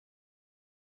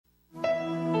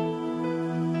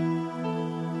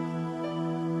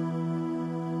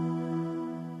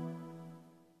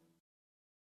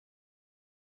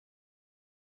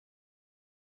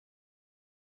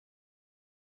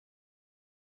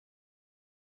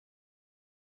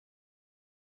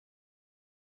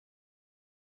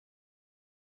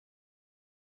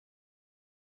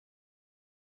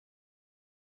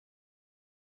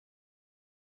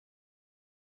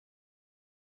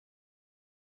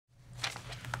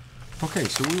Okay,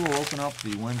 so we will open up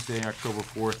the Wednesday, October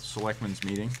 4th Selectmen's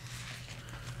meeting.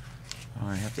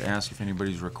 I have to ask if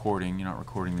anybody's recording. You're not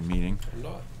recording the meeting. I'm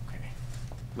not. Okay.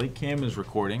 Lake Cam is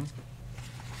recording.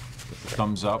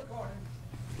 Thumbs up.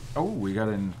 Oh, we got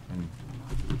an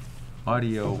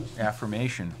audio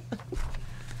affirmation.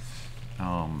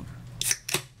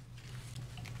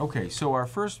 Okay, so our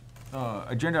first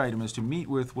agenda item is to meet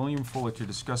with William Fuller to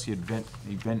discuss the event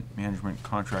management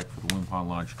contract for the Wind Pond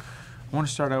Lodge. I want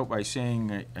to start out by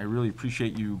saying I really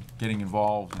appreciate you getting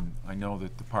involved, and I know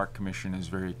that the Park Commission is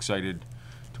very excited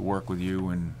to work with you,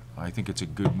 and I think it's a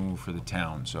good move for the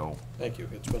town. So Thank you.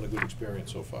 It's been a good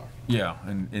experience so far. yeah,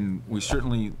 and we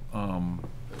certainly,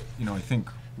 you know, I think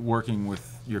working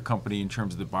with your company in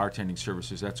terms of the bartending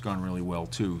services, that's gone really well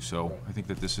too. So Right. I think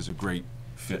that this is a great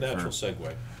fit. It's a natural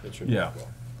segue. It should Yeah. work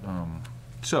well.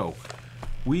 So,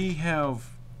 we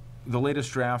have the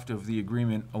latest draft of the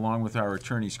agreement along with our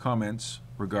attorney's comments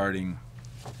regarding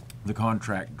the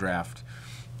contract draft.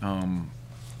 I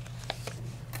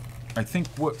think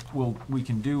what we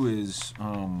can do is,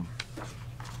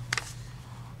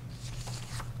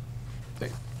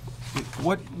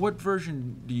 what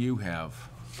version do you have?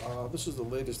 This is the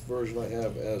latest version I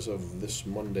have as of this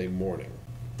Monday morning.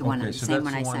 The one, Okay, the so same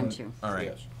that's one the I sent you. All right.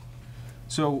 Yes.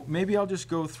 So maybe I'll just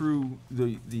go through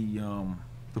the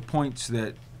points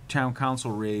that town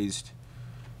council raised,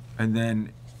 and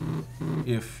then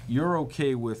if you're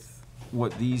okay with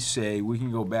what these say, we can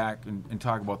go back and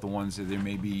talk about the ones that there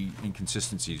may be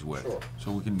inconsistencies with. Sure.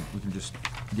 So we can just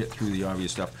get through the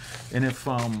obvious stuff. And if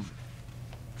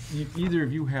either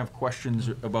of you have questions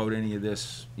about any of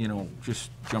this, you know, just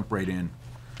jump right in.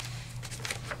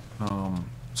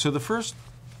 So the first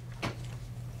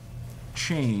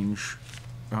change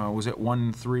was at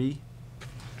 1.3.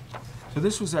 So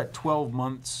this was that 12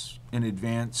 months in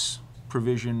advance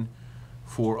provision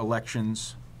for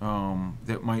elections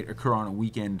that might occur on a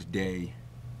weekend day.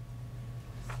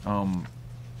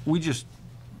 We just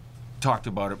talked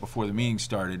about it before the meeting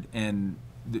started, and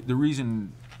the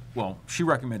reason, well, she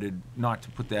recommended not to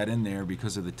put that in there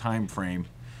because of the time frame.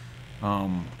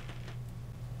 I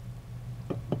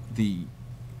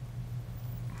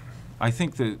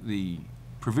think the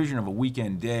provision of a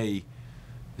weekend day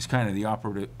is kind of the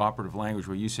operative language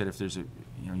where you said if there's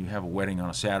you have a wedding on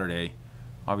a Saturday,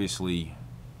 obviously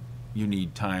you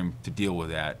need time to deal with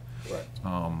that. Right.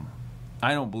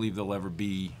 I don't believe there'll ever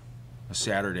be a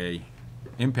Saturday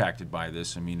impacted by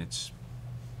this. I mean, it's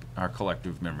our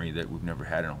collective memory that we've never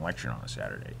had an election on a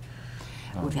Saturday.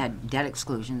 We've had debt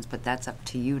exclusions, but that's up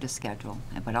to you to schedule.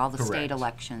 But all the state Correct.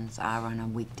 elections are on a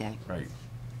weekday. Right.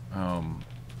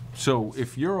 So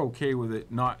if you're okay with it,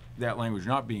 that language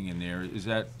not being in there, is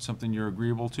that something you're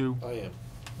agreeable to? I am.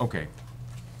 Okay.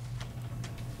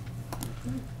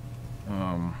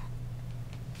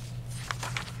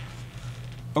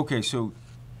 Okay, so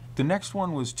the next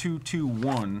one was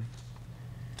 221.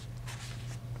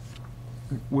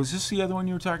 Was this the other one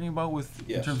you were talking about with in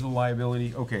Yes. terms of the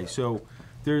liability? Okay, so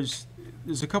there's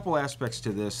a couple aspects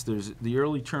to this. There's the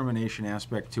early termination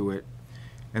aspect to it,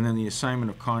 and then the assignment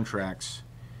of contracts.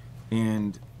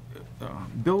 And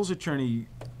Bill's attorney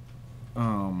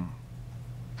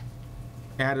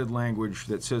added language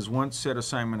that says once said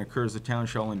assignment occurs, the town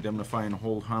shall indemnify and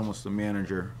hold harmless the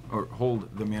manager, or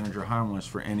hold the manager harmless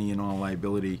for any and all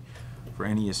liability for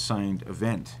any assigned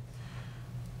event.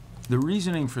 The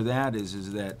reasoning for that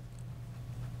is that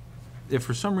if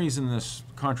for some reason this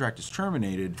contract is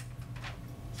terminated,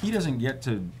 he doesn't get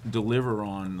to deliver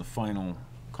on the final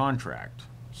contract.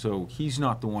 So he's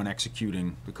not the one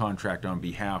executing the contract on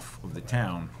behalf of the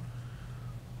town.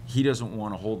 He doesn't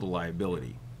want to hold the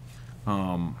liability.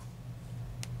 Our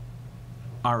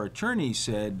attorney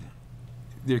said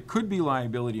there could be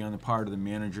liability on the part of the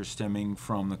manager stemming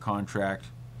from the contract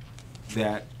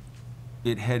that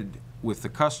it had with the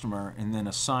customer and then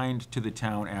assigned to the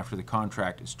town after the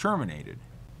contract is terminated.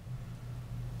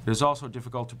 It is also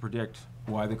difficult to predict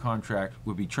why the contract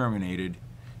would be terminated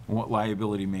and what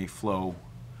liability may flow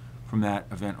from that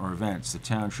event or events. The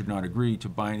town should not agree to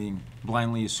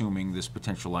blindly assuming this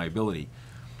potential liability.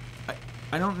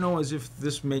 I don't know as if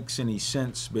this makes any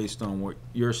sense based on what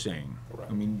you're saying.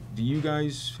 Correct. I mean, do you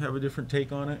guys have a different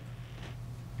take on it?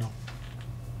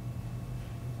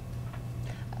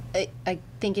 I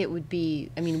think it would be,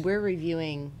 I mean, we're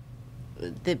reviewing,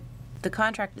 the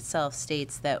contract itself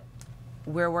states that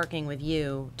we're working with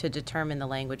you to determine the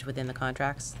language within the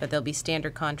contracts, that there'll be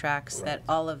standard contracts, that Correct.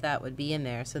 all of that would be in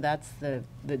there. So that's the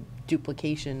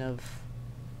duplication of,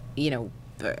 you know,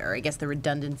 or I guess the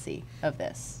redundancy of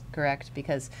this, correct?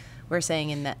 Because we're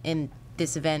saying in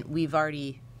this event, we've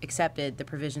already accepted the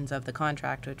provisions of the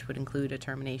contract, which would include a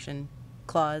termination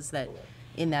clause that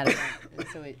in that event. And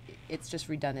so it's just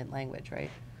redundant language, right?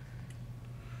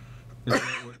 Is that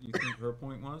what you think her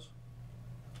point was?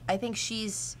 I think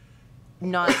she's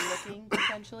not looking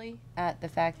potentially at the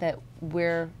fact that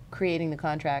we're creating the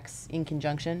contracts in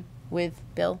conjunction with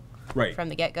Bill Right. from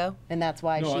the get-go, and that's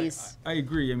why No, she's. I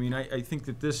agree. I mean, I think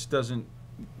that this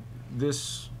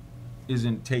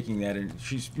isn't taking that, and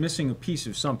she's missing a piece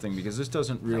of something, because this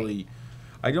doesn't really,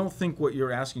 I don't think what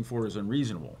you're asking for is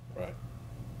unreasonable. Right.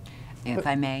 If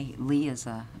I may, Lee is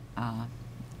a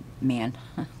man,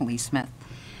 Lee Smith,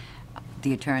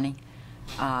 the attorney.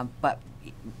 But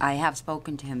I have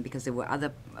spoken to him because there were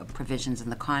other provisions in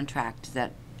the contract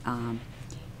that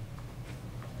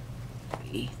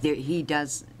he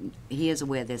is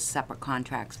aware there's separate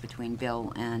contracts between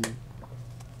Bill and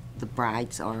the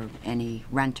brides or any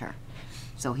renter.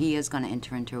 So he is going to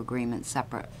enter into agreements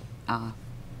separate, and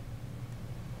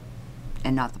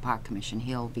not the Park Commission.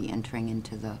 He'll be entering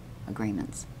into the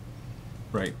agreements.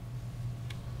 Right.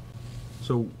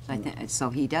 So, So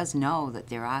he does know that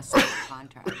there are separate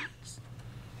contracts.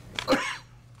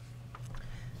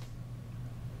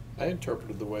 I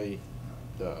interpreted the way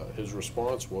his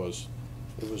response was,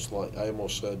 it was like, I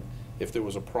almost said, if there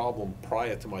was a problem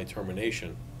prior to my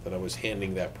termination, that I was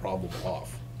handing that problem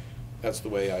off. That's the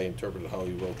way I interpreted how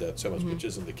he wrote that sentence, which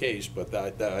isn't the case, but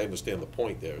that I understand the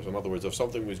point there. So in other words, if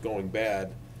something was going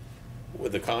bad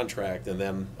with the contract and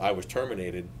then I was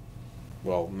terminated,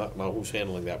 well, now who's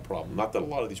handling that problem? Not that a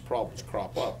lot of these problems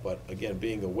crop up, but again,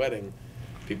 being a wedding,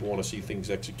 people want to see things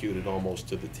executed almost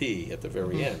to the T at the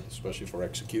very end, especially for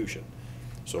execution.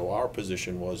 So our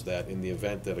position was that in the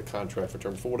event that a contract for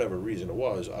term, for whatever reason it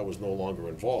was, I was no longer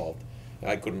involved,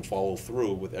 and I couldn't follow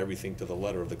through with everything to the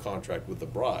letter of the contract with the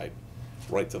bride,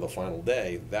 right to the final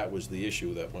day. That was the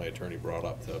issue that my attorney brought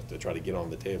up to try to get on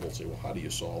the table and say, well, how do you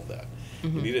solve that?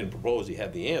 And he didn't propose he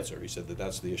had the answer. He said that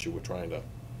that's the issue we're trying to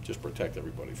just protect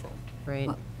everybody from. Right.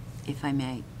 Well, if I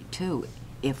may, too,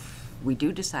 if we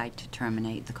do decide to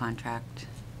terminate the contract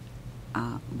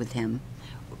with him,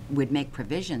 we'd make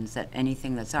provisions that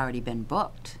anything that's already been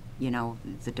booked, you know,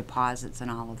 the deposits and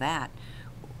all of that,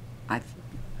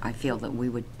 I feel that we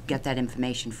would get that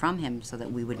information from him so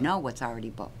that we would know what's already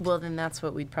booked. Well, then that's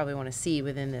what we'd probably want to see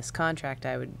within this contract,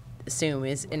 I would assume,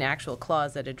 is an actual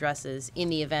clause that addresses in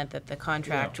the event that the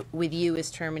contract with you is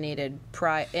terminated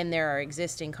and there are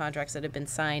existing contracts that have been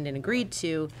signed and agreed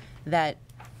to, that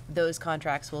those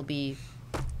contracts will be,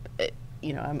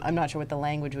 you know, I'm not sure what the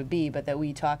language would be, but that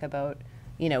we talk about,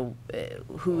 you know,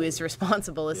 who is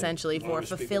responsible essentially When I for was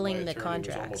speaking to fulfilling my the attorney, it was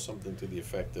contracts. almost something to the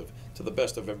effect of, to the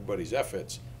best of everybody's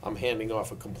efforts, I'm handing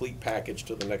off a complete package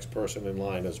to the next person in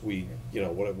line as we, you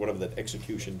know, whatever that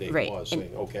execution date Right, was, and-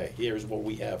 saying, okay, here's what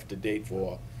we have to date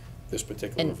for this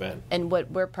particular event. And what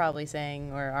we're probably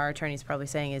saying, or our attorney's probably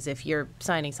saying, is if you're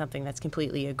signing something that's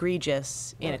completely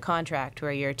egregious in a Right. contract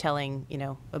where you're telling, you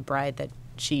know, a bride that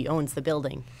she owns the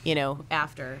building, you know,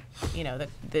 after, you know,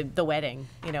 the wedding,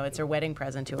 you know, it's her wedding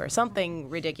present to her, something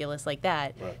ridiculous like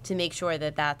that, Right. to make sure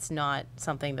that that's not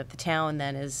something that the town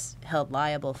then is held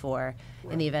liable for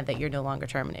in the event that you're no longer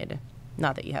terminated.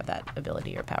 Not that you have that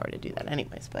ability or power to do that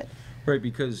anyways, but. right,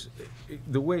 because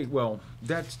the way, well,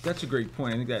 that's a great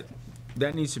point. I think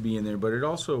that needs to be in there, but it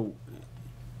also,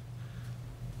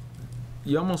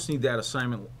 you almost need that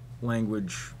assignment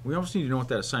language. We almost need to know what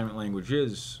that assignment language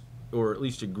is, or at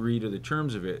least agree to the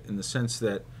terms of it, in the sense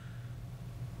that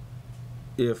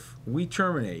if we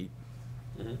terminate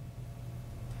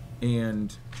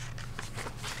and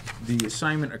the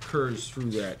assignment occurs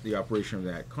through the operation of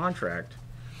that contract,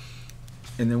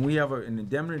 and then we have an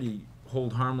indemnity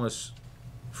hold harmless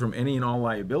from any and all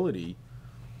liability,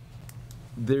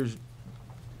 there's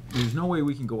no way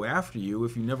we can go after you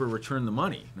if you never return the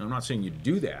money. Now, I'm not saying you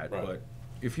do that, Right. but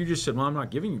if you just said, well, I'm not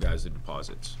giving you guys the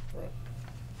deposits, Right.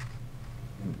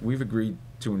 we've agreed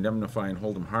to indemnify and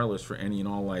hold them harmless for any and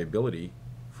all liability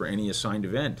for any assigned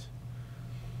event.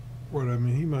 Right, I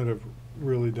mean, he might have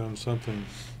really done something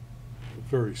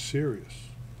very serious,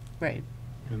 Right.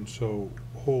 and so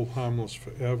hold harmless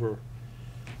forever.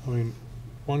 I mean,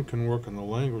 one can work on the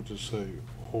language to say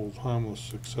hold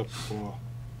harmless except for,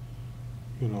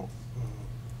 you know,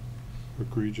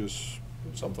 egregious,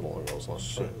 Something along those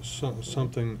lines. Right.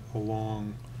 something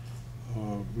along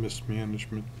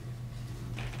mismanagement,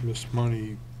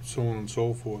 mismoney, so on and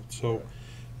so forth. So,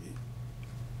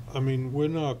 I mean, we're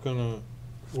not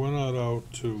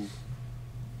out to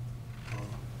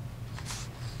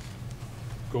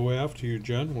go after you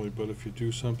generally, but if you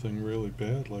do something really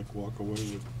bad, like walk away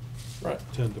with Right.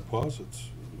 10 deposits,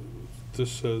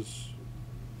 this says,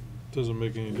 doesn't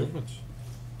make any difference.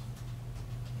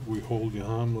 we hold you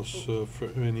harmless for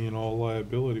any and all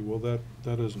liability. Well,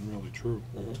 that isn't really true.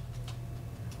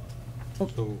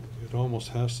 So it almost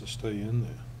has to stay in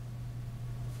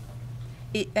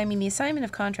there. I mean, the assignment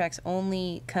of contracts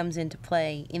only comes into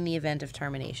play in the event of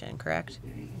termination, correct?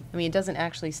 I mean, it doesn't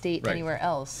actually state Right. anywhere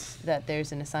else that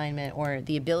there's an assignment or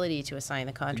the ability to assign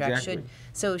the contract.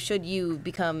 Exactly. Should you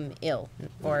become ill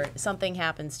or something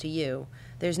happens to you,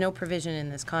 there's no provision in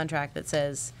this contract that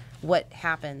says what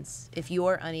happens if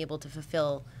you're unable to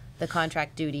fulfill the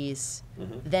contract duties,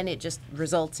 then it just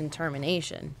results in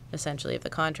termination, essentially, of the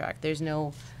contract. There's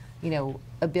no,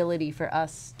 ability for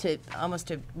us to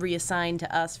reassign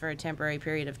to us for a temporary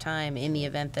period of time in the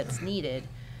event that's needed.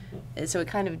 So it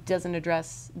kind of doesn't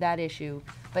address that issue,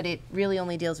 but it really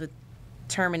only deals with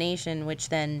termination, which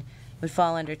then would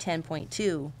fall under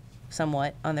 10.2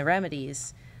 somewhat on the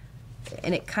remedies.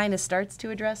 And it kind of starts to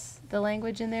address the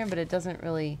language in there, but it doesn't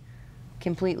really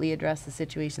completely address the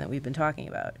situation that we've been talking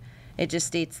about. It just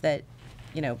states that,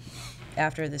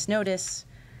 after this notice,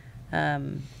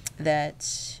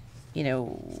 that,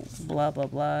 blah, blah,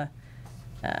 blah,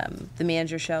 the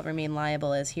manager shall remain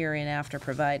liable as hereinafter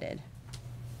provided.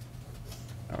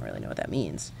 I don't really know what that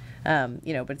means.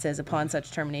 But it says, upon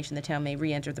such termination, the town may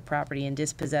re-enter the property and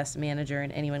dispossess manager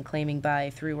and anyone claiming by,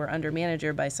 through, or under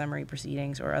manager by summary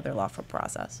proceedings or other lawful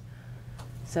process.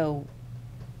 So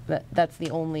that's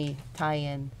the only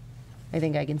tie-in I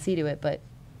think I can see to it, but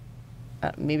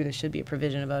maybe there should be a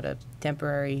provision about a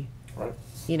temporary, Right.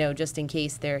 just in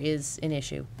case there is an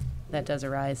issue that does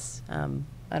arise.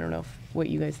 I don't know what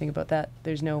you guys think about that.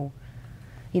 There's no,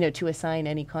 to assign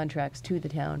any contracts to the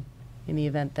town in the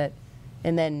event that,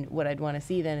 and then what I'd want to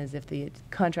see then is if the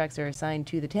contracts are assigned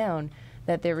to the town,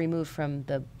 that they're removed from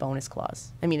the bonus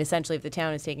clause. I mean, essentially, if the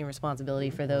town is taking responsibility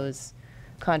for those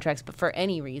contracts, but for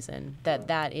any reason,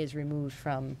 that is removed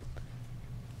from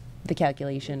the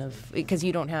calculation of, because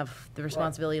you don't have the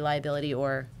responsibility, liability,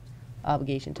 or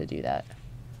obligation to do that.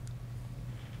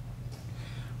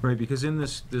 Right, because in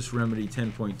this remedy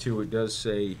 10.2, it does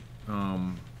say,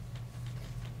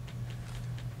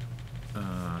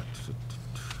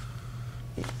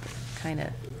 Kind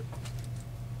of.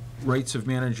 rights of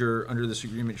manager under this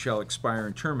agreement shall expire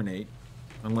and terminate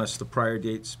unless the prior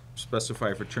dates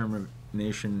specified for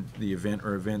termination, the event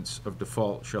or events of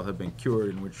default shall have been cured,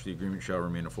 in which the agreement shall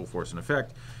remain in full force and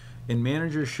effect, and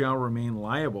managers shall remain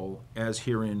liable as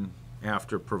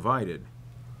hereinafter provided.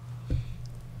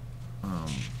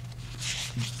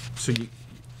 So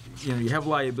you have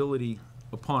liability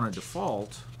upon a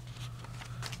default,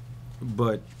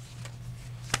 but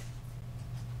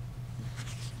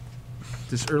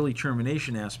this early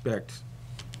termination aspect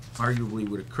arguably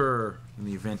would occur in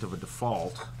the event of a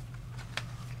default,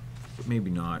 but maybe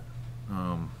not.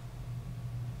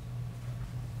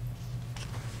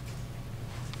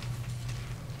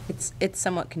 It's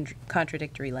somewhat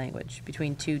contradictory language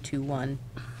between 2.2.1.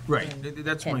 Right, and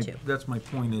that's 10.2. my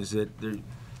point, is that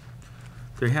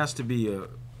there has to be a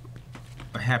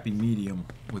happy medium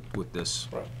with this.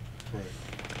 Right. Right.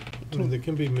 I mean, there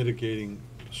can be mitigating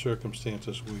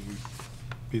circumstances where you'd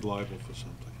be liable for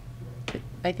something.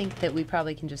 I think that we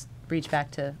probably can just reach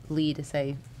back to Lee to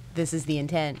say, this is the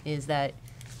intent, is that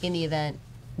in the event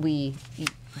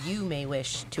you may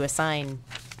wish to assign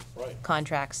Right.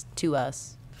 contracts to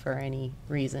us for any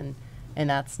reason, and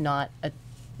that's not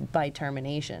by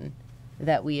termination,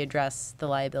 that we address the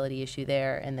liability issue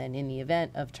there, and then in the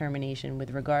event of termination with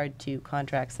regard to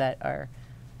contracts that are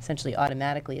essentially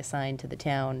automatically assigned to the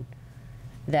town,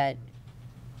 that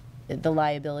the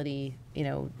liability,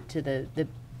 to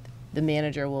the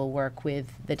manager will work with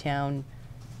the town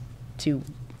to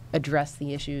address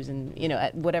the issues and,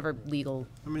 at whatever legal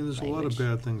I mean, there's a lot of language.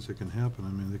 bad things that can happen. I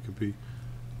mean, there could be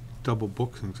double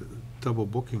bookings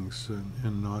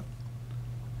and not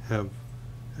have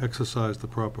exercised the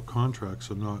proper contracts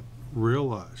or not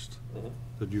realized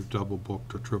that you've double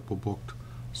booked or triple booked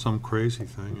some crazy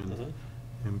thing,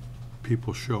 and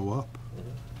people show up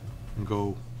and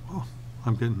go, oh,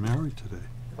 I'm getting married today.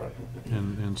 Right.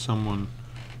 And someone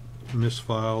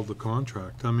misfiled the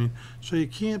contract. I mean, so you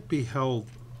can't be held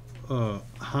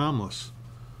harmless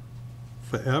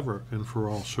forever and for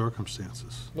all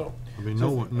circumstances. No. I mean,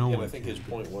 no one Again, I think his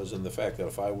point was in the fact that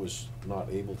if I was not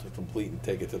able to complete and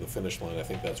take it to the finish line, I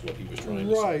think that's what he was trying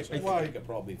to say. Right, So I think right. I could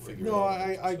probably figure it No,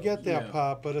 out. I get that Yeah.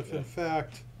 part, but if in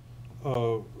fact,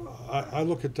 I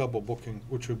look at double booking,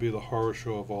 which would be the horror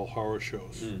show of all horror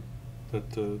shows,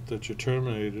 that you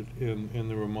terminated and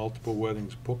there were multiple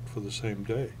weddings booked for the same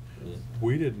day.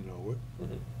 We didn't know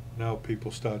it. Now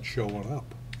people start showing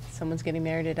up. Someone's getting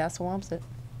married at Assawamsett.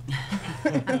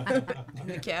 In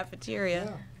the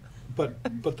cafeteria.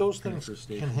 But those things Transfer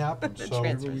station. can happen, The so,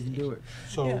 transfer Whenever we can do it.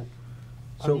 so,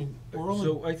 I So, mean, we're only.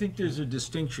 so I think there's a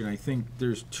distinction. I think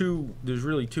there's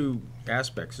really two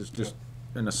aspects. It's just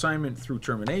an assignment through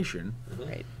termination,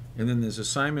 Right, and then there's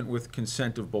assignment with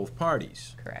consent of both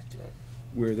parties, correct.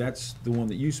 where that's the one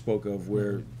that you spoke of,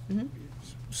 where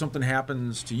something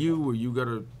happens to you, or you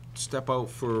gotta step out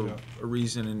for Yeah. a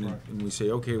reason, and, Right. and we say,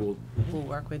 okay, well, We'll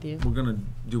work with you. we're gonna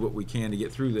do what we can to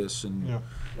get through this, and Yeah.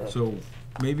 so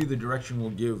maybe the direction we'll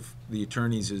give the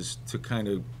attorneys is to kind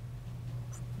of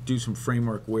do some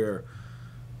framework where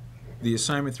the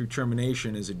assignment through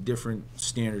termination is a different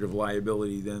standard of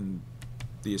liability than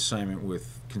the assignment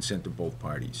with consent of both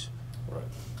parties. Right.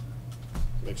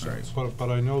 Makes All right. sense. But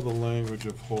I know the language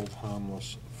of hold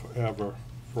harmless forever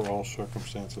for all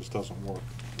circumstances doesn't work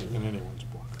in anyone's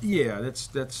book. Yeah, that's,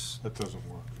 That doesn't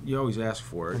work. you always ask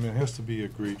for I it. mean, it has to be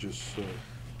egregious,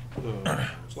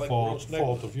 It's like fault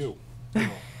gross of you. you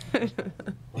know.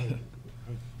 Right.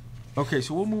 Okay,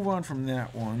 so we'll move on from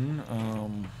that one.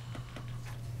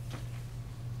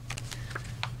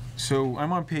 So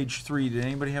I'm on page 3. Did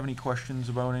anybody have any questions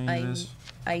about any of this?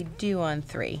 I do on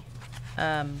 3.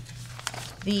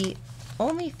 The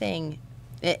only thing,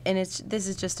 and this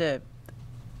is just an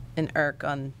irk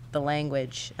on the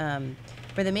language,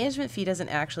 where the management fee doesn't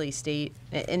actually state,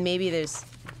 and maybe there's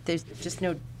just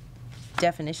no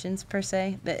definitions per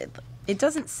se. It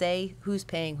doesn't say who's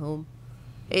paying whom.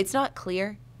 It's not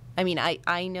clear. I mean,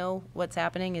 I know what's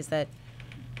happening is that,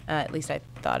 at least I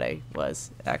thought I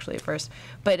was actually at first,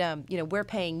 but we're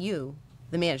paying you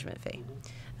the management fee.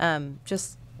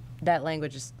 Just that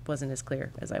language just wasn't as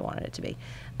clear as I wanted it to be.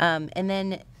 And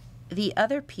then the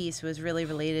other piece was really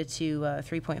related to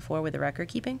 3.4 with the record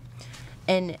keeping,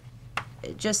 and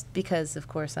just because, of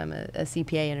course, I'm a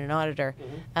CPA and an auditor,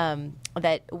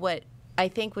 that what I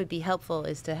think would be helpful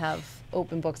is to have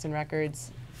open books and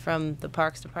records from the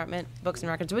Parks Department, books and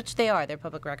records, which they're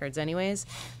public records anyways,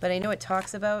 but I know it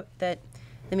talks about that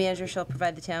the manager shall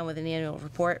provide the town with an annual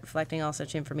report reflecting all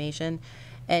such information.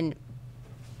 And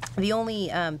the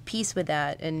only piece with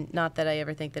that, and not that I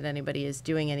ever think that anybody is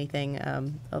doing anything,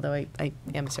 although I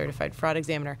am a certified fraud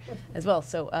examiner as well,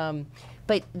 so,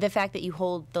 but the fact that you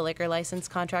hold the liquor license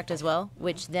contract as well,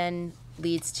 which then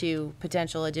leads to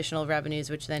potential additional revenues,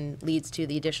 which then leads to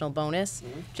the additional bonus.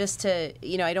 Just to,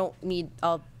 I don't need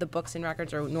all the books and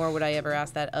records, or nor would I ever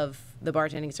ask that of the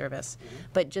bartending service,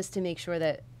 but just to make sure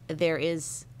that there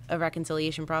is a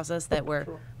reconciliation process, that we're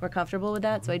comfortable with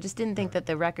that. So I just didn't think that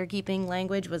the record keeping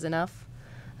language was enough.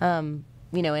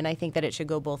 And I think that it should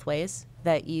go both ways,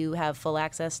 that you have full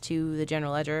access to the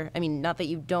general ledger. I mean, not that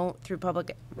you don't through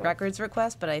public records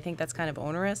request, but I think that's kind of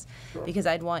onerous, because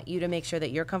I'd want you to make sure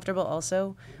that you're comfortable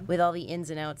also with all the ins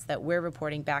and outs that we're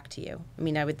reporting back to you. I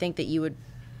mean, I would think that you would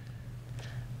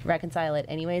reconcile it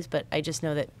anyways, but I just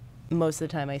know that most of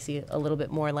the time I see a little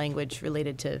bit more language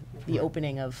related to the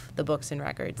opening of the books and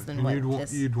records than And what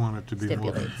this you'd want it to be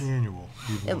more than stipulates. annual.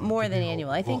 You'd want it More to than be a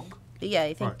annual. I think, book, yeah,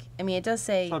 I think, Right. I mean, it does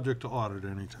say, Subject to audit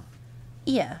anytime.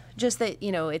 yeah, just that,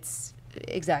 it's,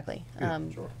 exactly.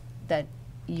 Sure. That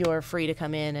you're free to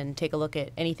come in and take a look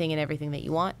at anything and everything that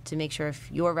you want to make sure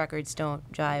if your records don't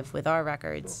jive with our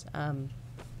records,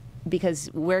 because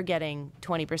we're getting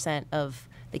 20% of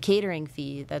the catering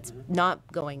fee that's not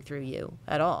going through you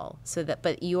at all. So that,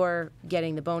 but you're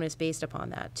getting the bonus based upon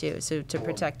that too. So to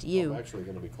protect you. I'm actually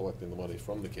gonna be collecting the money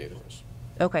from the caterers,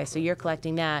 Okay, so you're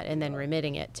collecting that and then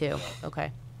remitting it too.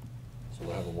 Okay. so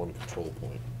we're having one control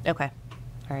point. Okay.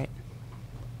 All right.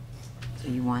 So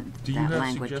you want Do you that have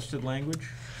language? suggested language?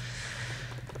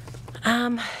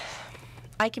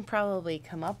 I can probably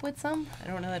come up with some. I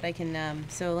don't know that I can.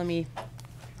 So let me.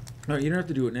 No, you don't have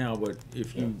to do it now, but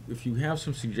if you have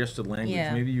some suggested language,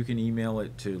 Yeah. maybe you can email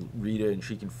it to Rita and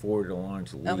she can forward it along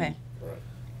to Lee. Okay.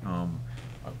 Right.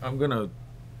 I'm gonna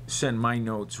send my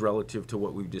notes relative to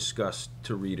what we've discussed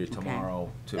to Rita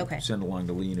tomorrow to Okay. send along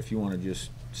to Lee, and if you wanna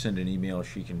just send an email,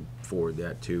 she can forward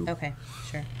that too. Okay.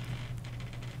 Sure.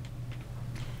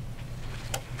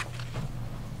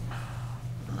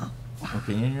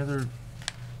 Okay, any other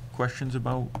questions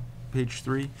about page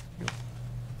 3?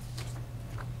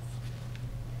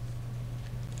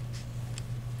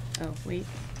 Oh wait.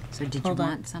 So did you Hold on.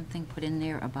 want something put in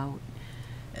there about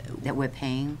that we're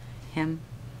paying him?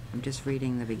 I'm just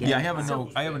reading the beginning. Yeah, I have a part.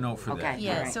 note, I have a note for that. Okay.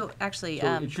 Yeah. Alright. So actually,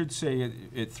 So it should say at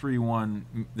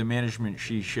 3.1, the management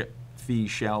fee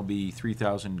shall be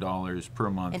 $3,000 per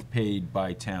month And- paid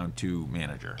by town to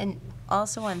manager. and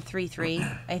also on 3.3,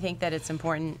 I think that it's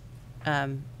important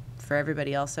for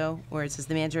everybody also, where it says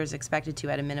the manager is expected to,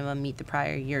 at a minimum, meet the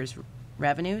prior year's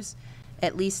revenues.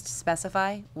 At least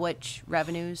specify which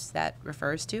revenues that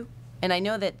refers to. And I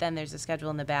know that then there's a schedule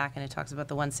in the back and it talks about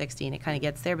the 160 and it kind of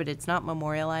gets there, but it's not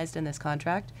memorialized in this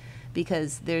contract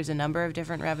because there's a number of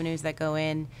different revenues that go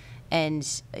in. And,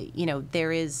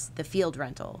 there is the field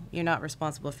rental. You're not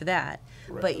responsible for that,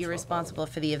 Correct, but that's you're not responsible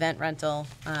for the event rental.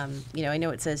 I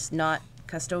know it says not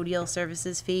custodial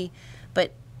services fee,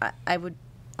 but I would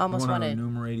almost You want want to. to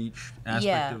enumerate each aspect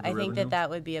Yeah, of the I think revenue? that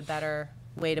would be a better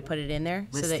way to put it in there.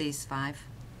 List that, these 5.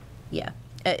 yeah.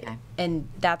 Okay. And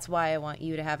that's why I want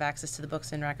you to have access to the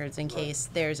books and records in case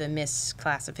there's a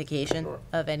misclassification Sure.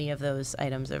 of any of those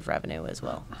items of revenue as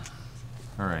well.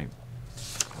 All right.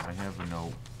 I have a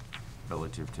note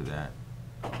relative to that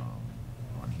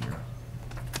on here.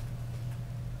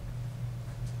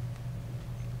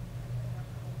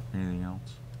 Anything else?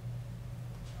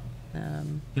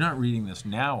 You're not reading this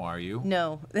now, are you?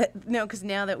 No, because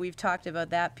now that we've talked about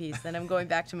that piece, then I'm going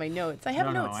back to my notes. I have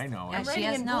No, notes. I know. I'm Yeah, she writing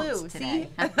has in notes blue. today.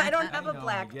 See, I don't have I a know,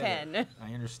 black I get pen. it.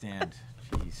 I understand.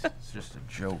 Jeez, it's just a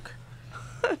joke.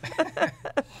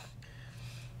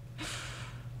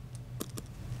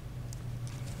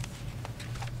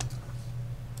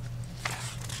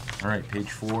 All right, page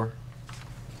 4.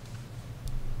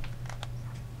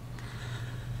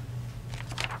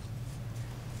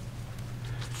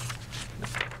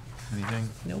 Anything?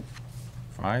 Nope.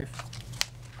 5?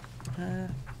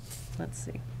 Let's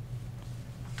see.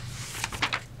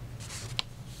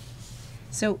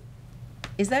 So,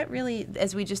 is that really,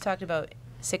 as we just talked about,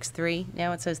 6.3,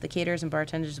 now it says the caterers and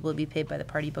bartenders will be paid by the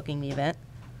party booking the event?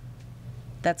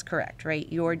 That's correct, right?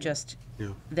 You're just Yeah.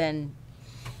 then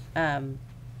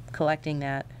collecting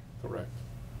that. Correct.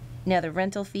 Now, the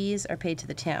rental fees are paid to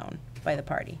the town by the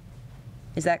party.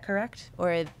 Is that correct?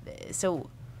 Or, so,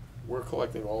 We're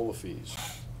collecting all the fees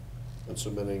and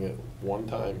submitting it one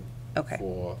time Okay.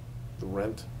 for the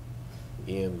rent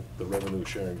and the revenue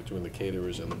sharing between the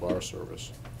caterers and the bar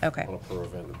service okay, on a per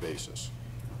event basis.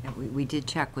 Yeah, we did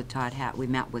check with Todd we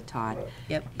met with Todd, Right.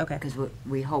 yep, okay. because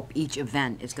we hope each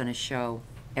event is going to show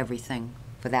everything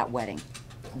for that wedding,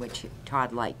 which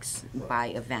Todd likes by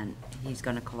event. He's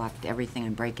going to collect everything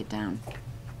and break it down.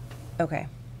 Okay.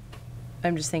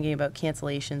 I'm just thinking about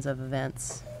cancellations of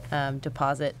events,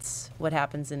 deposits, what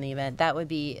happens in the event. That would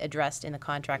be addressed in the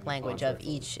contract In the language of contract.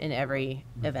 each and every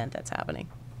event that's happening.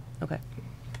 Okay.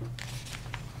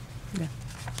 Okay.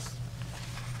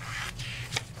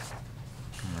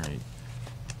 All right.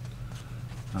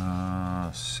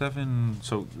 7,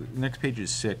 so the next page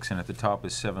is 6, and at the top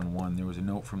is 7.1. There was a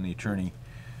note from the attorney.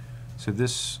 So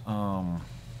this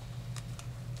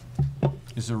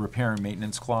is a repair and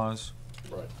maintenance clause.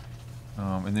 Right.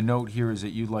 And the note here is that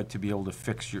you'd like to be able to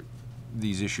fix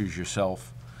these issues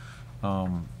yourself.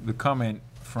 The comment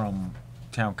from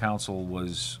town council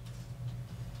was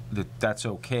that that's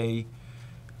okay,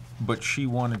 but she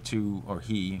wanted to, or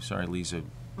he, sorry, Lisa,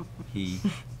 he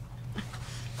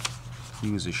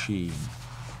was a she.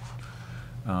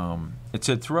 It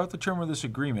said, throughout the term of this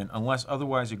agreement, unless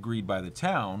otherwise agreed by the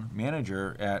town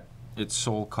manager at its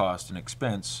sole cost and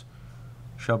expense,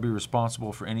 shall be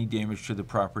responsible for any damage to the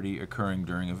property occurring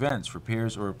during events.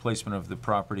 Repairs or replacement of the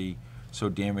property so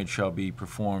damaged shall be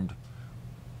performed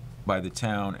by the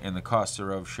town, and the cost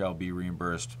thereof shall be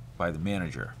reimbursed by the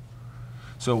manager.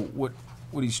 So what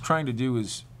he's trying to do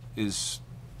is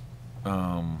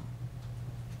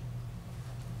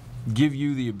give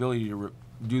you the ability to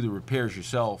do the repairs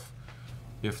yourself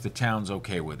if the town's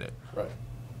okay with it. Right.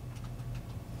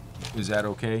 Is that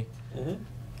okay?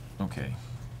 Mm-hmm. Okay,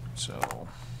 so,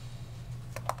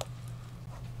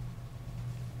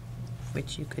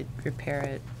 Which you could repair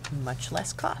at much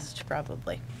less cost,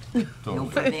 probably. No totally.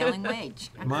 prevailing wage.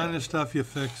 Minor stuff you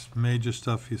fix, major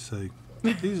stuff you say,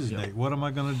 Jesus, Nate, what am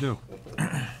I gonna do?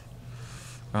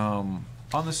 On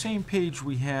the same page,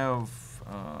 we have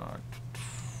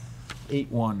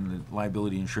 8.1, the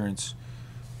liability insurance.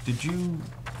 Did you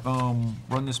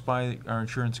run this by our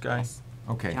insurance guy? Yes.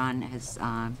 Okay. John has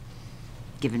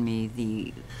given me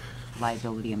the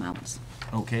liability amounts.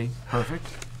 Okay, perfect.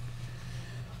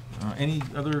 Any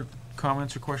other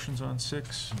comments or questions on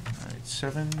 6? All right,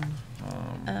 7.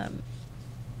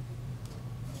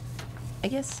 I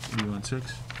guess, You on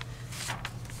 6?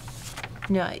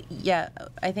 no, yeah,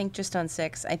 I think just on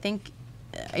 6, I think,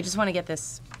 I just want to get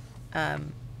this,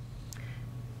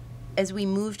 as we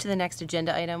move to the next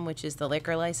agenda item, which is the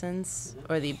liquor license,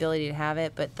 or the ability to have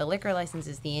it, but the liquor license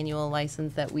is the annual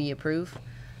license that we approve,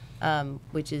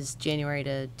 which is January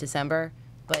to December,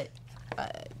 but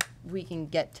we can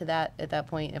get to that at that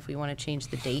point if we want to change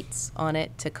the dates on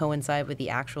it to coincide with the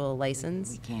actual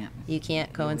license. We can't. You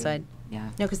can't coincide? Yeah.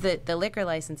 No, because the liquor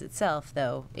license itself,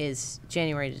 though, is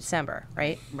January to December,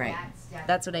 right? Right.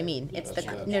 That's what I mean. It's the,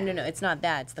 That's no, it's not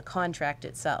that, it's the contract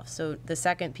itself. So the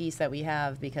second piece that we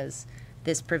have, because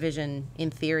this provision, in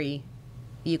theory,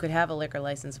 you could have a liquor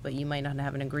license, but you might not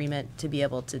have an agreement to be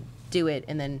able to do it,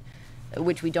 and then,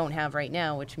 which we don't have right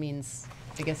now, which means,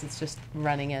 I guess it's just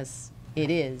running as it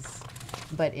is,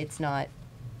 but it's not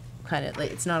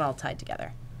it's not all tied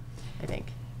together, I think,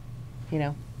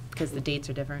 because the dates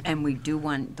are different. And we do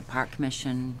want, the Park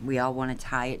Commission, we all want to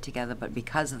tie it together, but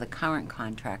because of the current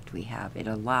contract we have, it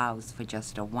allows for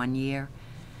just a 1-year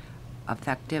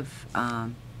effective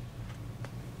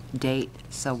date,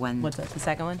 so when. What's that, the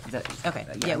second one? Okay,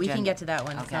 yeah, yeah, we can agenda. get to that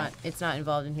one. Okay. It's not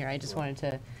involved in here. I just wanted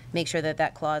to make sure that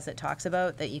that clause that talks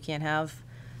about that you can't have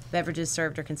beverages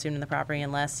served or consumed in the property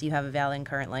unless you have a valid and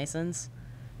current license.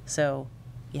 So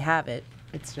you have it.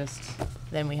 It's just,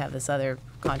 then we have this other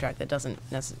contract that doesn't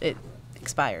it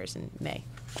expires in May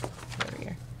every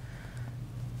year.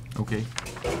 Okay.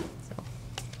 So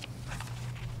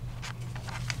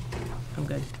I'm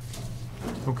good.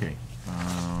 Okay.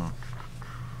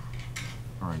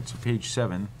 All right, so page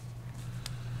 7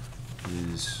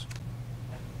 is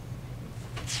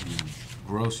the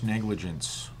gross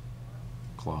negligence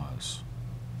clause.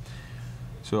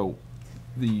 So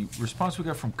the response we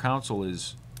got from council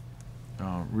is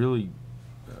really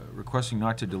requesting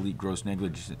not to delete gross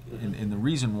negligence. And the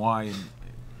reason why,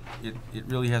 and it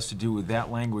really has to do with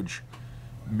that language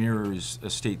mirrors a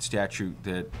state statute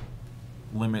that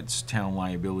limits town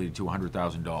liability to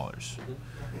 $100,000.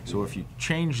 So if you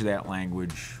change that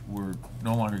language, we're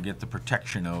no longer get the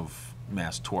protection of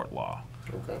mass tort law.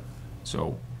 Okay.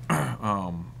 So,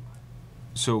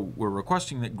 so we're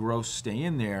requesting that gross stay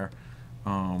in there,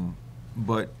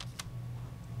 but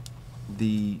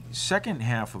the second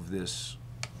half of this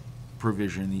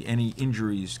provision, the any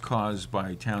injuries caused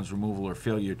by town's removal or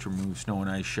failure to remove snow and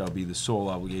ice shall be the sole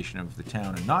obligation of the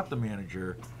town and not the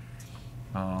manager,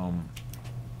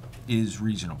 is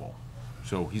reasonable.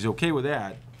 So he's okay with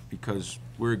that because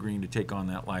we're agreeing to take on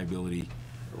that liability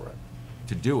Correct.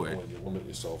 to do it. Well, you limit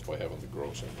yourself by having the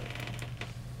gross in there.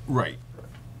 Right.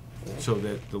 So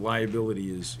that the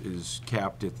liability is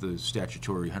capped at the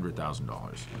statutory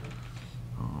 $100,000.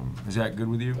 Is that good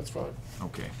with you? That's fine.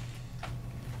 Okay.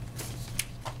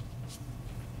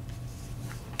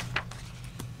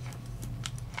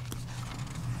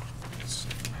 Let's see.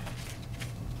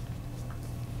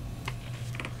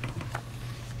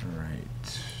 All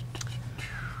right.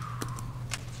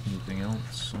 Anything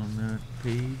else on that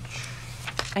page?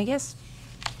 I guess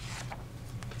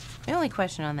my only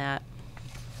question on that,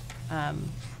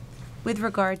 with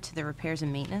regard to the repairs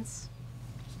and maintenance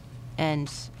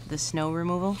and the snow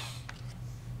removal,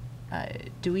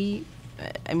 do we,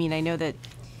 I mean, I know that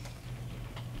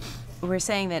we're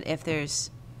saying that if there's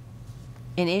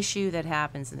an issue that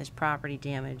happens and there's property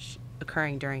damage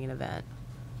occurring during an event,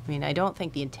 I mean, I don't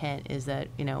think the intent is that,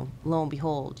 lo and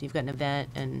behold, you've got an event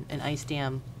and an ice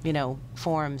dam,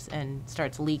 forms and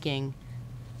starts leaking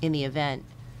in the event.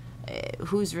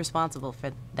 Who's responsible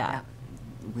for that?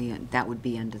 That would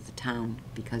be under the town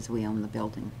because we own the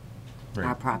building, our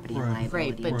Right. property and Right.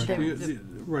 liability. Right, but insurance.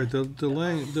 Right,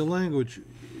 the language,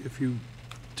 if you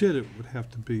did it, would have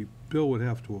to be, Bill would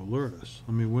have to alert us.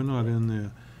 I mean, we're not in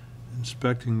there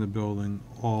inspecting the building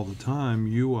all the time,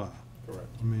 you are. Correct.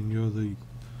 I mean, you're the,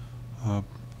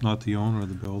 not the owner of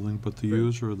the building, but the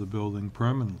user of the building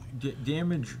permanently.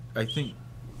 Damage, I think,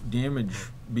 damage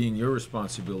being your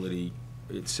responsibility,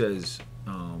 it says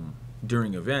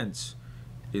during events,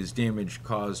 is damage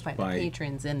caused By the by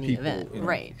patrons in the people event, in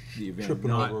right. the event,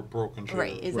 Tripping not- over a broken chair.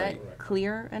 Right, is that Right.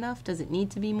 clear enough? Does it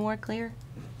need to be more clear?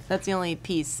 That's the only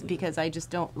piece, because I just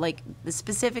don't,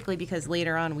 specifically because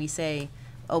later on we say,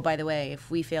 oh, by the way, if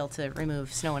we fail to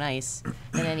remove snow and ice,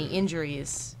 then any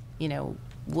injuries,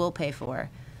 we'll pay for.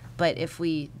 But if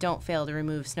we don't fail to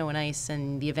remove snow and ice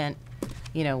and the event,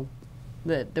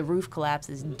 the roof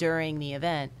collapses during the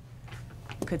event,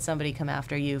 could somebody come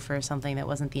after you for something that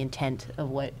wasn't the intent of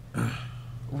what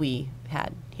we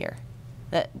had here?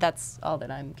 That's all that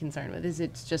I'm concerned with, is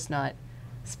it's just not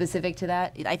specific to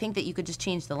that. I think that you could just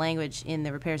change the language in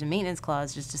the repairs and maintenance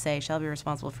clause just to say, shall be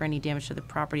responsible for any damage to the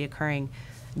property occurring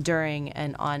during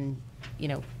and on,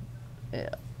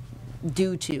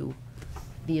 due to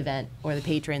the event or the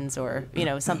patrons or,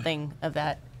 something of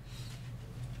that.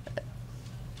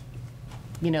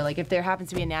 Like if there happens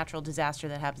to be a natural disaster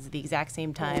that happens at the exact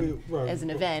same time Right, as an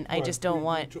right, event, I right. just don't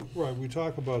want. Right, we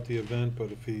talk about the event, but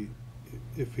if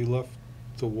he left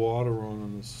the water on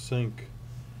in the sink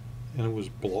and it was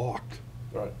blocked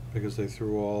Right. because they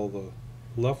threw all the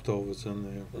leftovers in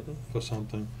there Mhm. for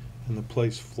something, and the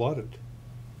place flooded,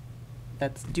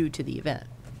 That's due to the event,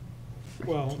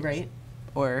 well. right?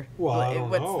 Or Well, I don't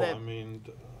what's know. the? I mean,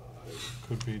 it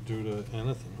could be due to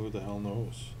anything. Who the hell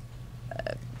knows?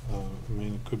 I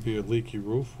mean, it could be a leaky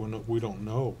roof. We don't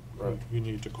know. Right. You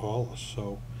need to call us.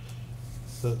 So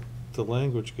the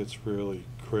language gets really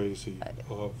crazy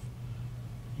of,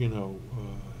 you know,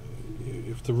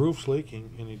 if the roof's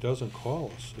leaking and he doesn't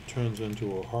call us, it turns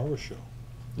into a horror show.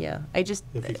 Yeah, I just.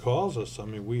 If he calls us, I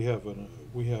mean, we have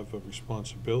a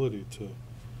responsibility to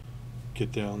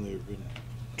get down there in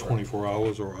 24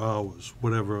 hours or hours,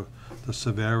 whatever the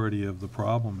severity of the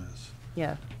problem is.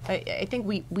 Yeah, I think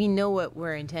we know what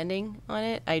we're intending on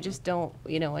it. I just don't,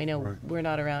 I know Right. we're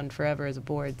not around forever as a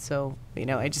board, so,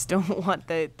 I just don't want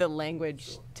the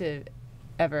language to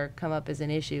ever come up as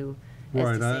an issue as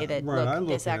Right, to say that, I look, look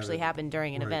this at actually it- happened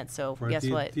during an right, event, so right. guess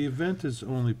what? The event is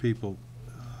only people,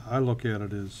 I look at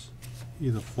it as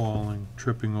either falling,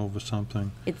 tripping over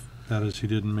something. It's, That is, he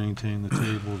didn't maintain the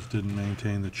tables, didn't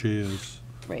maintain the chairs.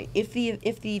 right, if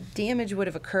the damage would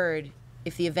have occurred,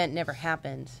 if the event never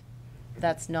happened,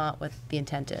 that's not what the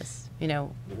intent is.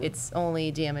 It's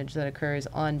only damage that occurs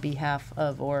on behalf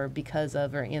of or because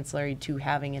of or ancillary to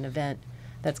having an event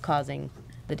that's causing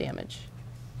the damage.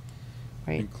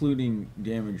 Right? Including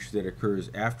damage that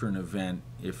occurs after an event,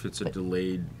 if it's a But-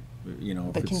 delayed,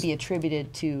 if But can it's be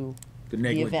attributed to the the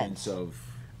event. negligence of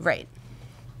Right,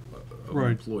 an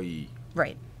Right. employee.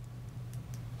 right.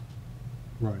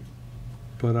 Right.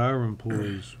 But our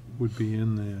employees would be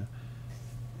in there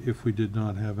if we did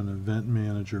not have an event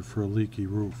manager for a leaky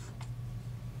roof.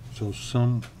 So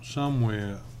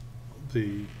somewhere,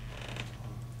 the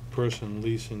person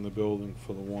leasing the building,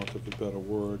 for the want of a better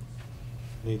word,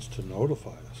 needs to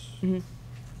notify us. Mhm.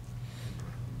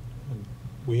 And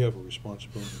we have a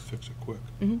responsibility to fix it quick.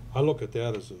 Mhm. I look at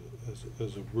that as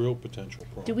a real potential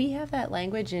problem. Do we have that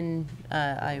language in,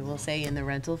 I will say, in the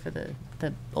rental for the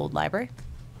old library?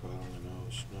 God only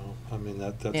knows, no. I mean,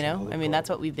 that's I another mean, that's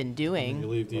what problem. we've been I mean, doing you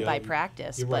leave the by oven-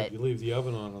 practice, You're right, but, you leave the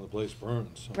oven on and the place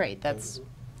burns. I mean, right, that's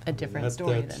a different that-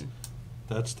 story that's- than,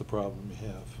 That's the problem you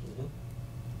have. Mhm.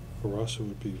 For us, it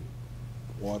would be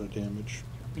water damage,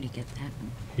 Where do you get that,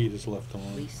 heat is left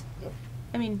on. please?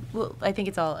 I mean, well, I think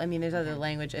it's all, there's other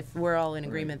language. If we're all in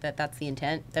agreement that that's the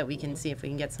intent, that we can see if we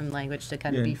can get some language to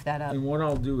kind of Yeah, beef that up. And what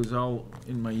I'll do is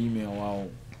in my email,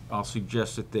 I'll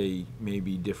suggest that they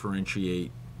maybe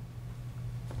differentiate,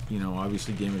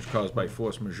 obviously damage caused by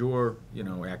force majeure,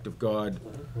 act of God,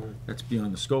 Right. that's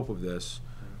beyond the scope of this,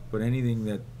 but anything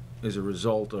that is a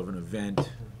result of an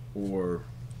event or,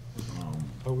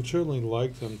 I would certainly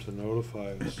like them to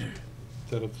notify us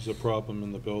that if there's a problem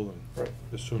in the building, Right.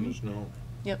 as soon as known.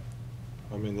 Yep,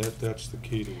 I mean, that's the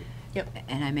key to it. yep.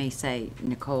 And I may say,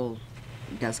 Nicole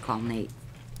does call Nate,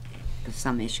 because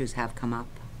some issues have come up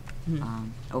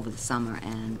over the summer,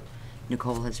 and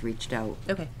Nicole has reached out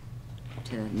Okay.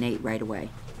 to Nate right away.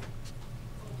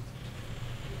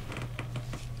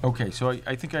 okay, so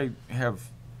I think I have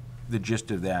the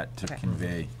gist of that to Okay.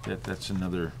 convey. That's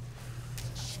another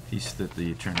piece that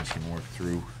the attorneys can work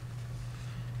through.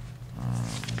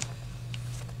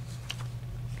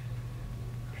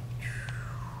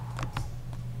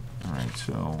 All right,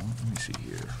 so let me see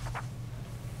here.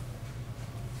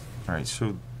 All right,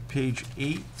 so page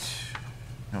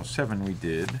 7 we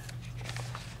did.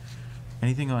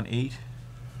 Anything on 8?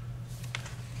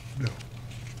 No.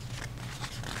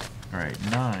 All right,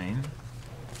 9.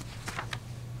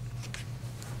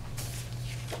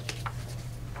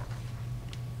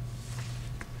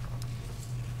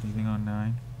 Anything on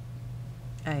 9?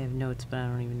 I have notes, but I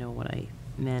don't even know what I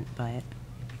meant by it.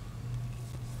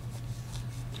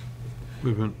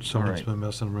 Someone's Alright. been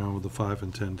messing around with the 5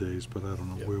 and 10 days, but I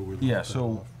don't know where we left Yeah, that so,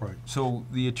 off. Right. so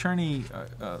the attorney,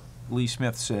 Lee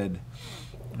Smith, said,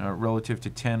 relative to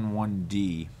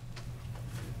 10(1)D,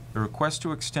 the request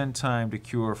to extend time to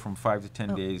cure from 5 to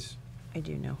 10 Oh. days. I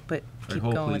do know, but Right, keep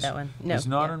hold, going with please. that one. No, Is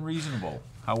not yeah. unreasonable.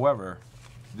 However,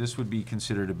 this would be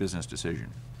considered a business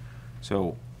decision.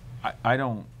 So I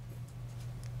don't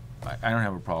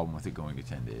have a problem with it going to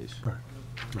 10 days. Right.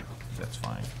 Right. That's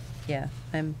fine. Yeah,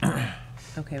 I'm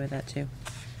okay with that too.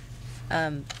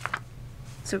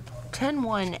 So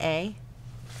 10(1)A,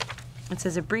 it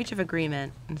says a breach of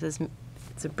agreement. It says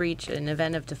it's a breach, an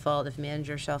event of default if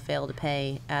manager shall fail to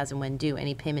pay as and when due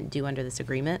any payment due under this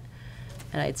agreement.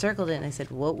 And I had circled it and I said,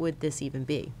 what would this even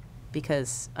be?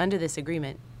 Because under this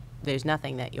agreement, there's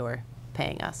nothing that you're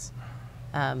paying us.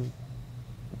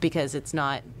 Because it's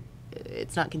not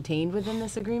contained within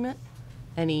this agreement.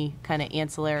 Any kind of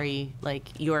ancillary, like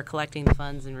you're collecting the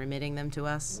funds and remitting them to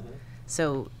us.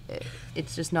 So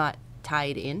it's just not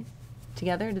tied in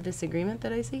together to this agreement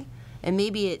that I see. And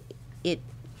maybe it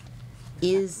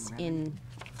is in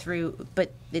through,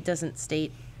 but it doesn't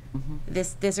state,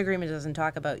 this agreement doesn't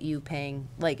talk about you paying,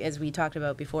 like, as we talked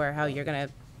about before, how you're gonna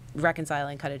reconcile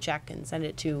and cut a check and send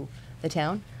it to the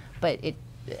town. But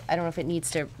I don't know if it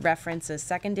needs to reference a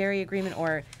secondary agreement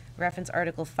or reference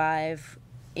Article 5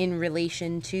 in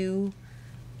relation to,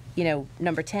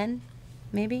 number 10,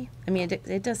 maybe? I mean,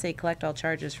 it does say collect all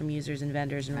charges from users and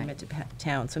vendors and remit to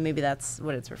town, so maybe that's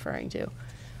what it's referring to.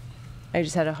 I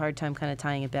just had a hard time kind of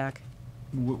tying it back.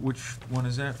 Which one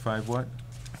is that? 5 what?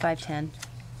 510.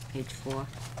 Page 4.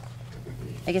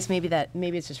 I guess maybe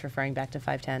it's just referring back to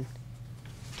 510.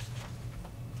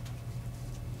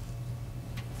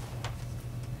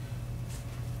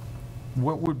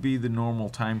 What would be the normal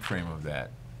time frame of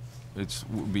that?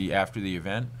 Would be after the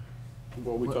event?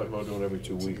 Well, we talked about doing every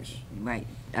 2 weeks. Right.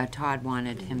 Todd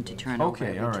wanted him to turn over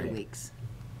Okay, every all 2 right. weeks.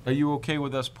 Are you okay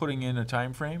with us putting in a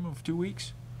time frame of 2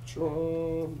 weeks?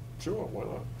 Sure, why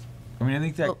not? I mean, I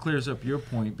think that Well, clears up your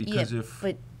point, because if,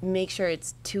 but make sure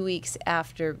it's 2 weeks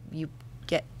after you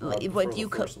get, what you The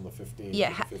could. first and the 15th, Yeah,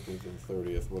 or the 15th and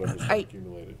 30th, whatever's I-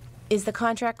 accumulated. Is the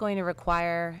contract going to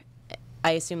require,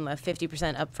 I assume, a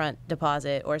 50% upfront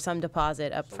deposit or some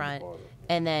deposit upfront, deposit.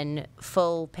 and then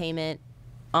full payment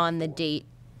on the date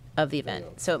of the event?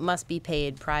 Yeah. So it must be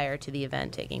paid prior to the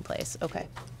event taking place. Okay.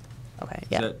 Okay,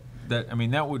 yeah. I mean,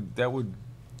 that would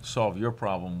solve your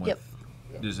problem Yep.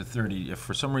 with, there's a 30, if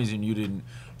for some reason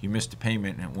you missed a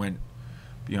payment and it went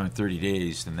beyond 30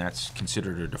 days, then that's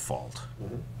considered a default.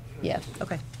 Yeah,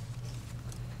 okay.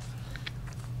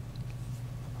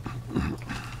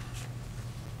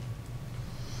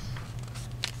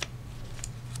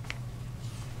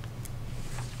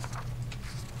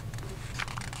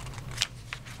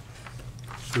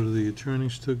 So do the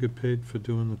attorneys still get paid for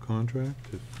doing the contract?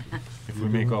 If we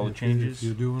make all the changes? If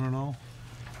you're doing it all?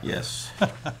 Yes.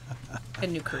 A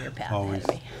new career path Always, ahead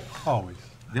of me. always.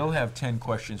 They'll have 10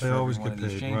 questions for They every always one get of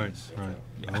these paid, right, changes. right,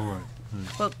 Yeah. all right.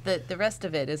 Well, the rest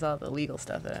of it is all the legal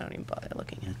stuff that I don't even bother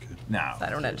looking at. Okay. Now. I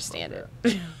don't understand it.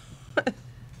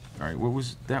 All right,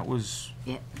 that was,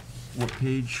 Yeah. what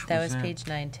page was That was page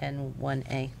 910,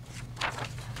 1A.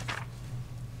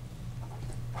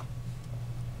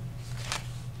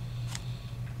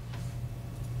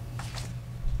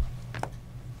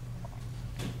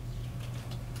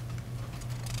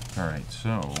 All right,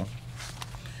 so,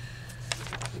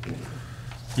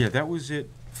 yeah, that was it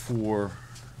for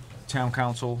town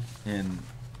council, and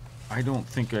I don't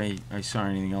think I saw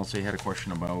anything else I had a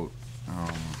question about.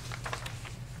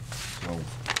 So,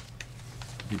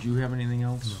 did you have anything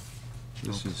else?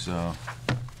 This is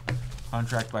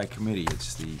contract by committee.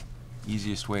 It's the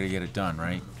easiest way to get it done,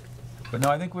 right? But no,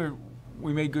 I think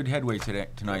we made good headway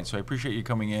tonight, so I appreciate you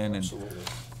coming in, and Absolutely.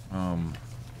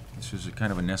 this is a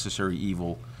kind of a necessary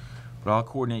evil. But I'll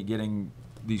coordinate getting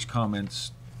these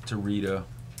comments to Rita,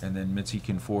 and then Mitzi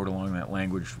can forward along that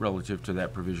language relative to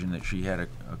that provision that she had a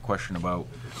question about.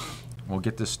 We'll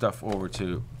get this stuff over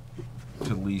to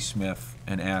Lee Smith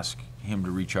and ask him to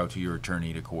reach out to your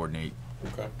attorney to coordinate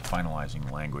Okay. finalizing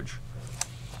the language.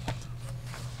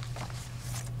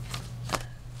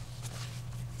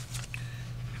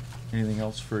 Anything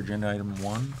else for agenda item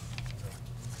 1?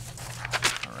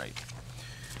 All right.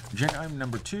 Agenda item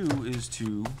number 2 is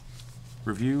to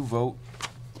review, vote,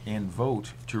 and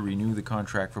vote to renew the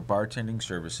contract for bartending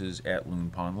services at Loon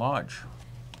Pond Lodge.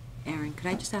 Aaron, could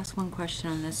I just ask one question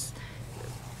on this?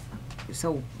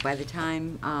 So by the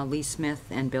time Lee Smith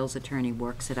and Bill's attorney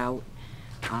works it out,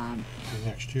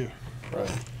 Next year. Right.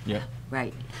 Yeah.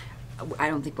 right, I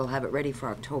don't think we'll have it ready for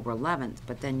October 11th,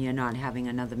 but then you're not having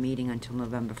another meeting until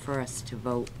November 1st to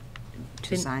vote to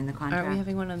Didn't- sign the contract? Aren't we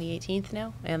having one on the 18th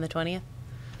now, and the 20th?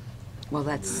 Well,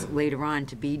 that's later on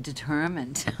to be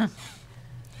determined.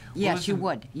 Yes, you listen,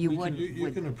 would, you we would.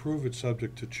 You can approve it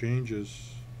subject to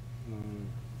changes,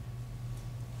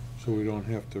 so we don't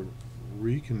have to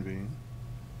reconvene.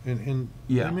 And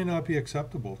Yeah. that may not be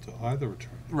acceptable to either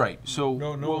attorney. Right, so.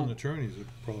 No, well, knowing attorneys, it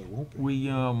probably won't be.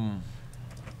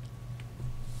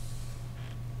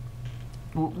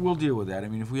 We'll deal with that. I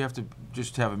mean, if we have to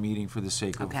just have a meeting for the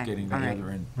sake of Okay, getting all right.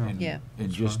 together Yeah. and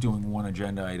That's just fine. doing one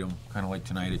agenda item, kind of like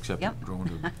tonight, except Yep. going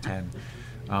to 10,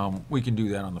 we can do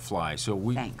that on the fly. So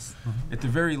we, Thanks. at the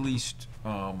very least,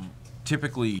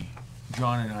 typically,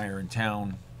 John and I are in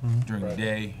town during the Right.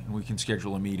 day, and we can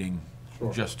schedule a meeting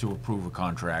Sure. just to approve a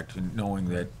contract, and knowing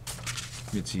that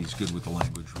Mitzi's good with the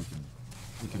language,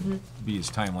 we can be as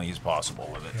timely as possible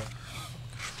with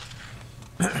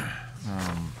it.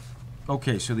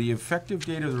 Okay, so the effective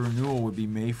date of the renewal would be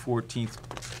May 14th,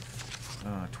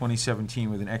 2017,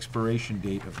 with an expiration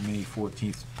date of May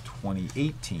 14th,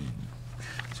 2018.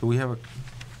 So So we have a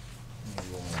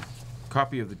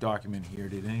copy of the document here.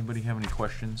 Did anybody have any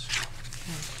questions?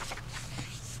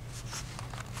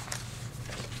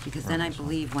 Because then I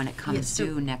believe when it Yeah, comes so-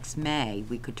 due next May,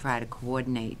 we could try to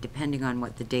coordinate, depending on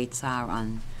what the dates are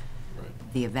on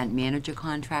Right. the event manager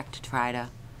contract, to try to,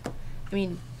 I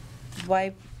mean,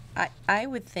 why, I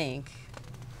would think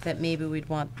that maybe we'd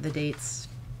want the dates,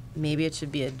 maybe it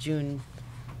should be a June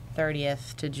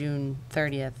 30th to June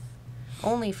 30th,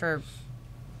 only for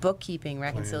bookkeeping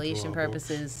reconciliation our books.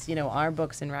 purposes, you know, our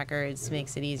books and records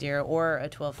makes it easier, or a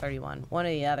 12/31, one or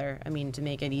the other, I mean, to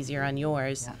make it easier on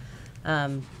yours.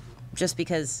 Just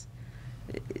because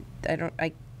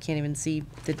I can't even see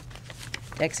the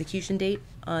execution date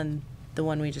on the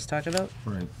one we just talked about.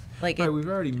 Right. Like, Right, it- we've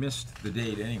already missed the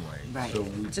date anyway. Right. So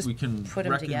Just we can put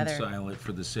 'em together. reconcile it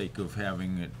for the sake of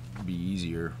having it be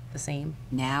easier. the same.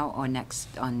 now or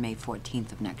next, on May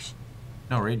 14th of next,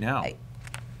 No, right now. I-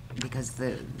 because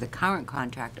the current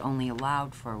contract only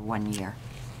allowed for 1 year.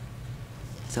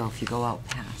 So if you go out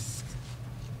past,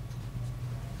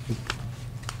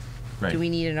 Right. Do we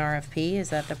need an RFP? Is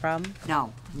that the problem?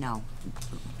 no, no.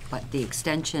 But the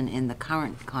extension in the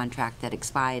current contract that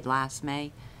expired last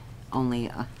May,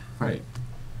 only, Right.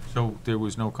 So there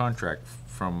was no contract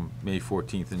from May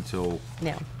 14th until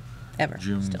No, ever,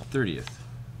 June still. 30th.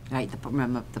 right,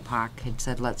 remember the park had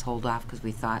said, let's hold off because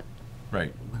we thought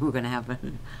Right. we were gonna have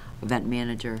an event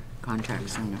manager contract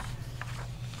sooner.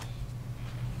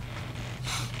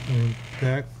 And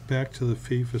back to the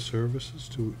fee for services,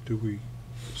 do we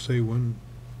say when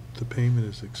the payment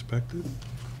is expected?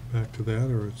 Back to that,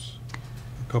 or it's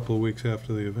a couple of weeks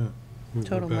after the event? We're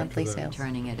Total back to monthly that. sales.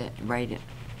 Turning it, right, do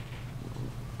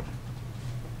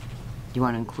you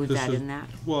want to include This that is- in that?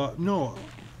 Well, no.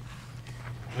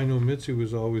 I know Mitzi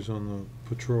was always on the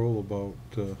patrol about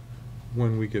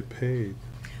when we get paid,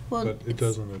 Well, but it it's-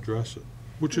 doesn't address it,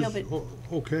 which is No,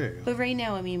 but- okay. But right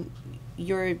now, I mean,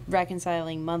 you're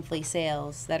reconciling monthly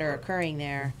sales that are occurring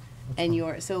there,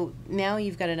 and so now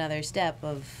you've got another step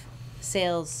of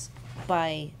sales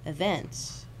by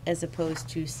event as opposed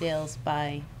to sales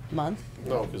by month.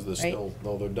 No, because they're Right. still,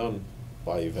 no, they're done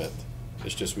by event.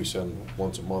 It's just we send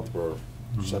once a month, we're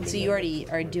sending. So you in- already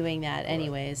are Right. doing that Right.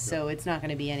 anyways, so it's not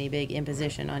gonna be any big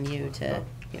imposition on you to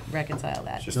No. reconcile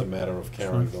that. It's just a matter of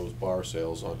carrying those bar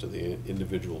sales onto the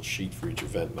individual sheet for each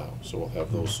event now. So we'll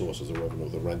have those sources of revenue,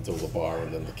 the rental, the bar,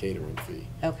 and then the catering fee.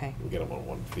 Okay, We'll get them on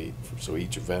one fee, so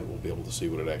each event we'll be able to see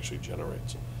what it actually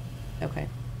generates, okay.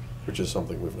 which is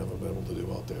something we've never been able to do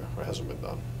out there, or hasn't been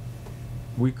done.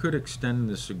 We could extend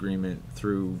this agreement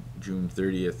through June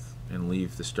 30th and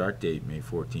leave the start date May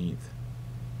 14th.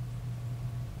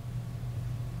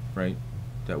 Right?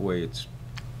 That way it's,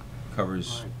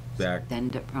 covers back, Then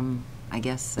from, I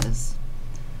guess, as,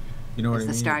 you know what I as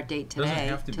mean? the start date Doesn't today,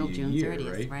 have to till be a June year,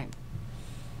 30th, right? right?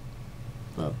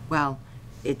 Well, Well,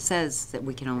 it says that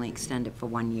we can only extend it for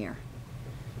 1 year.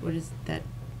 what does that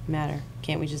matter?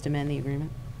 Can't we just amend the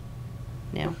agreement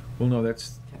now? Well, no,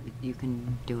 that's, You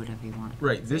can do whatever you want.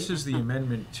 right, this is the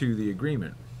amendment to the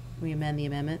agreement. We amend the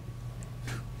amendment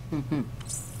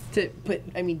to put,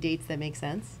 I mean, dates that make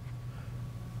sense?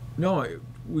 No,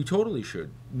 we totally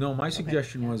should. No, my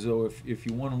suggestion was, though, if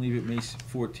you want to leave it May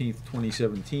 14th,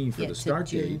 2017 for Yeah, the to start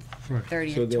June date,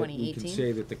 30th, so that we 2018? can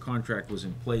say that the contract was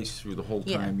in place through the whole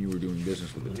Yeah. time you were doing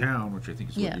business with the town, which I think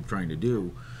is what Yeah. you're trying to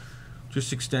do.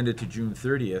 Just extend it to June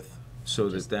 30th, so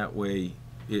that that way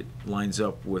it lines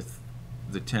up with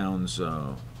the town's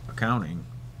accounting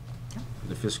for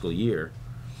the fiscal year.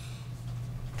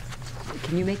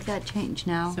 Can you make that change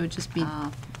now? So it'd just be, the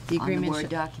On the agreement Word should-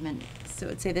 document? So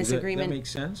it'd say Does this that agreement. make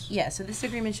sense? Yeah, so this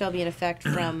agreement shall be in effect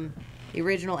from the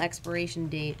original expiration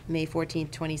date, May 14th,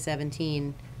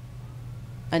 2017,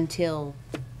 until,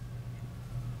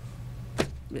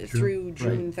 through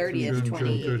June right, 30th, June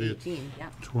 2018. Yeah,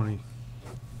 20,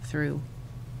 Through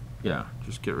Yeah,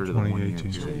 just get rid of the 1 year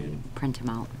 2018. period. print them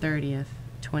out. 30th,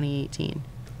 2018.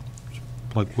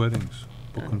 like weddings,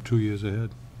 book them 2 years ahead.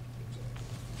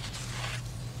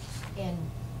 And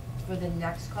for the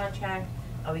next contract,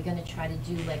 are we gonna try to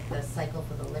do like the cycle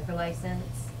for the liquor license?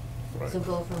 So Right.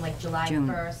 go from like July June.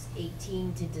 1st,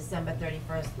 18 to December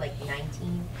 31st, like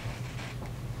 19?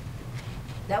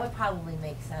 That would probably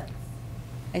make sense.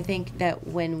 I think that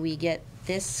when we get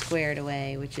this squared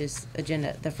away, which is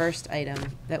agenda, the first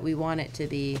item, that we want it to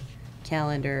be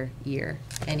calendar year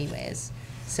anyways.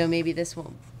 So maybe this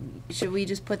one, should we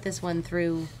just put this one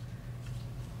through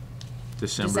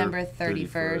December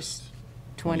 31st,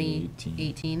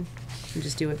 2018? And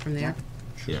just do it from there?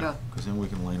 Yeah, Sure. because then we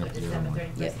can line up So the other December one.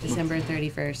 31st. Yep, December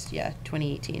 31st, yeah,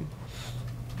 2018.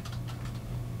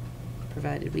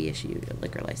 provided we issue a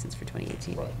liquor license for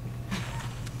 2018. Right.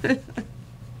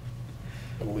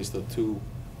 And at least the two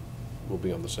will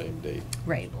be on the same date.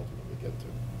 Right. Ultimately get to,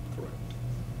 correct.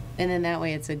 And then that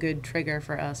way, it's a good trigger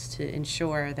for us to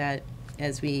ensure that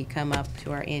as we come up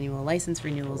to our annual license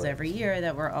renewals Correct. every year,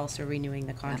 that we're also renewing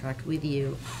the contract with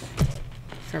you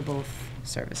for both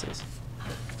services.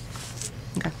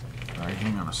 Okay. All right,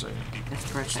 hang on a second.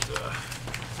 That's perfect.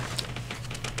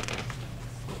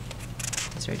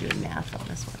 Start doing math on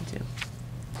this one, too.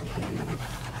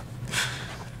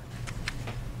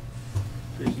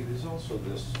 Tracy, there's also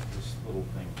this little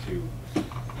thing too. We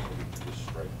can just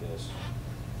strike this.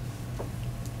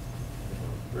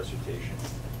 Recitation.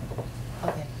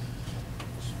 Okay.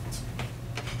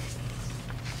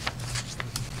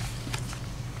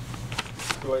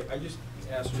 So I just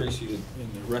asked Tracy to, in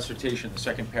the recitation, the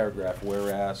second paragraph,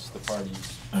 whereas the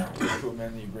parties wish to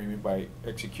amend the agreement by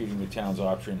executing the town's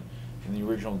option in the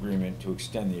original agreement to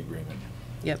extend the agreement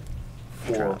Yep.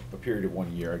 for a period of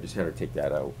 1 year. I just had to take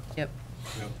that out. Yep.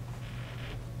 Yep.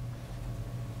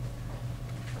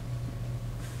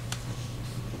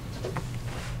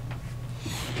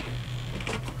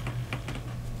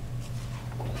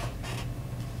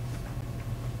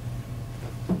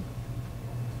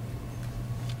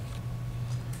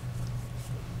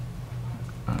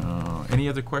 Any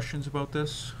other questions about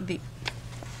this?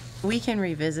 We can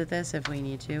revisit this if we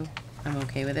need to. I'm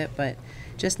okay with it, but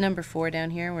just number 4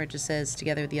 down here, where it just says,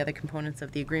 together with the other components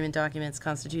of the agreement documents,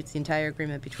 constitutes the entire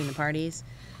agreement between the parties.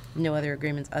 No other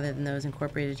agreements other than those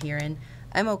incorporated herein.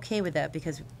 I'm okay with that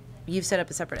because you've set up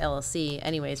a separate LLC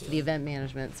anyways for the event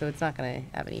management, so it's not gonna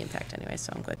have any impact anyway,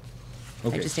 so I'm good. I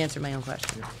Okay. just answered my own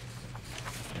question.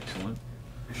 Excellent.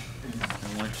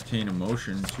 I'll entertain a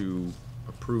motion to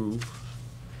approve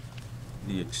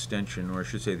the extension, or I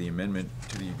should say the amendment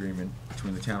to the agreement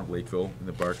between the town of Lakeville and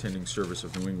the Bartending Service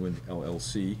of New England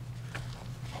LLC,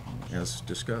 as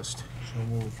discussed. So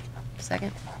moved.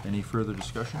 Second? Any further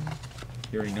discussion?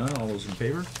 Hearing none, all those in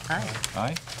favor? Aye.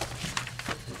 Aye.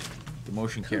 The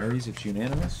motion carries, it's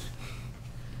unanimous.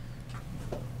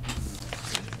 We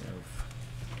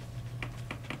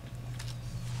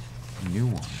have new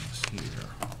ones here.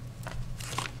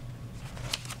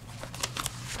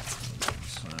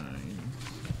 Sign.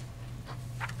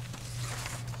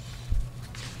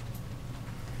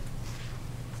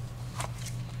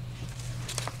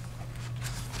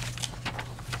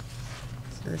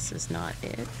 So this is not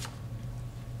it.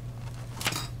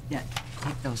 Yeah,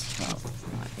 take those two. Not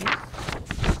it.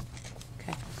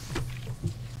 Okay.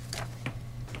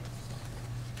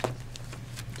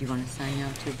 Do you want to sign now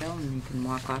too, Bill, and you can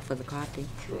walk off with a copy?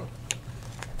 Sure.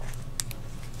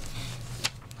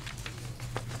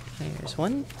 There's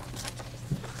one.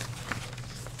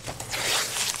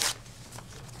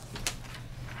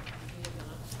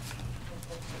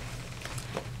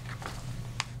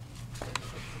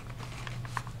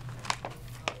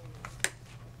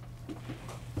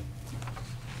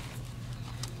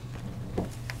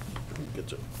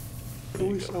 Gets it. Do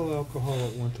we sell alcohol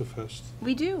at Winterfest?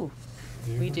 We do.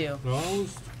 We do. No, I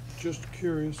was just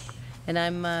curious. And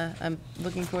I'm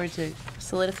looking forward to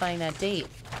solidifying that date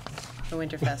for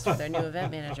Winterfest with our new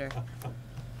event manager.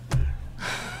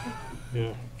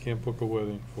 Yeah, can't book a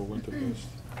wedding for Winterfest.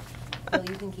 Bill,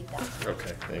 you can keep that.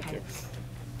 Okay, thank you.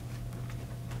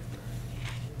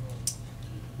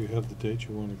 You have the date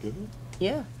you want to give it?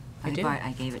 Yeah, I do.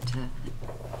 I gave it to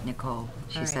Nicole.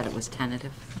 She All said right. it was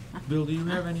tentative. Bill, do you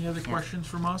have any other Yeah. questions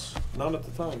from us? None at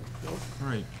the time, no. All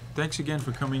right, thanks again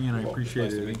for coming in, I Well, appreciate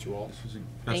nice it. to meet you all. This is the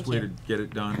Thank best way you. to get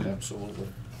it done. Absolutely.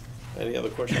 Any other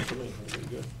questions for me? Very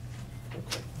good.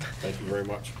 Okay, thank you very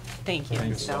much. Thank you.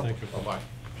 Thank you. Bill. Thank you. Bye-bye.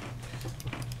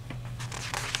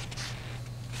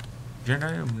 Agenda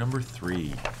item number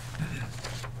 3.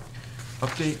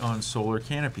 Update on solar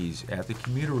canopies at the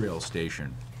commuter rail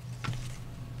station.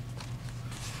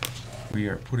 We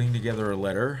are putting together a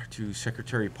letter to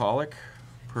Secretary Pollock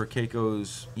per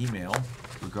Keiko's email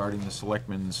regarding the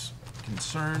selectmen's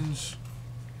concerns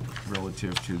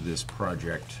relative to this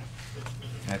project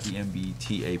at the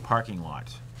MBTA parking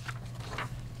lot.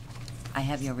 I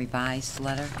have your revised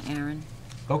letter, Aaron.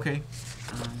 Okay.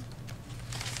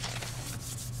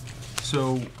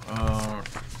 So,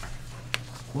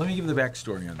 let me give the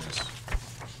backstory on this.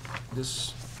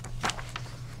 This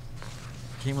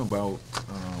came about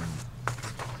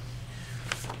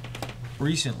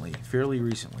recently, fairly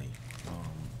recently,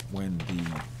 when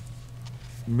the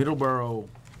Middleborough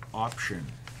option,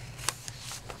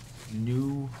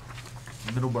 new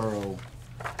Middleborough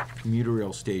commuter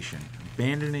rail station,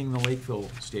 abandoning the Lakeville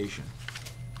station,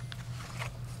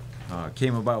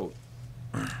 came about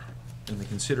in the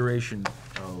consideration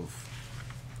of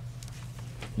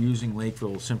using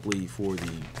Lakeville simply for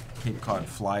the Cape Cod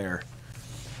Flyer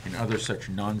and other such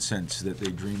nonsense that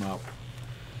they dream up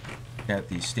at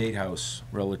the State House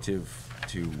relative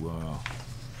to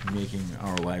making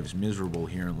our lives miserable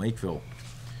here in Lakeville,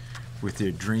 with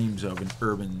their dreams of an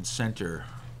urban center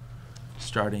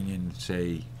starting in,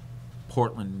 say,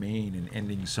 Portland, Maine, and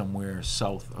ending somewhere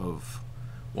south of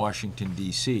Washington,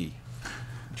 D.C.,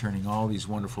 turning all these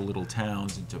wonderful little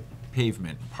towns into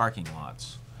pavement, parking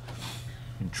lots,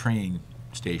 and train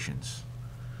stations.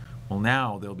 Well,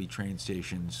 now there'll be train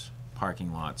stations,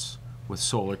 parking lots, with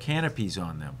solar canopies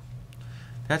on them.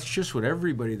 That's just what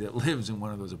everybody that lives in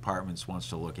one of those apartments wants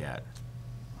to look at.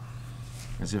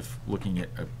 As if looking at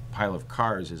a pile of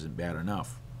cars isn't bad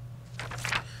enough.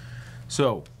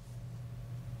 So,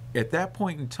 at that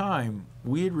point in time,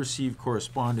 we had received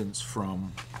correspondence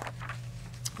from,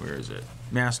 where is it?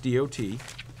 Mass DOT,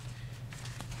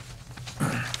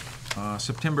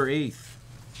 September 8th,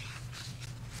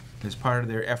 as part of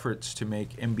their efforts to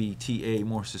make MBTA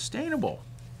more sustainable.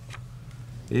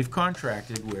 They've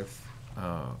contracted with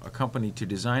a company to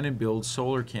design and build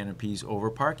solar canopies over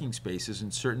parking spaces in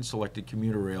certain selected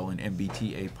commuter rail and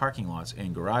MBTA parking lots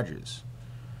and garages.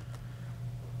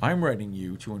 I'm writing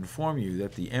you to inform you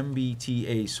that the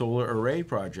MBTA solar array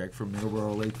project for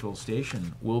Middleborough Lakeville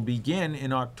Station will begin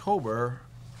in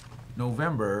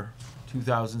November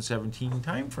 2017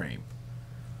 timeframe.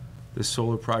 This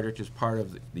solar project is part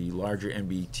of the larger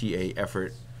MBTA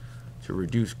effort to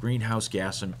reduce greenhouse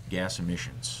gas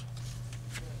emissions.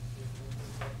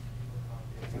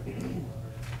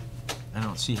 I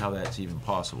don't see how that's even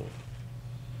possible.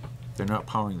 They're not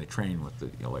powering the train with the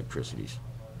electricity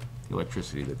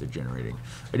that they're generating.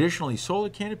 Additionally, solar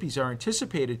canopies are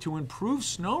anticipated to improve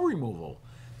snow removal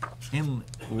and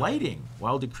lighting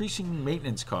while decreasing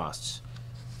maintenance costs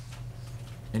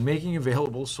and making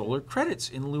available solar credits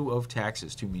in lieu of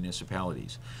taxes to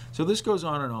municipalities. So this goes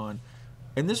on,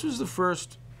 and this was the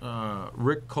first.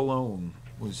 Rick Colon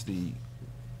was the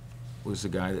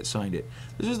guy that signed it.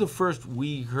 This is the first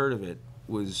we heard of it.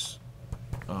 Was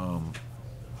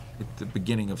at the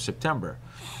beginning of September.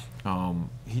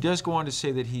 He does go on to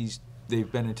say that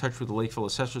they've been in touch with the Lakeville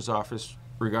Assessor's Office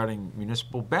regarding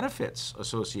municipal benefits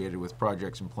associated with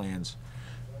projects and plans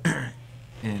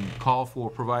and call for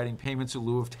providing payments in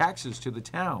lieu of taxes to the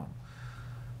town.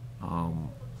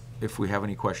 If we have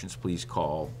any questions, please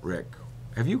call Rick.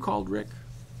 Have you called Rick?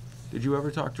 Did you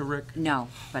ever talk to Rick? No,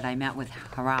 but I met with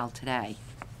Haral today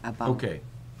about. Okay.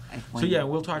 So yeah,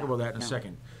 we'll talk about that in a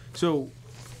second. So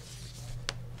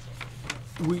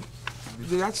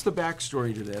that's the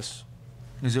backstory to this,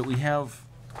 is that we have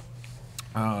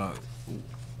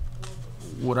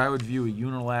what I would view a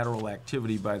unilateral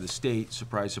activity by the state,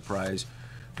 surprise, surprise,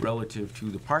 relative to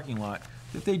the parking lot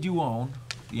that they do own.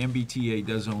 The MBTA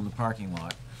does own the parking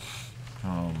lot.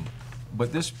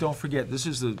 But this, don't forget, this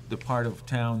is the part of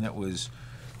town that was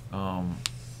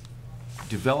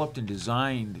developed and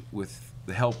designed with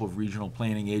the help of regional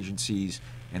planning agencies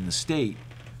and the state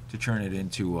to turn it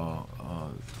into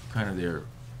kind of their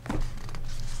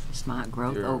Smart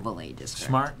Growth Overlay District.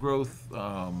 Smart growth,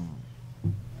 I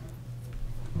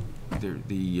don't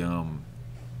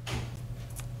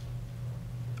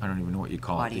even know what you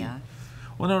call it.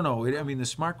 Well, no, I mean the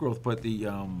smart growth, but the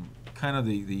kind of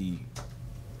the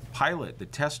pilot, the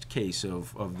test case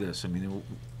of this. I mean, there's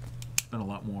been a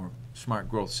lot more smart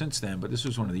growth since then, but this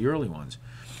was one of the early ones.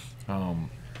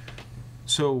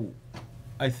 So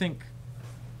I think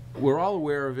we're all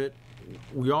aware of it.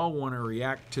 We all want to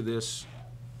react to this,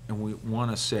 and we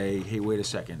want to say, hey, wait a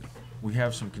second. We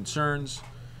have some concerns.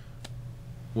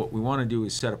 What we want to do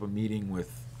is set up a meeting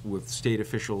with state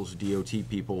officials, DOT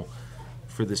people,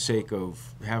 for the sake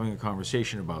of having a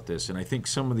conversation about this. And I think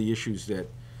some of the issues that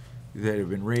have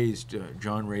been raised,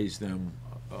 John raised them,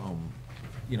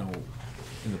 you know,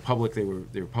 in the public. They were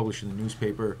published in the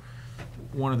newspaper.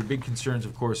 One of the big concerns,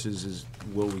 of course, is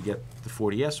will we get the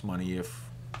 40S money if?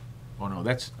 Oh no,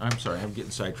 I'm sorry, I'm getting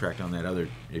sidetracked on that other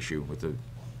issue with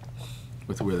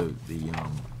where the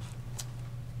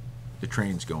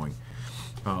train's going.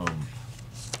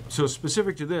 So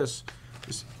specific to this,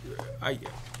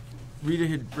 Rita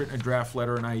had written a draft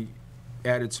letter, and I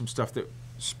added some stuff that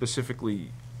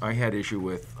specifically I had issue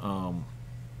with.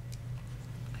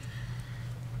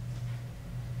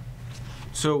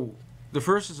 So the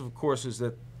first is, of course, is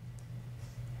that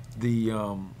the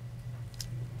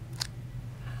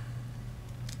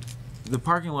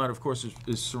parking lot, of course,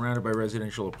 is surrounded by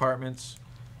residential apartments.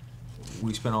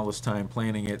 We spent all this time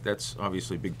planning it. That's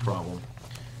obviously a big problem.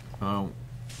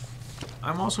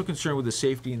 I'm also concerned with the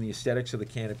safety and the aesthetics of the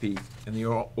canopy and the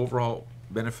overall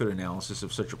benefit analysis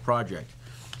of such a project.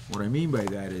 What I mean by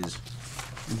that is,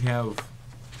 we have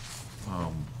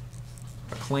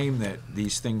a claim that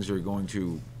these things are going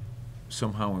to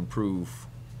somehow improve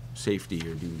safety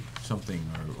or do something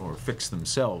or fix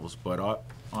themselves, but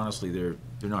honestly, they're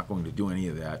not going to do any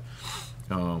of that.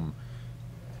 And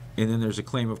then there's a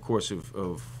claim, of course,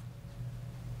 of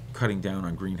cutting down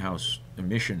on greenhouse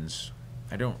emissions.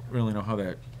 I don't really know how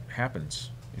that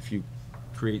happens. If you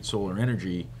create solar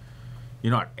energy,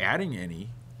 you're not adding any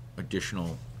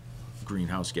additional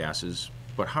greenhouse gases,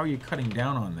 but how are you cutting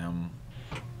down on them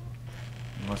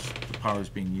unless the power is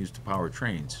being used to power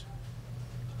trains?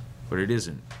 But it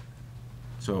isn't.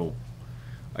 So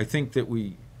I think that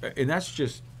and that's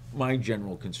just my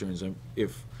general concerns.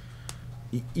 If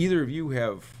either of you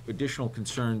have additional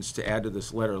concerns to add to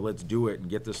this letter, let's do it and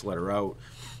get this letter out.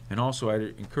 And also, I'd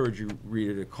encourage you,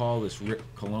 Rita, to call this Rick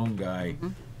Cologne guy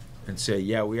and say,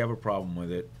 yeah, we have a problem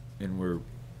with it, and we're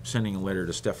sending a letter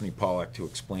to Stephanie Pollack to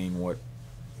explain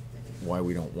why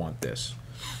we don't want this.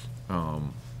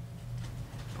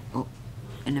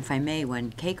 And if I may,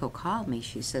 when Keiko called me,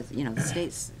 she says, the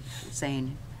state's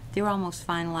saying they're almost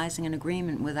finalizing an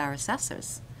agreement with our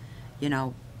assessors.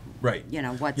 Right.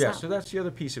 What's yeah, up? so that's the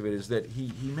other piece of it, is that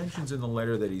he mentions in the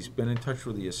letter that he's been in touch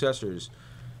with the assessors,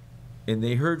 and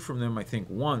they heard from them, I think,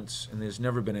 once, and there's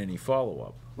never been any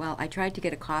follow-up. Well, I tried to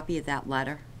get a copy of that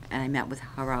letter, and I met with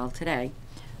Harald today.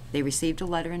 They received a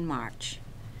letter in March,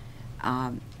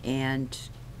 and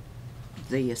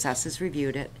the assessors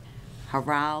reviewed it.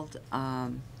 Harald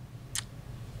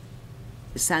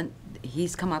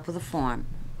he's come up with a form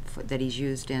that he's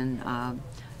used on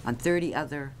 30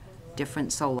 other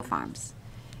different solar farms.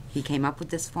 He came up with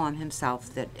this form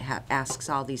himself that asks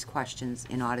all these questions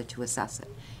in order to assess it.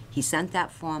 He sent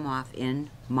that form off in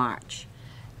March.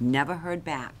 Never heard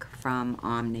back from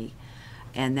Omni.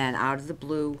 And then out of the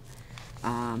blue,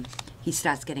 he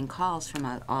starts getting calls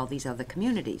from all these other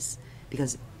communities,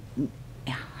 because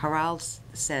Harald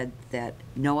said that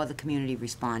no other community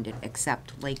responded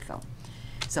except Lakeville.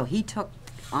 So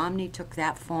Omni took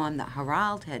that form that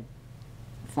Harald had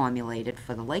formulated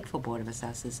for the Lakeville Board of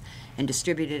Assessors and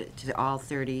distributed it to all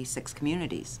 36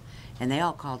 communities. And they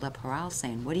all called up Harald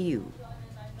saying, what are you,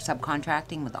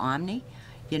 subcontracting with Omni?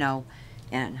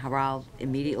 And Harald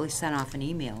immediately sent off an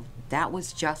email. That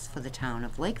was just for the town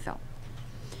of Lakeville.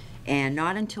 And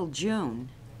not until June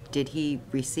did he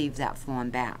receive that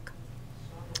form back.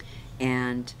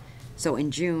 And so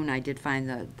in June, I did find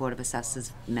the Board of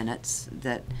Assessors minutes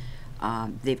that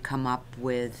they've come up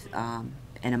with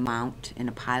an amount in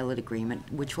a pilot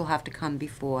agreement, which will have to come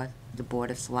before the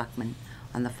Board of Selectmen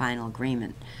on the final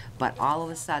agreement. But all of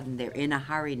a sudden, they're in a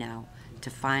hurry now to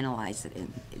finalize it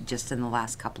just in the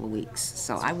last couple of weeks.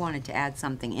 So I wanted to add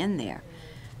something in there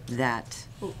that...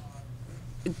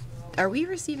 Are we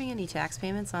receiving any tax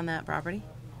payments on that property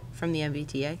from the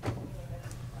MBTA?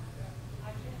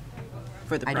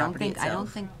 For the property itself? I don't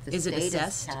think the is state it is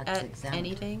assessed tax at exempt.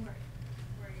 Anything?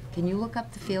 Can you look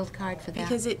up the field card for that?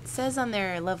 Because it says on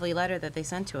their lovely letter that they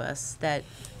sent to us that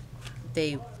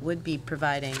they would be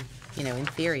providing, in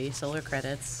theory, solar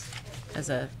credits as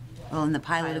a... Well, in the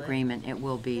pilot agreement, it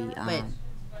will be... But,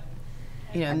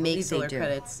 I make believe they solar do.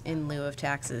 credits in lieu of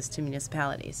taxes to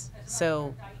municipalities.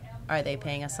 So are they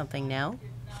paying us something now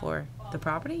for the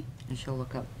property? And she'll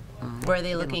look up... Or are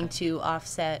they you can looking look up- to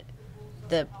offset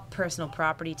the personal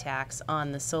property tax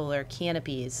on the solar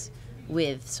canopies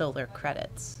with solar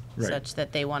credits? Right. Such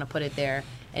that they want to put it there,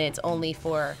 and it's only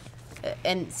for...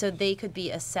 and so they could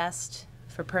be assessed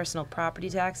for personal property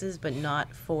taxes, but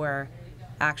not for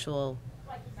actual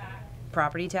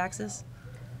property taxes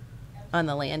on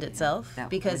the land itself? That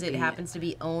Because would it be- happens to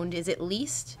be owned, is it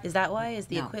leased? Is that why? Is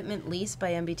the No. equipment leased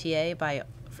by MBTA by...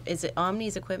 Is it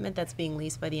Omni's equipment that's being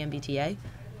leased by the MBTA?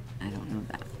 I don't know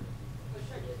that.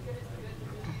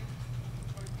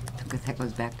 Because that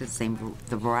goes back to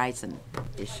the Verizon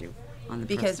issue on the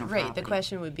Because, personal right, the property.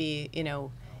 question would be,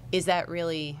 is that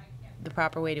really the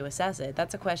proper way to assess it?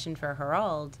 That's a question for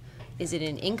Harald. Is it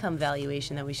an income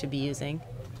valuation that we should be using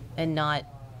and not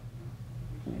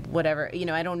whatever,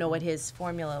 I don't know what his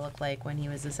formula looked like when he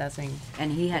was assessing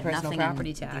And he had the personal nothing property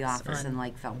in tax the office in on-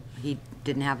 Lakeville. He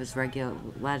didn't have his regular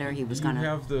letter. He was Do you gonna...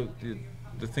 have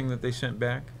the thing that they sent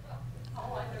back?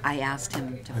 I asked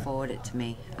him to forward it to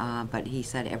me, but he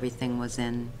said everything was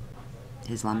in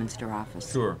his Leominster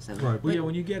office. Sure. So Right. Well, yeah,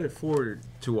 when you get it forwarded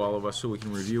to all of us so we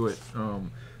can review it,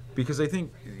 because I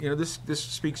think, this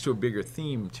speaks to a bigger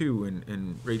theme too,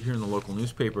 and right here in the local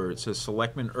newspaper, it says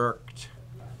Selectmen irked.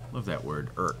 Love that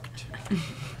word, irked.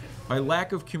 By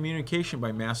lack of communication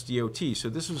by Mass DOT. So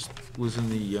this was in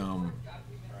the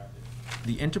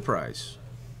Enterprise,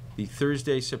 the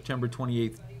Thursday, September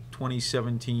 28th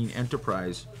 2017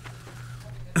 Enterprise,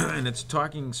 and it's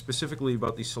talking specifically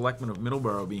about the selectmen of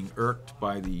Middleborough being irked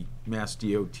by the Mass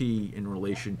DOT in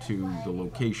relation to the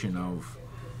location of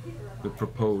the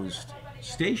proposed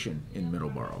station in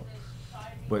Middleborough.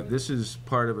 But this is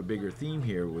part of a bigger theme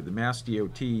here, where the Mass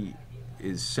DOT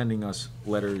is sending us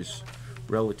letters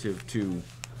relative to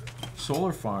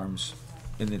solar farms,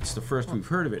 and it's the first we've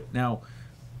heard of it. Now,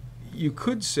 you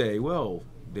could say, well,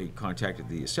 they contacted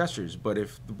the assessors, but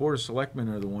if the Board of Selectmen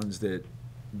are the ones that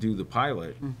do the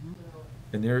pilot,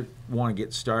 and they want to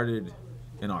get started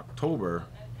in October,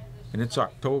 and it's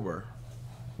October,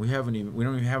 we don't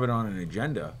even have it on an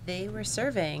agenda. They were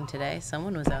surveying today.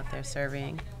 Someone was out there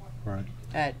surveying Right.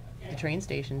 at the train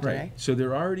station today. Right, so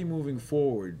they're already moving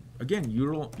forward, again,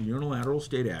 unilateral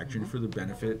state action for the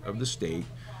benefit of the state,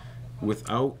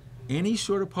 without any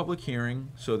sort of public hearing,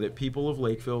 so that people of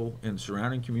Lakeville and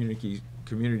surrounding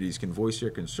communities can voice their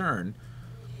concern.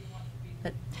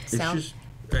 That It's sounds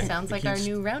just- sounds it like our keeps-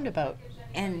 new roundabout.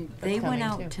 And That's they went coming,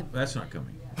 out too. to, That's not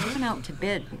coming. they went out to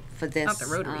bid for this. Not the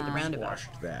rotary, the roundabout.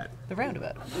 Squashed that. The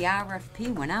roundabout. The RFP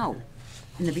went out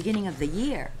in the beginning of the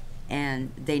year,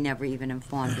 and they never even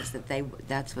informed us that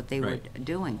that's what they were Right.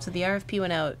 doing. So the RFP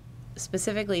went out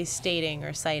specifically stating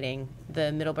or citing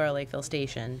the Middleborough Lakeville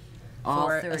station All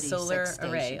for a 36 solar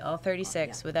array, stations. all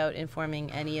 36, Yeah. without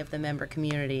informing any of the member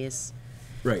communities.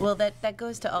 Right. Well, that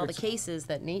goes to all the It's- cases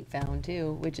that Nate found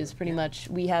too, which is pretty much,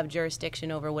 we have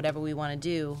jurisdiction over whatever we want to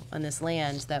do on this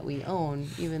land that we own,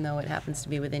 even though it happens to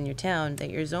be within your town,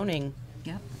 that your zoning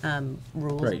Yep.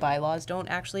 rules, Right. bylaws don't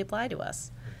actually apply to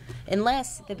us.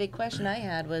 Unless, the big question I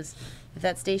had was, if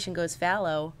that station goes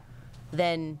fallow,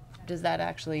 then does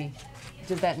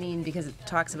that mean, because it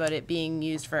talks about it being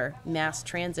used for mass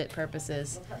transit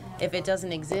purposes, if it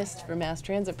doesn't exist for mass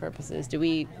transit purposes, do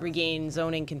we regain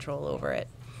zoning control over it?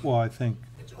 Well, I think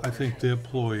their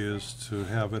ploy is to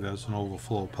have it as an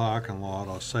overflow parking lot,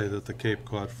 or say that the Cape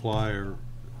Cod Flyer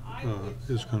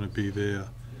is gonna be there.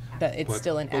 That it's But-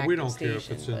 still an But we active don't care if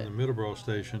station, it's in but- the Middleborough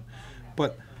station.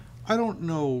 But I don't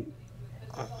know,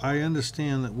 I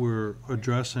understand that we're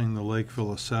addressing the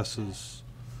Lakeville assessors'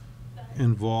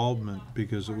 involvement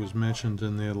because it was mentioned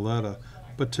in their letter.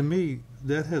 But to me,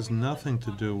 that has nothing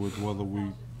to do with whether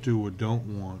we do or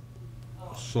don't want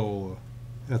solar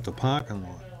at the parking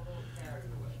lot.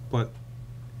 But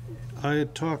I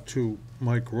had talked to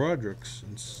Mike Rodricks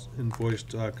and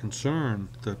voiced our concern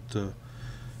that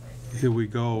here we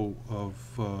go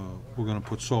we're gonna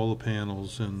put solar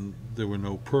panels, and there were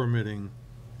no permitting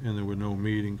and there were no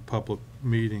public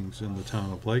meetings in the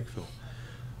town of Lakeville.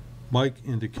 Mike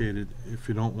indicated, if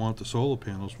you don't want the solar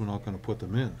panels, we're not gonna put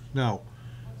them in. Now,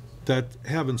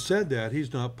 having said that,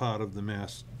 he's not part of the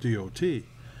Mass DOT,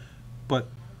 but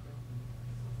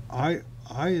I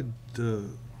had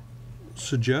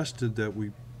suggested that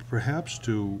we perhaps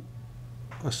do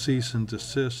a cease and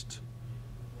desist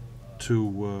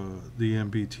to the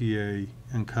MBTA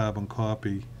and carbon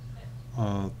copy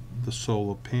the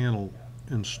solar panel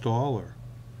installer,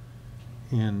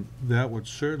 and that would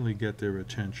certainly get their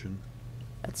attention.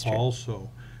 That's true. Also,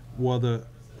 whether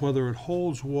it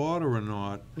holds water or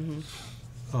not, It's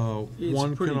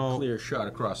one a pretty can clear shot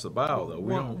across the bow, though.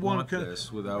 We don't one want can-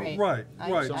 this without. Right. Right,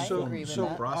 I- right. I So, agree with so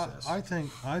that. Process.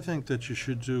 I think that you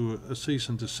should do a cease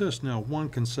and desist. Now, one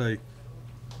can say,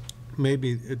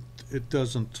 maybe it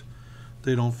doesn't,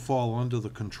 they don't fall under the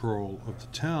control of the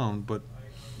town, but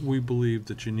we believe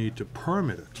that you need to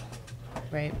permit it.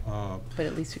 Right, but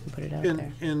at least we can put it out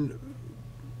there. And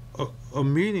a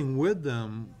meeting with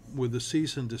them with a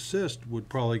cease and desist would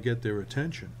probably get their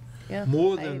attention. Yeah,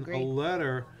 More I than agree. a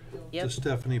letter to Yep.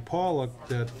 Stephanie Pollock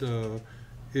that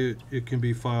it can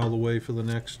be filed away for the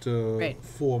next Right.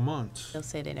 4 months. They'll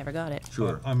say they never got it.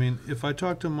 Sure. I mean, if I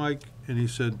talked to Mike and he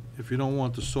said, if you don't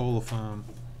want the solar farm,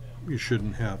 you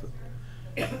shouldn't have it.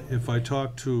 If I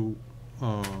talked to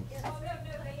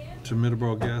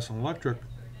Middleborough Gas and Electric,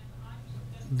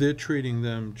 they're treating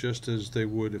them just as they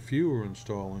would if you were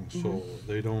installing solar.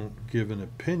 They don't give an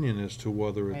opinion as to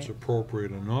whether it's Right.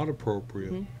 appropriate or not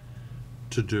appropriate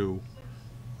to do.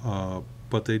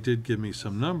 But they did give me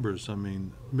some numbers. I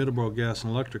mean, Middleborough Gas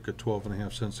and Electric at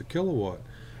 12.5 cents a kilowatt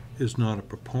is not a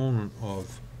proponent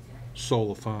of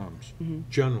solar farms,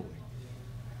 generally,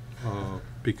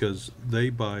 because they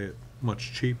buy it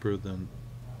much cheaper than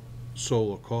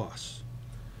solar costs.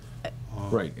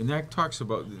 Right, and that talks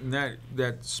about, and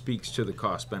that speaks to the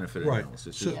cost-benefit Right.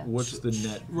 analysis. So- What's the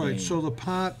net Right, gain? so the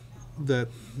part that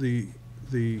the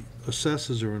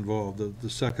assessors are involved, the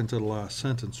second to the last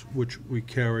sentence, which we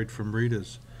carried from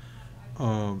Rita's,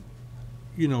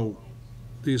 you know,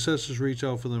 the assessors reach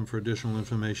out for them for additional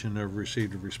information, never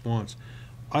received a response.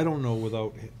 I don't know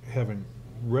without having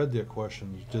read their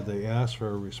questions, did they ask for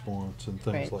a response and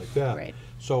things Right, like that. right.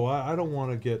 So I don't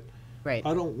wanna get, Right.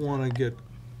 I don't wanna get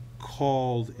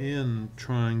called in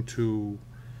trying to,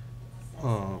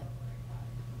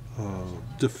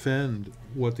 defend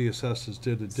what the assessors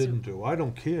did or didn't do. I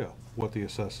don't care what the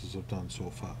assessors have done so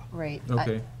far. Right.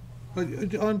 Okay.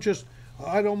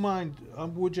 I don't mind,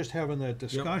 we're just having that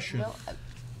discussion.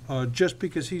 Just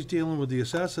because he's dealing with the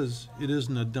assessors, it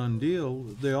isn't a done deal.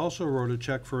 They also wrote a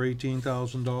check for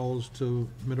 $18,000 to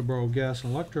Middleborough Gas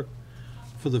and Electric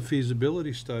for the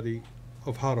feasibility study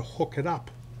of how to hook it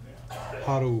up,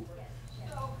 how to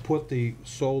put the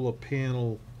solar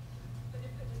panel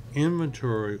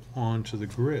inventory onto the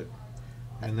grid.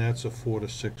 And that's a 4 to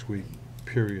 6 week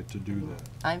period to do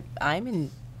that. I'm in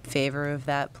favor of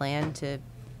that plan to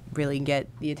really get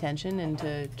the attention and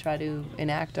to try to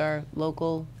enact our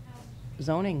local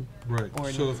zoning Right.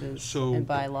 ordinances So- and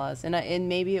bylaws. And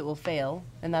maybe it will fail,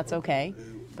 and that's okay.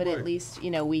 But Right. at least,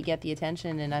 we get the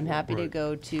attention, and I'm happy to Right.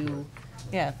 go to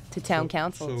town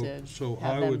council to So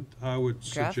have them. I would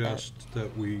draft that. suggest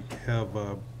that we have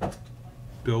a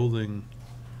building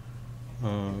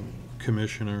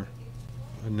commissioner,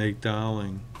 Nate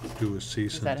Dowling, do a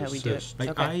cease Is and that how we do it? desist.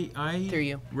 Okay. I Through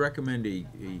you. recommend a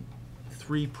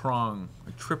three-prong,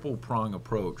 a triple-prong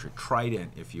approach, a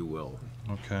trident, if you will.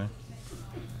 Okay.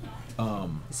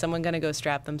 Is someone gonna go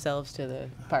strap themselves to the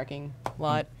parking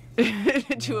lot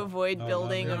to avoid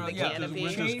building no, of the yeah, canopy?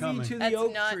 winter's Jamie coming. to the That's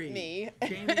oak not tree. me.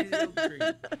 Jamie to the oak tree.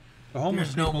 The homeless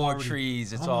There's no people more already-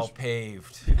 trees, it's all homeless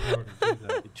paved. people already did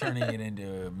that. Turning it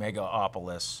into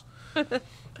megaopolis.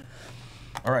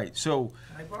 All right, so,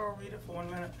 Can I borrow Rita for 1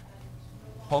 minute?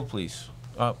 hold please.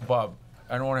 Bob,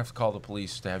 I don't want to have to call the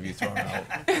police to have you thrown out.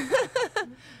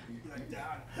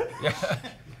 Yeah.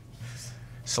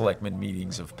 Selectmen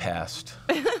meetings have passed.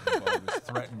 Bob was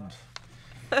threatened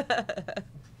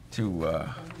to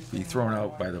be thrown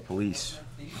out by the police.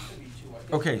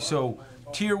 Okay, so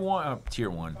tier one.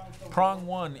 Prong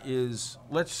one is,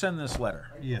 let's send this letter.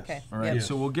 Yes. Okay. All right, Yes.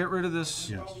 so we'll get rid of this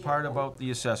Yes. part about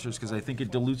the assessors, because I think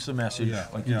it dilutes the message, Yeah,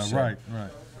 like you yeah, said.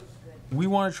 right. We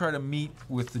want to try to meet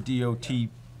with the DOT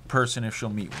person if she'll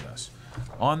meet with us.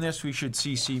 On this, we should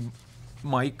CC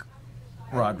Mike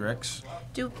Rodricks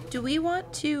Do we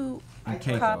want to and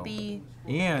Keiko, copy?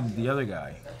 and the other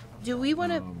guy. Do we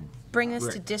want to bring this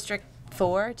to Rick. District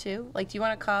 4 too? Like, do you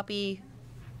want to copy?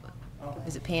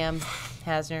 Is it Pam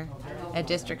Hasner at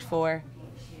District 4?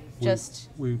 Just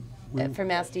We, for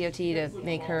Mass DOT to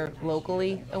make her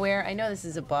locally aware. I know this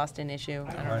is a Boston issue.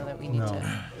 I don't know that we need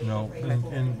to. no,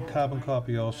 and carbon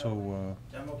copy also,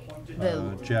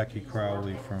 The- Jackie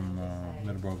Crowley from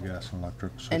Middleborough Gas and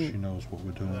Electric, so And- she knows what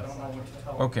we're doing.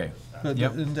 Okay.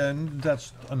 Yep. And then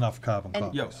that's enough carbon And-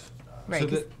 copies. Yep. Right, So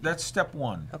 'cause- that's step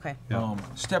one. Okay. Yeah.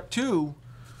 Step two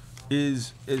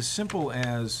is as simple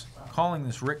as calling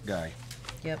this Rick guy.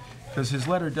 Yep. Because his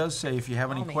letter does say, if you have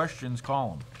any Call me. questions,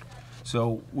 call him.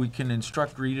 So we can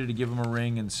instruct Rita to give him a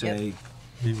ring and say,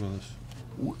 Meet with us.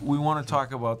 we want to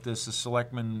talk about this, the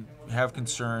selectmen have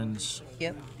concerns,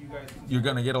 Yep. you're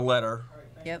gonna get a letter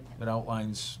Yep. that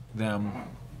outlines them,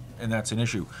 and that's an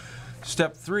issue.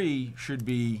 Step three should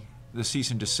be the cease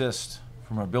and desist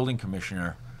from our building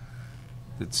commissioner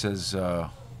that says,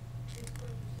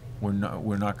 we're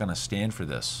not gonna stand for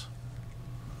this.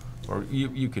 Or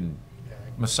you can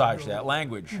massage that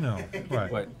language. No,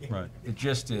 right, But right, the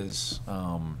gist is,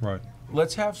 right.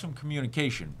 let's have some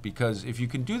communication, because if you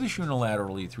can do this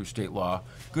unilaterally through state law,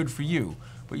 good for you.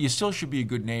 But you still should be a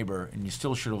good neighbor, and you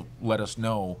still should let us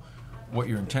know what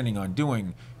you're intending on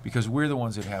doing, because we're the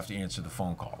ones that have to answer the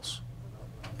phone calls.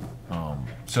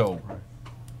 So,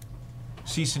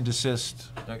 cease and desist,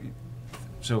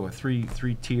 so a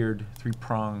three-tiered,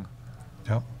 three-prong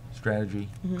Yep. strategy,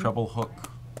 treble hook.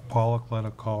 Pollock, let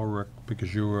her call Rick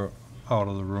because you were out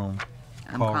of the room.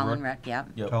 I'm Call calling Rick, yep.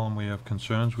 Yep. Tell him we have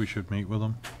concerns, we should meet with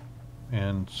him,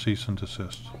 and cease and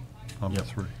desist, number Yep.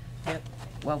 3. Yep.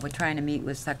 Well, we're trying to meet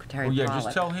with Secretary Well, Pollock. yeah,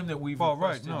 just tell him that we've Well,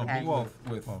 right, requested no, to meet well,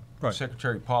 with well, right.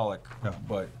 Secretary Pollock, Yeah.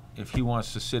 but if he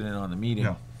wants to sit in on the meeting,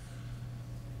 Yeah.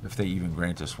 if they even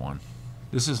grant us one.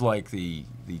 This is like the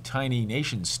tiny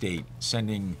nation state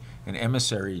sending an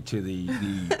emissary to the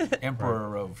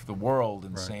emperor of the world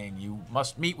and Right. saying, you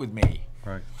must meet with me.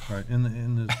 Right, right, right.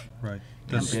 And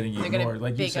getting They're gonna ignored.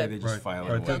 Like you bake said, a- they just Right, file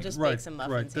right, it They'll away. just right, bake some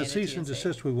muffins, right. The hand it to cease you and and say-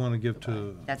 desist we want to give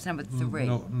to That's number 3.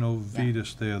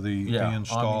 Novitas there, the Yeah,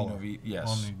 installer. Omni yes.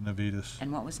 Omni Novitas.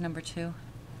 And what was number 2?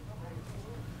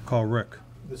 Call Rick.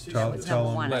 Tell was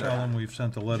number one. tell him we've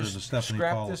sent a letter to Just Stephanie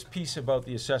scrap Pollock. this piece about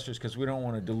the assessors, because we don't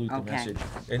want to dilute the Okay. message.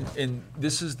 And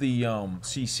this is the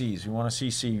CCs. We want to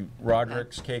CC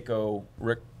Rodricks, Keiko,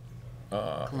 Rick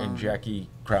and Jackie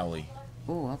Crowley.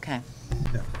 Oh, okay.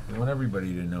 We want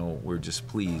everybody to know we're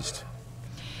displeased.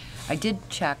 I did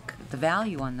check, the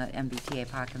value on the MBTA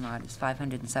parking lot is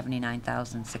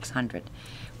 $579,600.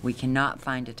 We cannot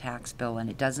find a tax bill, and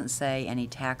it doesn't say any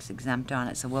tax exempt on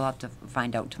it, so we'll have to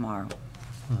find out tomorrow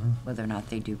whether or not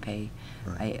they do pay.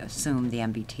 I assume the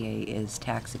MBTA is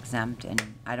tax exempt,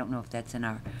 and I don't know if that's in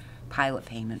our pilot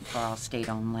payment for all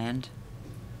state-owned land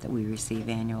that we receive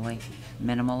annually,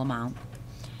 minimal amount.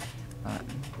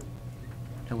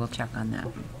 So we'll check on that.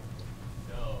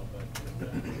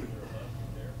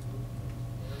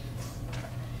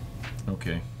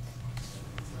 Okay.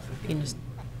 You can just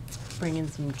bring in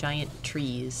some giant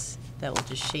trees that will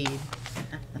just shade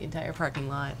the entire parking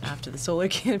lot after the solar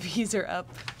canopies are up.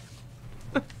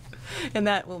 And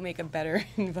that will make a better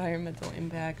environmental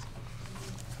impact.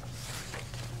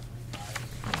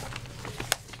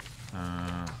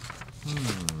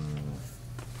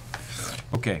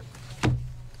 Okay.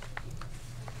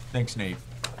 Thanks, Nate.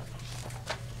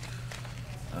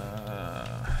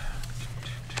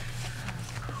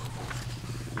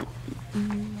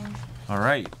 All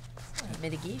right.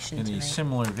 Mitigation In a tonight.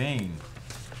 similar vein,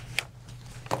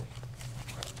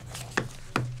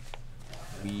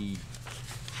 we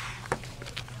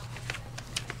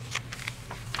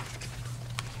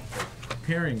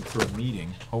preparing for a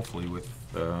meeting, hopefully with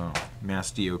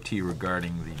Mass DOT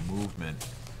regarding the movement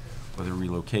or the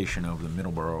relocation of the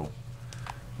Middleborough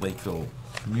Lakeville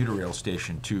commuter rail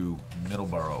station to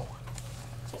Middleborough.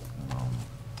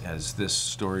 As this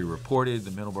story reported,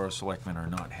 the Middleborough Selectmen are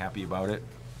not happy about it.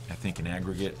 I think in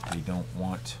aggregate, they don't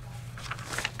want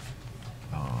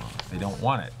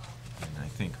it. And I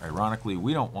think ironically,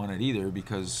 we don't want it either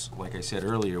because, like I said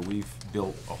earlier, we've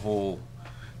built a whole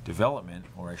development,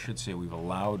 or I should say we've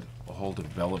allowed a whole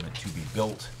development to be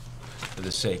built for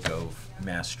the sake of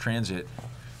mass transit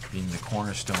being the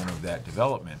cornerstone of that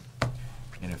development.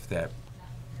 And if that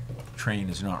train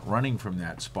is not running from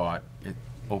that spot, it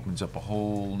opens up a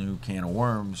whole new can of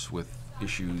worms with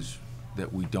issues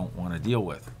that we don't want to deal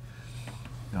with.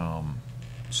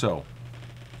 So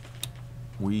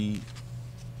we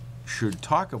should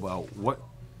talk about what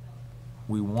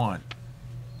we want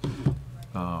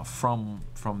from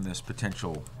this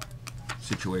potential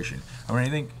situation. I mean, I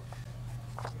think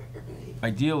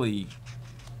ideally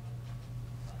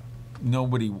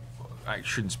nobody, I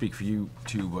shouldn't speak for you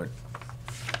two, but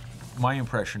my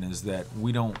impression is that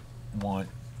we don't want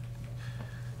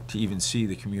to even see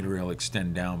the commuter rail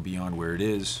extend down beyond where it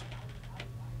is.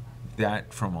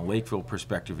 That, from a Lakeville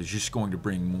perspective, is just going to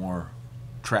bring more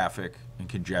traffic and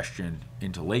congestion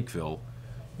into Lakeville.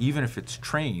 Even if it's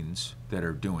trains that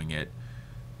are doing it,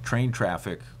 train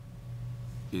traffic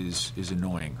is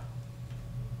annoying.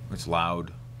 It's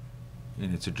loud,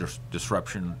 and it's a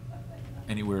disruption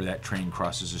anywhere that train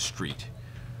crosses a street.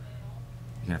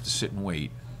 You're gonna have to sit and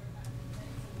wait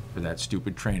for that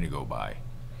stupid train to go by.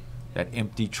 That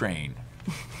empty train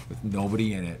with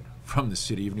nobody in it from the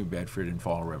city of New Bedford and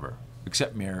Fall River,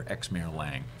 except ex-Mayor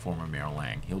Lang, former Mayor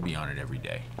Lang. He'll be on it every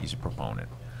day. He's a proponent.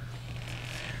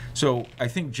 So I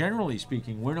think generally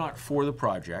speaking, we're not for the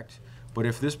project, but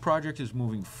if this project is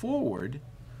moving forward,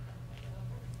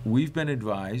 we've been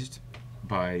advised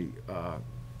by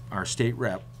our state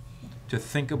rep to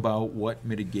think about what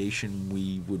mitigation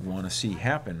we would want to see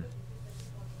happen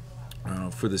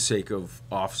for the sake of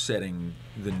offsetting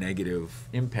the negative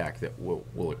impact that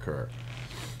will occur.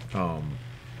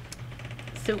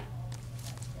 So, all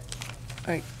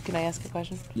right, can I ask a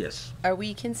question? Yes. Are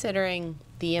we considering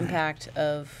the impact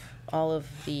of all of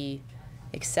the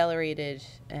accelerated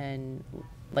and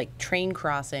like train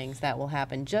crossings that will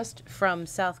happen just from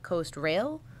South Coast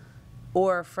Rail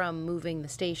or from moving the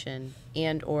station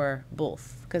and or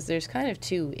both? Because there's kind of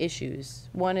two issues.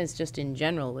 One is just in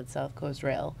general with South Coast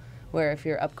Rail, where if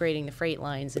you're upgrading the freight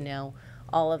lines and now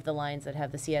all of the lines that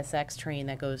have the CSX train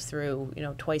that goes through,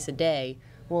 twice a day,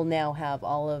 will now have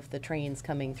all of the trains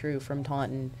coming through from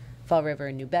Taunton, Fall River,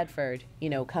 and New Bedford,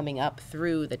 coming up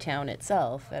through the town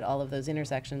itself at all of those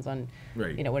intersections on,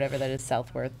 Right. Whatever that is,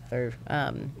 Southworth or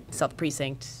South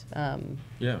Precinct,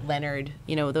 Yeah. Leonard,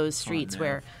 those streets Taunton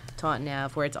where Taunton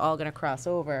Ave, where it's all going to cross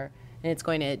over, and it's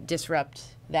going to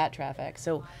disrupt that traffic.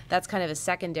 So that's kind of a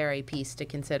secondary piece to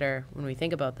consider when we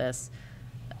think about this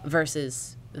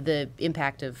versus the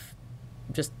impact of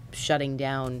just shutting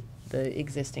down the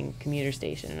existing commuter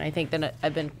station. And I think that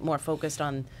I've been more focused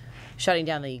on shutting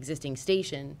down the existing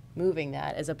station, moving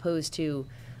that, as opposed to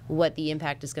what the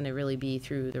impact is going to really be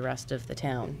through the rest of the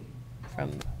town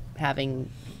from having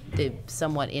the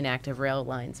somewhat inactive rail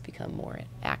lines become more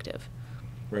active.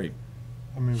 Right.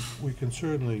 I mean, we can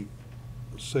certainly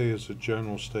say as a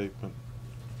general statement,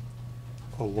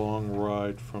 a long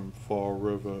ride from Fall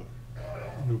River,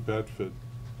 New Bedford,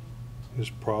 is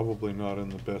probably not in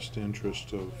the best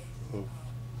interest of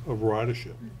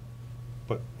ridership.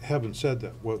 But having said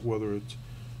that, whether it's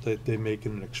that they make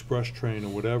it an express train or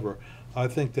whatever, I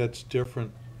think that's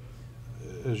different,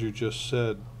 as you just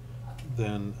said,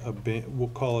 than we'll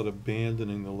call it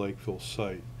abandoning the Lakeville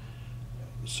site.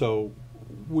 So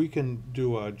we can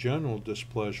do our general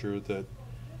displeasure that,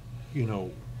 you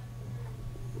know,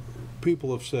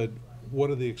 people have said, what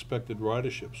are the expected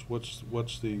riderships?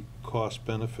 What's the cost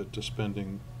benefit to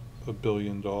spending $1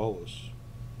 billion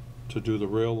to do the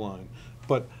rail line?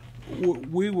 But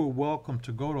we were welcome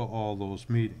to go to all those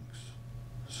meetings.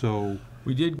 So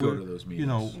We did go to those meetings. you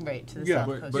know, Right, to the yeah, South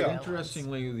But, Coast but Rail lines.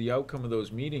 interestingly, the outcome of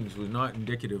those meetings was not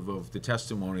indicative of the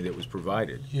testimony that was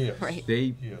provided. yes. Right.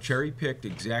 They Yes. cherry-picked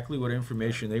exactly what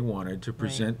information they wanted to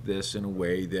present this in a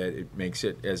way that it makes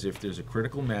it as if there's a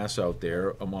critical mass out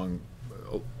there among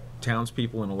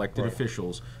townspeople and elected Right.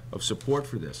 officials of support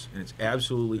for this, and it's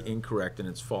absolutely incorrect and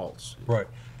it's false. Right.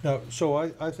 Now, so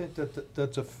I think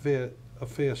that's a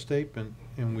fair statement,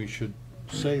 and we should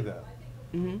say that.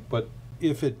 But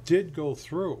if it did go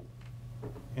through,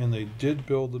 and they did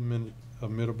build a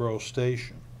Middleborough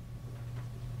station,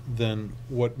 then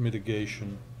what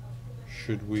mitigation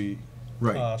should we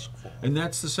Right. ask for? And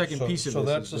that's the second piece of So this.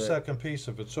 that's the is that- second piece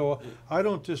of it. So I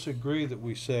don't disagree that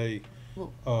we say,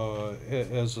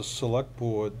 as a select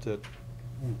board, that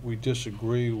we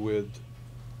disagree with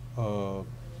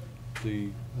the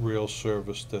rail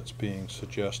service that's being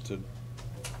suggested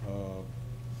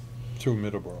through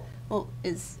Middleborough. Well,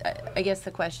 I guess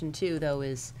the question too, though,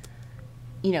 is,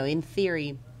 you know, in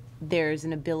theory, there's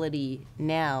an ability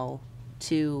now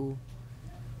to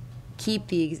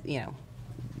keep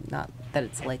not that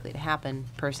it's likely to happen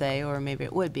per se, or maybe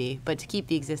it would be, but to keep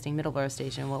the existing Middleborough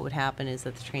station, what would happen is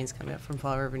that the trains coming up from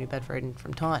Fall River, New Bedford, and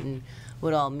from Taunton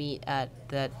would all meet at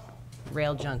that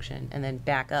rail junction and then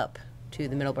back up to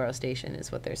the Middleborough station,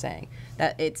 is what they're saying.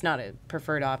 That it's not a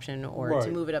preferred option or to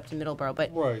Right. move it up to Middleborough,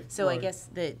 but Right, so I right. guess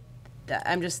that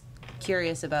I'm just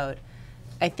curious about.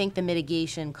 I think the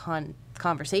mitigation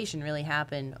conversation really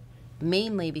happened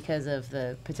mainly because of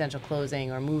the potential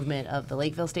closing or movement of the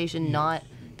Lakeville station, not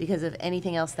because of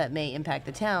anything else that may impact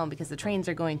the town, because the trains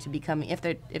are going to be coming, if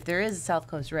there is a South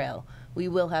Coast Rail, we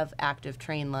will have active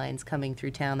train lines coming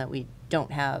through town that we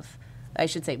don't have, I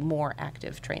should say more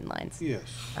active train lines. Yes.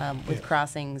 With Yes.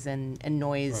 crossings and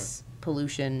noise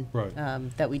pollution Right.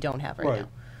 that we don't have right now.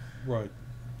 Right.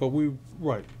 But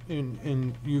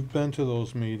and you've been to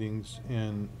those meetings,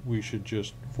 and we should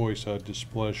just voice our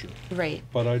displeasure. Right.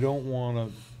 But I don't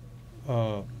want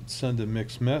to send a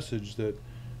mixed message that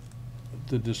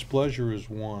the displeasure is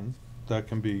one, that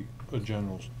can be a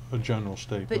general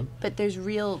statement. But there's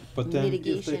real But then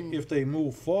mitigation. if they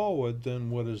move forward, then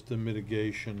what is the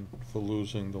mitigation for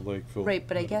losing the Lakeville? Right,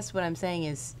 but I guess what I'm saying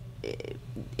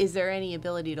is there any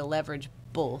ability to leverage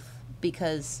both?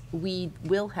 Because we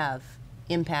will have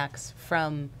impacts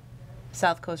from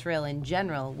South Coast Rail in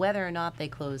general, whether or not they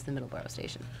close the Middleborough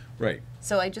station. Right.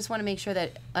 So I just want to make sure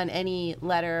that on any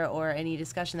letter or any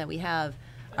discussion that we have,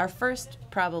 our first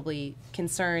probably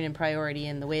concern and priority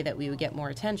in the way that we would get more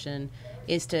attention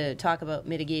is to talk about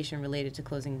mitigation related to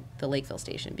closing the Lakeville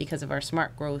station because of our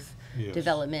smart growth Yes,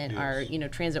 development, our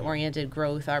yes. transit-oriented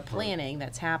growth, our planning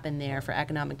that's happened there for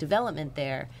economic development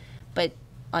there. But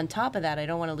on top of that, I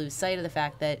don't want to lose sight of the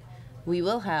fact that we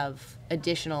will have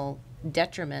additional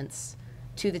detriments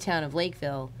to the town of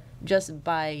Lakeville just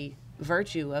by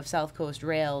virtue of South Coast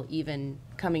Rail even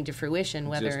coming to fruition,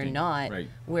 whether or Existing, not right.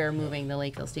 we're moving the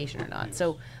Lakeville station or not.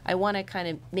 So I want to kind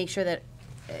of make sure that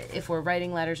if we're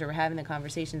writing letters or we're having the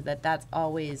conversations, that that's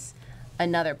always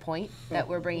another point that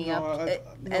we're bringing No, up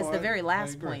as the very I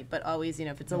last agree. point. But always,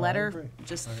 if it's a No, I letter, agree.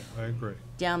 just I agree.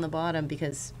 down the bottom,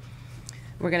 because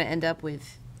we're going to end up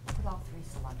with Put all three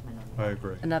selectmen on I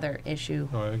agree. another issue.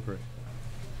 No, I agree.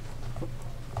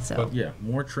 So, But yeah,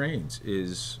 more trains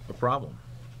is a problem.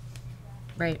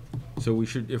 right. So we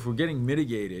should, if we're getting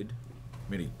mitigated,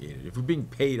 if we're being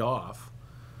paid off,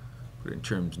 put it in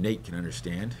terms Nate can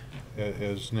understand,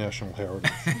 As national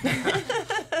heritage.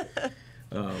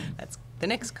 That's the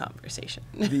next conversation.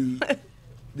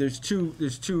 there's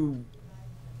two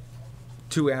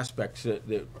aspects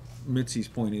that Mitzi's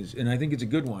point is, and I think it's a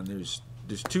good one. There's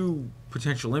two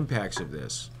potential impacts of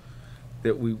this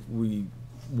that we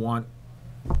want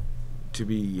to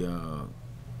be,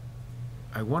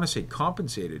 I want to say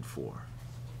compensated for,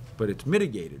 but it's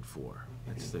mitigated for.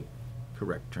 That's the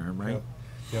correct term, right? Yep.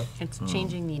 Yep. It's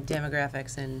changing the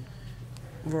demographics and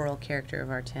rural character of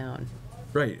our town.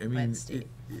 Right. I mean, state.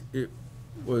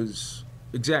 was,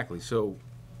 exactly, so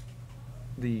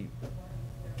the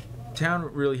town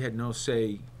really had no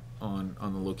say on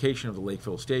the location of the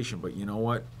Lakeville station, but you know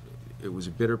what? It was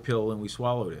a bitter pill and we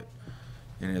swallowed it.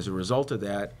 And as a result of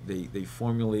that, they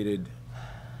formulated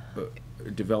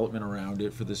a development around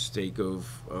it for the sake of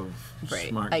Right.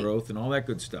 smart growth and all that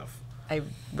good stuff. I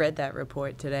read that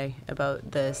report today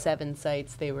about the 7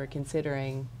 sites they were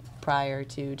considering prior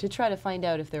to try to find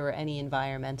out if there were any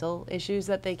environmental issues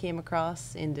that they came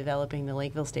across in developing the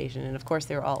Lakeville station. And of course,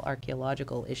 they were all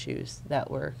archaeological issues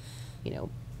that were,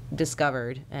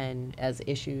 discovered and as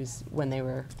issues when they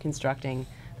were constructing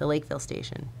the Lakeville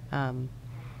station.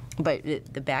 But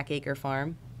the Backacre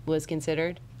Farm was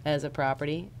considered as a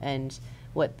property, and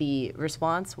what the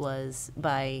response was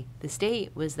by the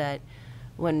state was that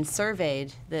when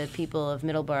surveyed, the people of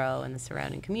Middleborough and the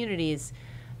surrounding communities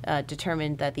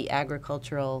determined that the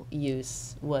agricultural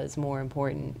use was more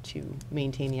important to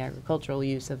maintain the agricultural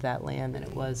use of that land than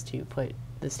it was to put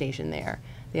the station there.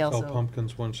 They also Sell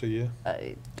pumpkins once a year?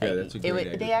 Yeah, that's a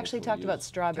great they actually agricultural talked about use.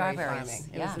 strawberry Strawberries, farming.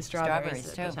 It yeah, was the strawberries strawberries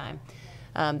at the too. time.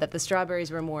 That the strawberries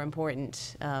were more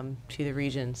important to the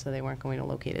region, so they weren't going to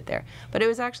locate it there. But it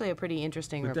was actually a pretty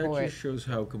interesting But that report. just shows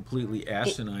how completely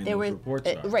asinine There those were- reports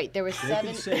are. right, there were They 7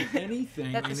 can say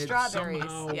anything, that the and it's strawberries,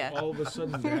 somehow, yeah. all of a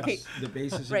sudden, Right. that's the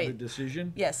basis of the Right.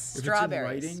 decision. Yes, If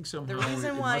strawberries. it's in writing, somehow the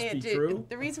reason it why must be did- true.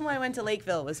 The reason why I went to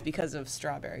Lakeville was because of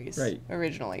strawberries Right.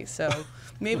 originally. So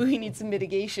maybe we need some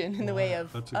mitigation in the way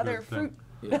of That's a other good thing. fruit,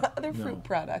 Yeah, other no. fruit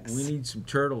products. We need some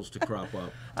turtles to crop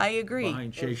up I agree.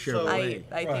 behind Chase So- Chevrolet.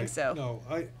 I think Right. so. No,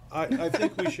 I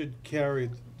think we should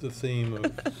carry the theme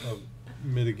of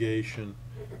mitigation,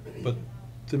 but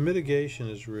the mitigation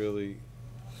is really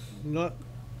not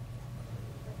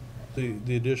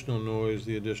the additional noise,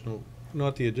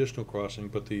 not the additional crossing,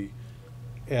 but the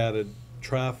added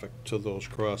traffic to those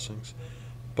crossings.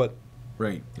 But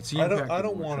Right. It's the I impact don't, I of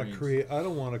don't more wanna trains. I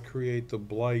don't wanna create the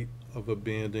blight of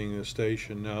abandoning a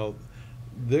station. Now,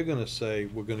 they're gonna say,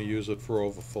 we're gonna use it for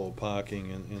overflow parking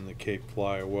in the Cape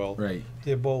Flyer. Well, Right.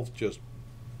 they're both just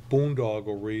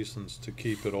boondoggle reasons to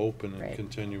keep it open and Right.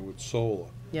 continue with solar.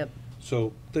 Yep.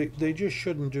 So they just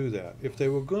shouldn't do that. If they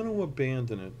were gonna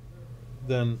abandon it,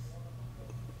 then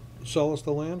sell us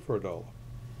the land for $1.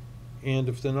 And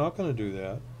if they're not gonna do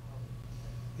that,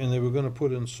 and they were gonna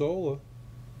put in solar,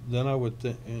 then I would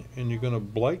and you're gonna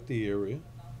blight the area,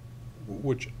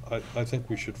 which I think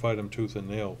we should fight them tooth and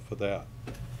nail for that.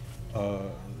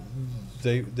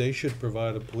 They should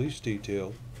provide a police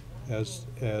detail as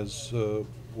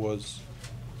was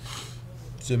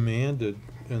demanded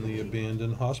in the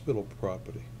abandoned hospital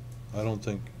property. I don't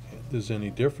think there's any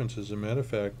difference. As a matter of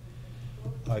fact,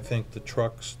 I think the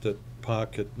trucks that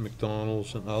park at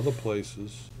McDonald's and other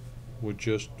places would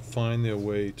just find their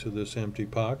way to this empty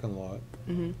parking lot,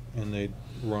 and they'd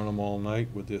run them all night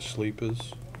with their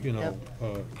sleepers,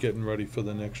 getting ready for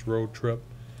the next road trip.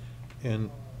 And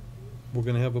we're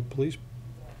gonna have a police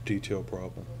detail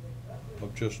problem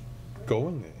of just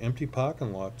going there. Empty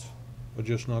parking lots are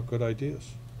just not good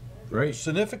ideas. Right.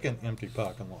 Significant empty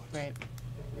parking lots. Right.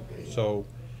 So,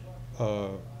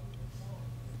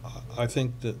 I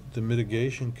think that the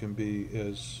mitigation can be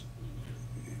as,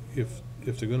 if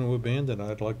they're gonna abandon,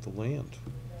 I'd like the land.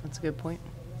 That's a good point.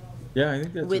 Yeah, I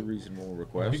think that's a With- reasonable You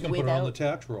request. can put it on the Without-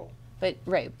 tax roll.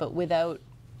 But without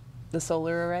the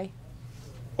solar array?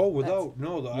 Oh, without,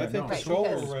 no, I Yeah, think no, the Right, solar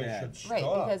because- array bad. should Right,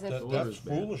 stop. because if- That's Solar's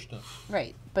bad. foolishness.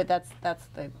 Right, but that's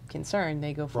the concern.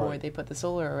 They go forward, Right. they put the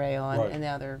solar array on, Right. and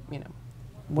now they're, what are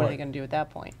they Right. gonna do at that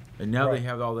point? And now they Right.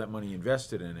 have all that money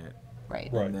invested in it. Right.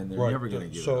 Right, then they're right. never gonna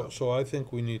give it So, up. so I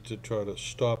think we need to try to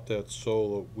stop that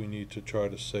solar. We need to try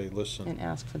to say, listen. And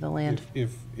ask for the land.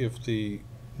 If the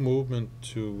movement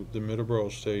to the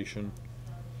Middleborough station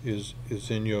is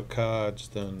in your cards,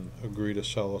 then agree to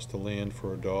sell us the land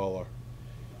for $1.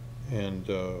 And,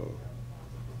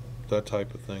 that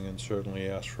type of thing, and certainly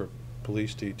ask for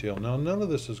police detail. Now, none of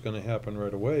this is gonna happen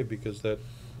right away, because that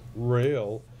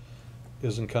rail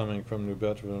isn't coming from New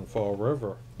Bedford and Fall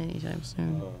River, Anytime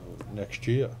soon. next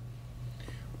year.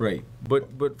 Right,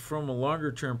 but from a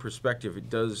longer term perspective, it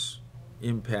does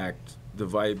impact the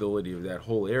viability of that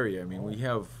whole area. I mean, we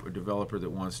have a developer that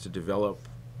wants to develop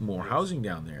more housing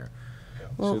down there.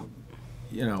 Well-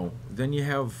 So, then you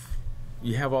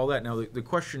have all that. Now, the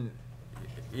question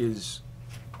is,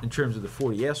 in terms of the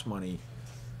 40S money,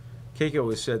 Keiko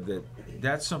has said that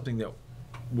that's something that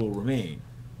will remain.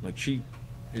 Like, she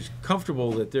is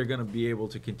comfortable that they're gonna be able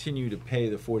to continue to pay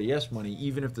the 40S money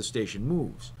even if the station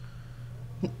moves.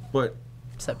 But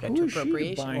Subject who to is she to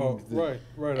appropriation. bind Oh, right.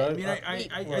 I mean,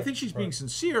 I think she's being right.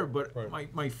 sincere, but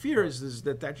Right. my fear is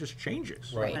that just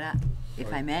changes. Right. But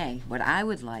if I may, what I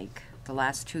would like, the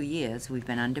last 2 years, we've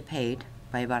been underpaid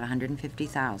by about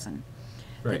 $150,000.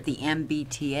 Right. That the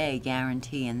MBTA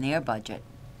guarantee in their budget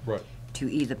Right. to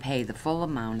either pay the full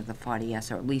amount of the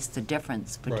 40S or at least the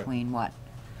difference Right. between what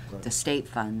Right. the state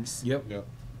funds Yep. Yeah.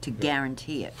 to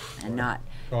guarantee it and not,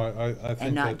 No, I think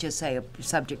and not that- just say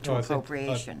subject to no, I think-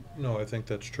 appropriation. No, I think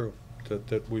that's true,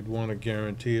 that we'd want to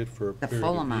guarantee it for a The period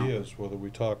full of amount. years, whether we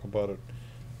talk about it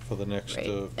for the next Right.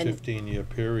 And- 15-year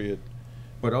period.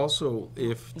 But also,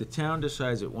 if the town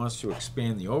decides it wants to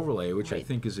expand the overlay, which I Right.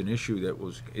 think is an issue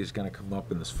that is gonna come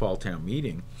up in this fall town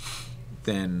meeting,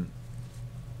 then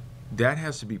that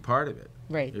has to be part of it.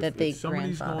 Right, If- that they if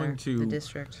somebody's grandfather going to the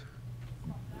district.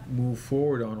 move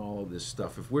forward on all of this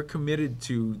stuff, if we're committed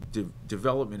to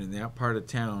development in that part of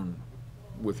town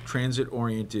with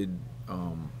transit-oriented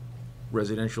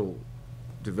residential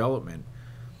development,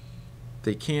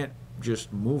 they can't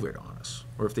just move it on us.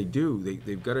 Or if they do,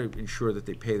 they've got to ensure that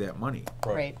they pay that money.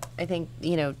 Right. I think,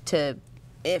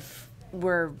 if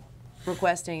we're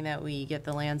requesting that we get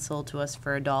the land sold to us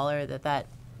for $1, that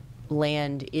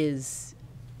land is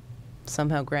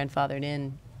somehow grandfathered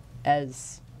in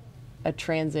as a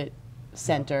transit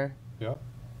center. Yeah,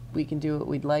 We can do what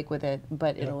we'd like with it,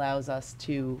 but it Yeah. allows us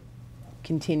to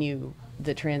continue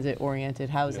the transit-oriented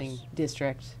housing Yes.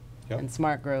 district Yep. and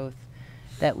smart growth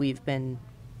that we've been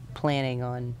planning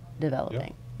on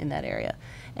developing in that area.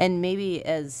 And maybe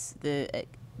as the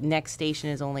next station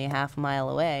is only a half mile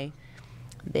away,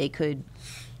 they could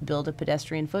build a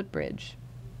pedestrian footbridge,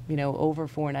 over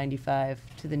 495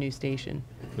 to the new station.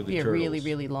 For the Be a really, turtles.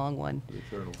 really long one.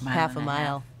 Mile Half a and a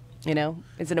mile,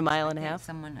 Is it a mile and a half?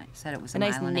 Someone said it was A a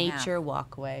nice mile and a half. nature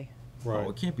walkway, right. Oh,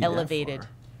 it can't be that elevated.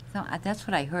 far. No, that's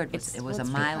what I heard, it was a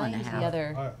mile and a behind half. The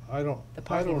other, I don't, the I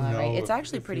parking don't lot, know. right? It's if-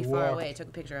 actually if pretty you far walk- away. I took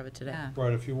a picture of it today. Yeah.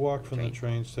 Right, if you walk from the Train.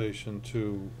 train station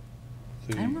to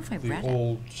I don't know if I've the read it.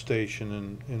 old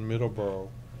station in Middleborough,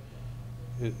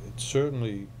 it's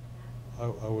certainly, I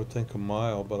would think a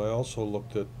mile, but I also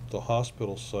looked at the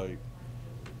hospital site,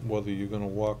 whether you're gonna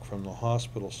walk from the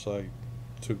hospital site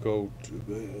to go to,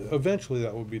 eventually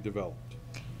that will be developed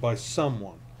by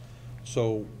someone.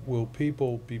 So will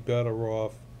people be better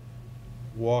off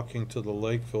walking to the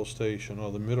Lakeville station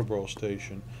or the Middleborough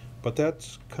station? But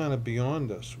that's kind of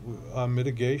beyond us. Our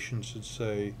mitigation should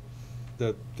say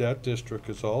that that district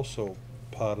is also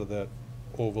part of that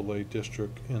overlay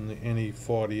district, and any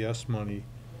 40S money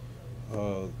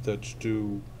that's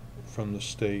due from the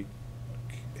state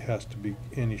has to be,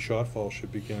 any shortfall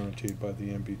should be guaranteed by the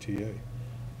MBTA,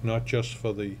 not just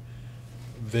for the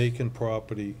vacant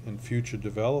property and future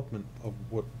development of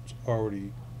what's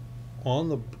already on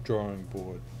the drawing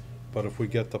board, but if we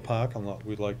get the parking lot,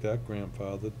 we'd like that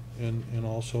grandfathered, and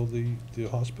also the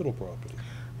hospital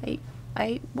property.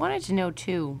 I wanted to know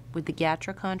too, with the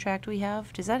GATRA contract we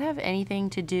have, does that have anything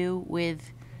to do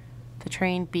with the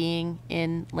train being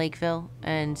in Lakeville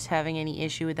and having any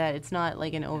issue with that? It's not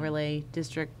like an overlay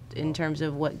district in terms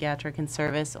of what GATRA can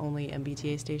service, only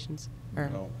MBTA stations? Or-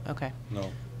 No. Okay. No,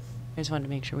 I just wanted to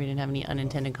make sure we didn't have any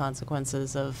unintended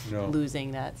consequences of No.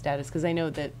 losing that status, because I know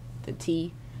that the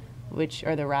T,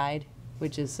 or the ride,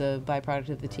 which is a byproduct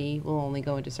of the T, will only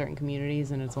go into certain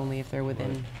communities, and it's only if they're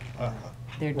within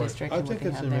their Right. district I and what think they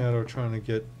it's a have there. matter of trying to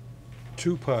get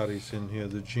two parties in here,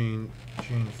 the Gene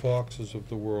Foxes of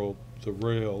the world, the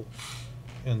rail,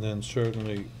 and then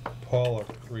certainly Pollock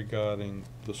regarding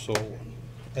the solar.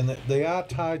 And they are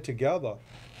tied together,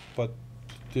 but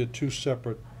they're two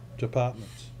separate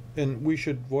departments. And we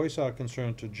should voice our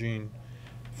concern to Gene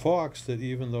Fox that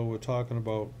even though we're talking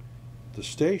about the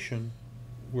station,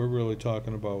 we're really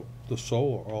talking about the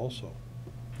solar also.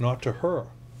 Not to her,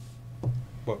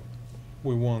 but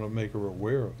we want to make her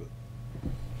aware of it.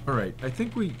 All right, I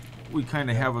think we kind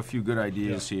of have a few good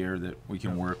ideas here that we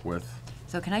can work with.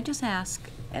 So can I just ask,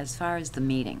 as far as the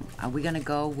meeting, are we gonna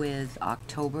go with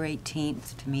October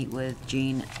 18th to meet with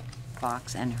Jean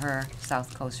Fox and her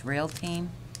South Coast Rail team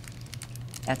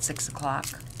at 6 o'clock?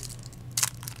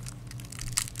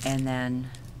 And then,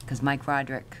 because Mike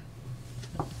Roderick,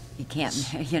 he can't,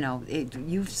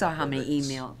 you saw how many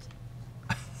emails.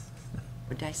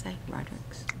 What did I say,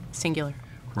 Roderick's? Singular.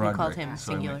 You called Roderick, him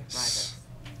sorry, singular. mate.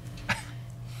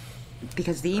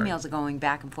 Because the emails are going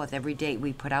back and forth every date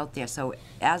we put out there, so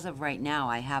as of right now,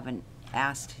 I haven't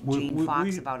asked Jean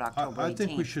Fox about October 18th. I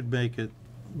think we should make it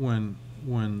when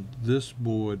this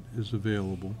board is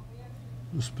available,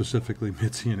 specifically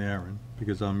Mitzi and Aaron,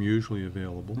 because I'm usually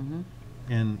available,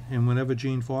 and whenever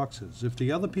Gene Fox is. If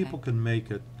the other people Okay. can make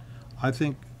it, I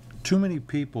think too many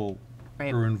people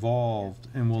Right. are involved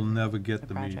and will never get The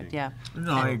the project, meeting. yeah.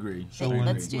 No, I agree. So Hey, when,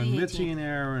 let's do when the Mitzi 18th. and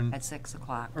Aaron At 6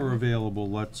 o'clock. are available,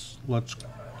 let's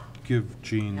give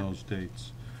Jean those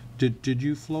dates. Did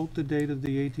you float the date of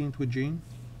the 18th with Jean?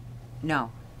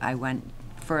 No, I went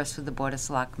first with the Board of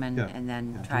Selectmen Yeah. and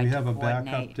then Do tried we to have a backup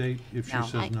coordinate. date if she No.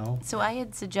 says no? So I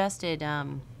had suggested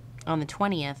on the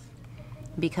 20th,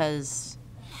 because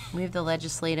we have the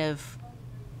legislative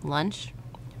lunch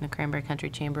in the Cranberry Country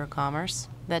Chamber of Commerce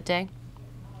that day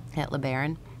at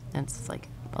LeBaron. It's like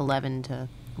 11 to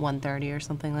 1:30 or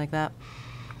something like that.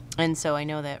 And so I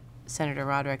know that Senator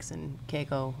Rodericks and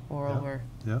Keiko Oral Yeah, were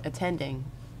yeah. attending.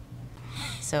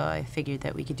 So I figured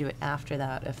that we could do it after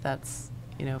that if that's,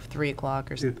 3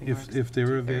 o'clock or something. works, If they're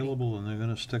 2:30, available and they're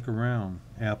gonna stick around,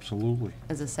 absolutely.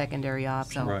 as a secondary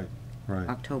option, So- Right, right.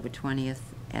 October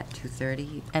 20th at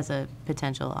 2:30. as a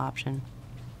potential option.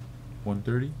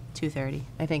 1:30? 2:30.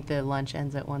 I think the lunch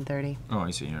ends at 1:30. Oh, I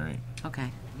see, all right.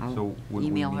 Okay, So I'll would we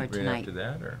email meet her right tonight. after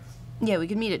that, or? Yeah, we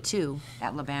could meet at 2.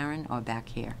 At LeBaron or back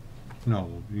here?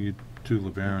 No, you do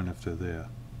LeBaron if they're there.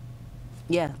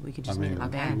 Yeah, we could I just meet mean, at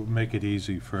Okay. LeBaron. make it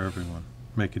easy for everyone.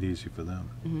 Make it easy for them.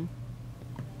 Mhm.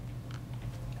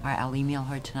 All right, I'll email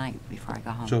her tonight before I go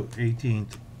home. So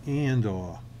 18th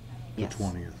and/or the Yes.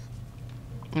 20th.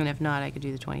 And if not, I could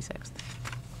do the 26th.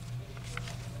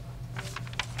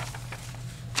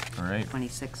 All right.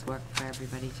 26 work for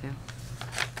everybody too?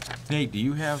 Nate, do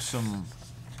you have some,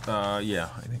 yeah,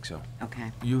 I think so.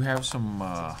 Okay. You have some,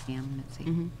 Pam, Mitzi?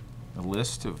 Mm-hmm. a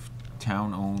list of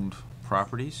town-owned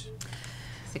properties?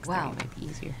 6:30 Wow. might be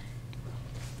easier.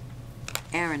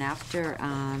 Aaron, after,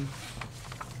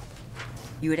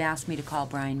 you had asked me to call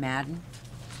Brian Madden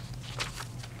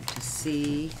to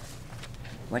see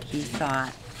what he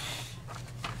thought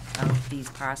of these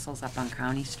parcels up on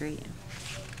County Street.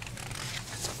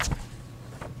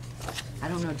 I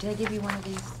don't know, did I give you one of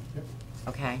these? Yep.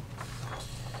 Okay.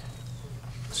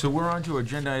 So we're on to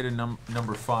agenda item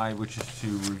number 5, which is to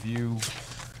review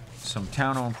some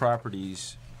town-owned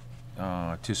properties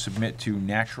to submit to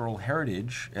Natural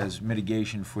Heritage as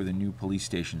mitigation for the new police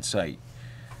station site.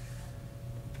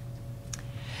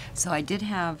 So I did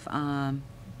have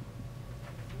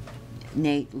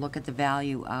Nate look at the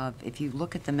value of, if you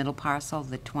look at the middle parcel,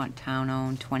 the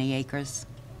town-owned 20 acres,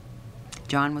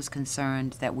 John was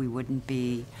concerned that we wouldn't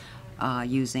be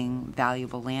using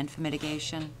valuable land for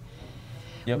mitigation.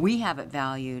 Yep. We have it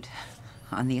valued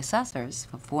on the assessors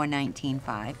for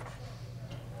 $419,500.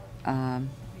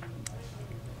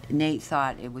 Nate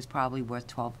thought it was probably worth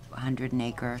 $1,200 an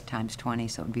acre times 20,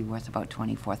 so it would be worth about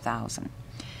 $24,000.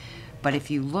 But if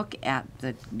you look at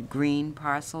the green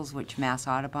parcels, which Mass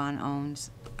Audubon owns,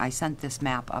 I sent this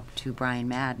map up to Brian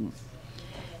Madden,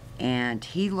 and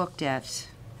he looked at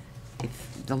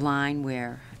if the line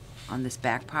where, on this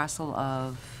back parcel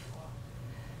of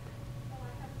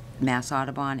Mass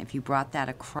Audubon, if you brought that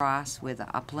across where the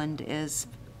upland is,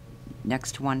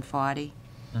 next to 140,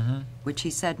 which he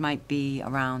said might be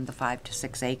around the 5 to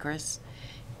 6 acres.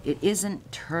 It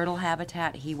isn't turtle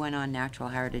habitat. He went on Natural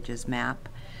Heritage's map.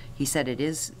 He said it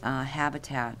is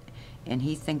habitat, and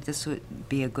he think this would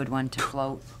be a good one to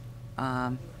float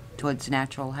towards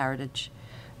Natural Heritage,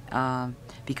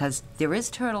 because there is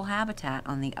turtle habitat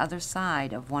on the other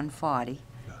side of 140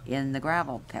 in the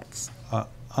gravel pits.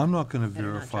 I'm not gonna Better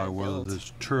not verify try to whether build.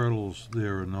 there's turtles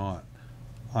there or not.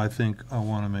 I think I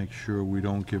wanna make sure we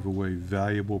don't give away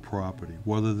valuable property.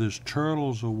 Whether there's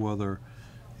turtles or whether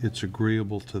it's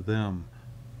agreeable to them,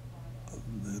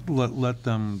 let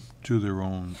them do their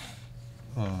own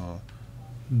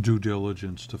due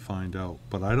diligence to find out.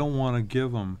 But I don't wanna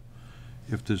give them,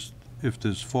 if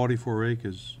there's 44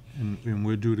 acres and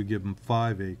we're due to give them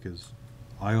 5 acres,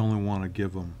 I only wanna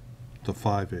give them the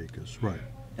 5 acres, right?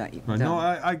 Right, no,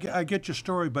 I get your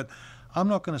story, but I'm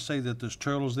not gonna say that there's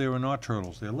turtles there or not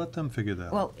turtles there. Let them figure that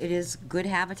out. Well, it is good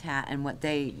habitat, and what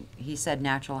he said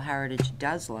Natural Heritage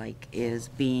does like is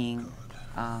being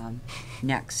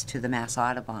next to the Mass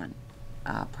Audubon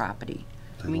property.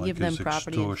 They Can we like give them his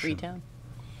property in extortion.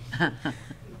 Freetown?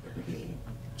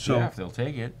 So, Yeah, if they'll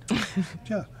take it.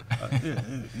 yeah,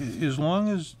 as long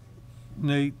as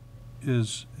Nate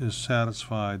is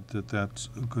satisfied that that's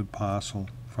a good parcel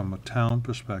from a town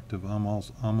perspective, I'm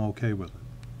okay with it.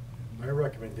 My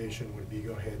recommendation would be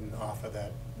go ahead and offer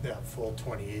that full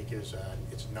 20 acres.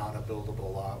 It's not a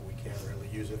buildable lot, we can't really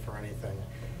use it for anything.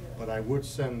 But I would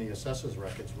send the assessor's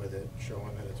records with it,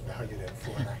 showing that it's valued at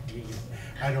 $419.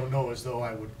 I don't know as though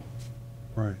I would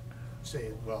Right,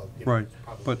 say, well, right, it's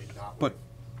probably not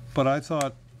but I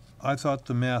thought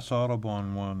the Mass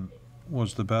Audubon one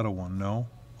was the better one, no?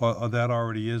 Or that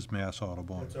already is Mass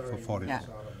Audubon It's for already 40. Yeah.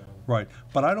 Audubon. Right,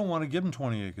 but I don't wanna give them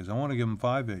 20 acres, I wanna give them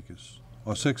 5 acres,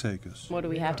 or 6 acres. What do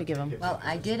we have to give them? Well,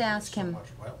 I did ask him,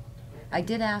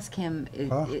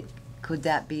 Ah. could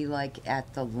that be like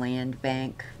at the land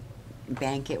bank,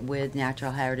 bank it with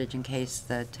natural heritage in case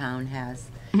the town has?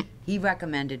 He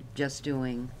recommended just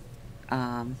doing,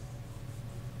 for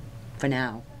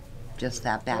now, just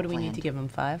that backland. What do we need to give them,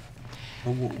 5?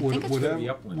 think it's gotta be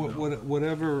upland, though.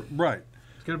 Whatever, right,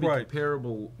 It's gonna be Right.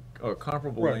 comparable,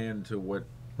 comparable Right. land to what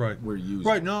right. we're using.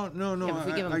 Right, no, Yeah, but if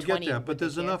we give 'em I get 20, that, would but they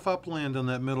there's care? enough upland on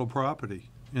that middle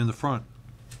property, in the front.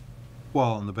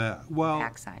 Well, in the back, well.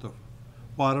 Backside.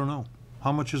 Well, I don't know.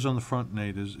 How much is on the front,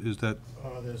 Nate? Is that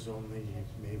There's only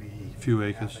maybe. Few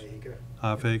acres. Half an acre.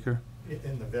 half acre?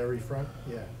 In the very front,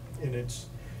 yeah. And it's,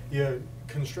 yeah,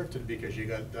 constricted because you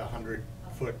got the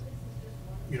 100-foot,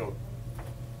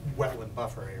 wetland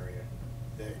buffer area.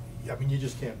 I mean, you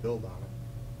just can't build on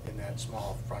it in that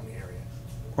small front area.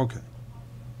 Okay,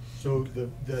 So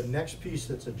the next piece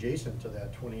that's adjacent to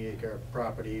that 20-acre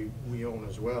property, we own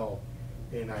as well,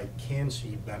 and I can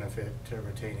see benefit to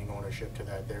retaining ownership to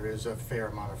that. There is a fair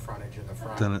amount of frontage in the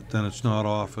front. then it's not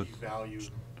offered, Value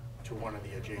to one of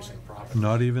the adjacent properties.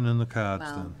 not even in the cards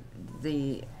Well, then.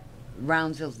 the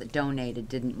Roundsville that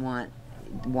donated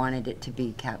wanted it to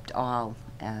be kept all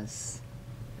as,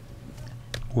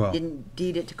 Well, didn't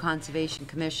deed it to Conservation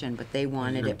Commission, but they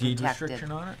wanted Is there a it deed protected.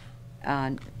 restriction on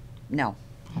it? No,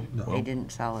 No. they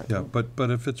didn't sell it. yeah, but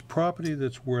if it's property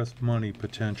that's worth money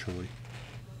potentially,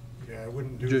 Yeah, I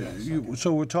wouldn't do that. second.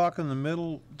 so we're talking the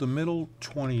middle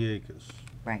 20 acres.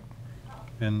 Right.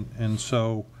 And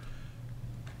so,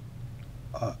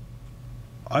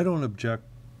 I don't object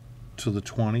to the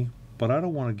 20, but I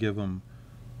don't want to give them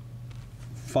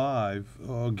 5,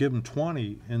 or give them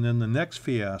 20, and then the next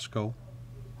fiasco,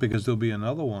 because there'll be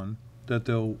another one, that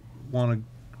they'll want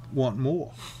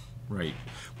more. Right,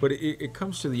 but it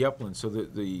comes to the upland, so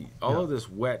all Yeah. of this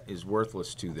wet is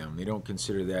worthless to them. They don't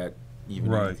consider that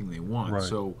even Right, anything they want. right.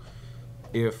 So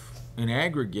if in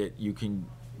aggregate you can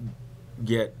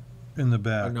get In the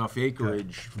back. enough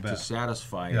acreage the to back.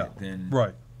 satisfy Yeah, it, then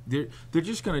right. they're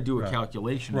just gonna do a Right,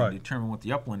 calculation right. and determine what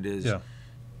the upland is Yeah.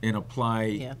 and apply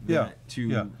Yeah. Yeah, that to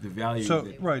yeah. the value So,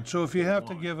 that right, so if you have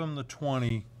to want. give them the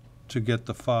 20 to get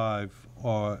the 5,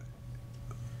 or,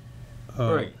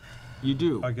 Right, you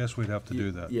do. I guess we'd have to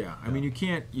do that. Yeah, I mean, you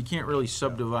can't really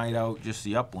subdivide out just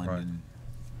the upland Right. and,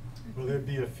 Well, there'd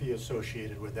be a fee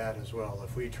associated with that as well.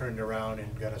 If we turned around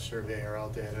and got a surveyor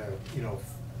out there to,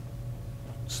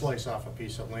 slice off a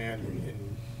piece of land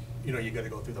and, you gotta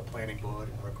go through the planning board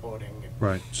and recording. and-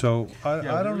 Right, so Yeah, I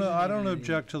there don't know, isn't I don't any-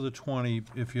 object to the 20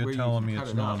 if where you're you telling can me cut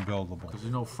it's it out, non-buildable. because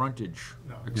there's no frontage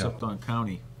No. except on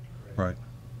county. Right,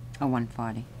 Oh,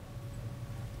 140.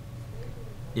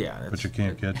 Yeah, that's. but you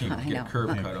can't get to Can't it. I get know. a curb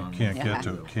Can't- cut on. Can't Yeah. get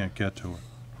to it, can't get to it,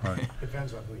 right,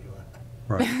 Depends on who you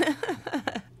are.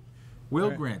 right. We'll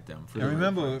Right. grant them for the And right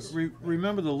remember, price.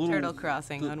 remember the little. Turtle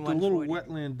crossing on The little 140.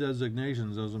 wetland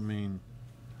designations doesn't mean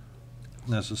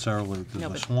necessarily No, there's a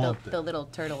but swamp the there. little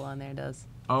turtle on there does.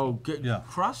 Oh, Yeah.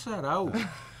 cross that out.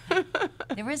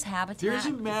 There is habitat There's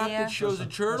a map there. that shows a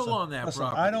turtle on that Listen,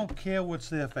 property. I don't care what's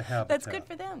there for habitat. That's good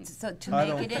for them. So to I make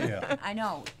don't it in, care. I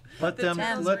know. Let them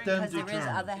Because there is determine.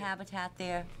 other habitat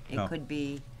there, it No. could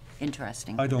be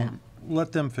interesting I for don't, them.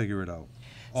 let them figure it out.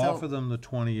 So- Offer them the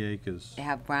 20 acres.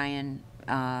 Have Brian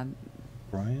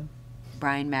Brian?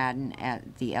 Madden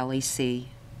at the LEC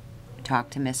talk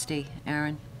to Misty,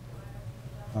 Aaron?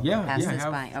 Yeah, Pass yeah, this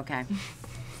have- by, okay,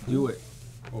 do it.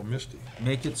 Oh, Misty.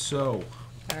 Make it so.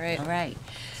 All right. all Do right.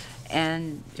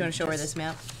 And. you want to show her this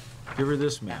map? Give her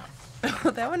this map.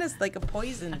 That one has like a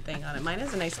poison thing on it. Mine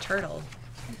has a nice turtle.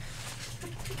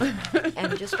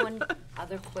 And just one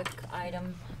other quick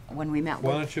item, when we met Why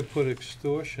with, don't you put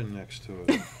extortion next to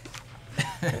it?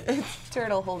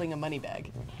 Turtle holding a money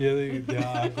bag. Yeah,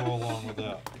 I go along with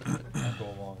that. I go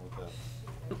along with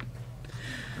that.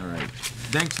 All right.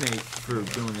 Thanks, Nate, for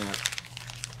doing that.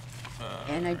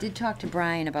 and I did talk to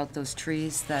Brian about those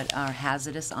trees that are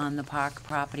hazardous on the park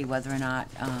property, whether or not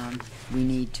we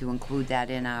need to include that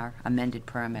in our amended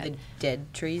The permit.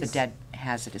 dead trees. The dead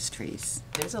hazardous trees.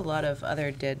 There's a lot of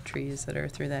other dead trees that are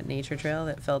through that nature trail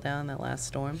that fell down that last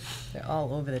storm. They're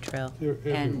all over the trail. They're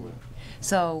And everywhere.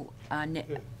 so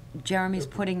Jeremy's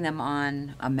putting them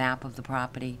on a map of the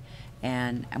property,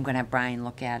 and I'm gonna have Brian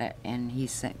look at it, and he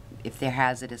said, if they're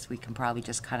hazardous, we can probably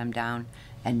just cut them down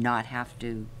and not have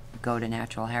to go to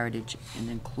natural heritage and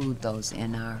include those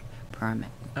in our permit.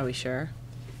 Are we sure?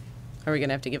 Are we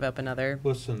gonna have to give up another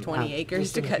Listen, 20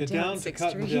 acres to listen, cut if you're down to 6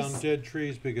 cutting down trees? dead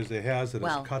trees because they're hazardous,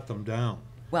 Well- cut them down.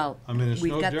 Well, I mean, it's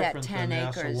we've no got that different 10 than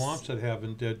acres. Assawamsett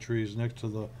having dead trees next to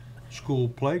the school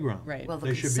playground. Right. Well, the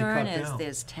They should be concern cut is down.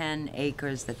 there's 10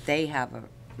 acres that they have a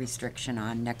restriction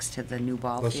on next to the new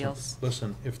ball Listen, fields.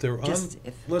 listen, if they're Just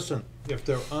if- listen, if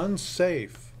they're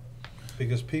unsafe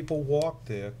because people walk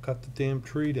there, cut the damn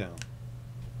tree down.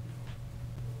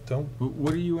 Don't,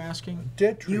 What are you asking?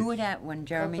 dead trees. You would have, when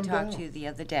Jeremy them talked down. to you the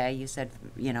other day, you said,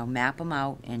 you know, map them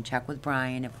out and check with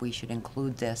Brian if we should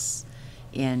include this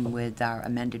in with our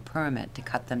amended permit to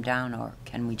cut them down, or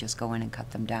can we just go in and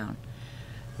cut them down?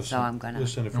 Listen, I'm gonna-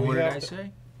 Listen, if And we what did I have to,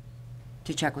 say?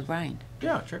 To check with Brian.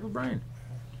 Yeah, check with Brian.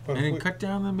 but And if then we- cut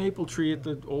down the maple tree at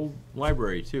the old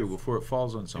library too, before it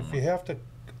falls on if you someone. have to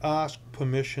ask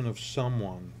permission of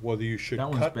someone, whether you should That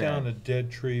one's cut down bad. a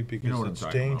dead tree what because I'm it's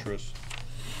talking about. dangerous,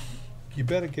 you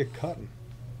better get cutting.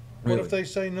 What Really? if they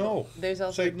say no? There's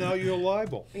also- Say, now you're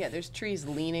liable. Yeah, there's trees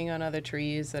leaning on other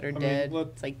trees that are mean, dead. let-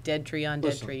 It's like dead tree on dead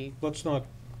Listen, tree, let's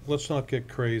not get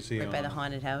crazy right on by the it.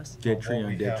 haunted house. Dead What tree we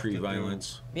on dead have tree to do.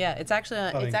 violence. Yeah, it's actually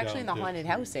Cutting in the down dead haunted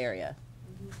trees. house area.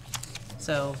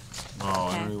 So Oh, I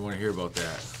Okay. don't even wanna hear about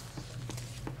that.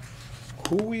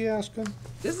 Who are we asking?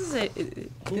 this is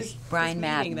this Brian meeting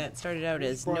Madden. that started out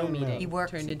as Brian no Madden? meeting He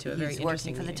works, turned into a very he's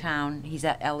interesting working for the meeting. town. He's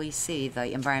at LEC,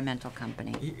 the environmental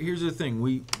company. Here's the thing,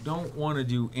 we don't wanna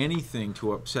do anything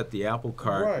to upset the apple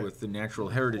cart Right. with the natural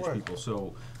heritage Right. people,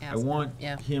 so I Ask him, want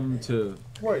yeah. him to,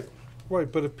 Right,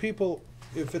 right, but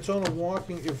if it's on a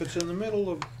walking, if it's in the middle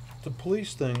of the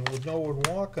police thing with no one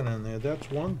walking in there, that's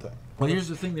one thing. well, here's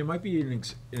the thing, there might be an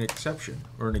exception,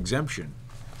 or an exemption.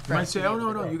 You might us to say, be oh, able no,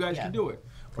 to no, go. you guys Yeah. can do it.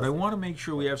 But I wanna make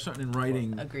sure we have something in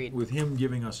writing. Agreed. With him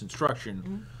giving us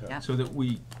instruction, Yeah. so that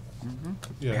we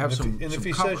Yeah, have and if some he- and if some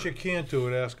he cover. says you can't do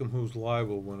it, ask him who's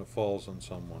liable when it falls on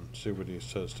someone, see what he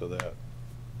says to that.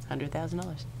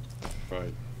 $100,000.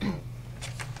 Right.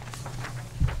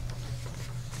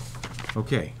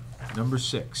 Okay, number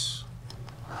 6.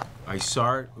 I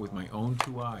saw it with my own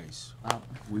 2 eyes. Well,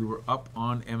 We were up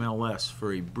on MLS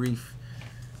for a brief,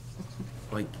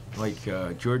 like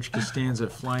George Costanza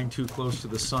flying too close to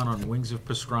the sun on wings of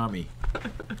pastrami.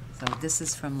 so this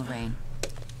is from Lorraine.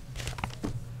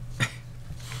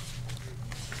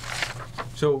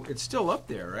 So it's still up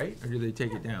there, right? Or do they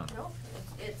take it down? No,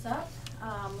 it's up.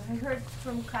 I heard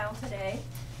from Kyle today,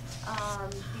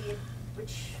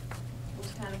 which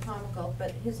was kind of comical,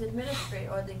 but his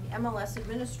administrator, or the MLS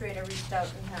administrator reached out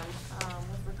to him,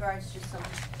 with regards to some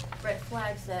red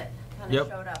flags that kind Yep. of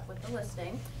showed up with the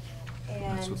listing.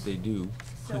 That's what they do.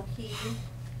 So he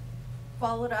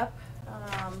followed up,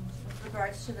 with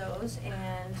regards to those,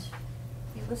 and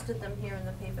he listed them here in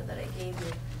the paper that I gave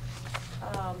you.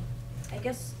 I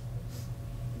guess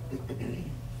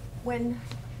when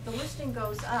the listing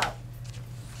goes up,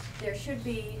 there should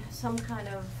be some kind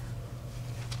of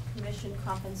commission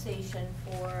compensation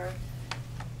for,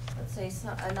 let's say,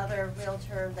 another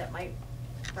realtor that might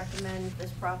recommend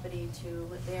this property to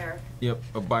their. Yep,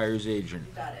 a buyer's agent.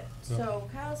 You got it. So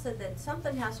Kyle said that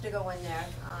something has to go in there,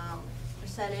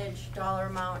 percentage, dollar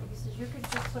amount. He says you could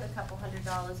just put a couple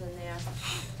 $100s in there,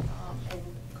 and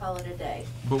call it a day.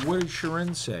 But what did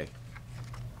Sharon say?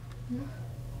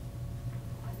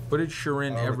 What did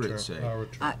Sharon Our Everett attorney- say? our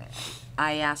attorney.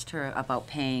 I asked her about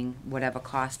paying whatever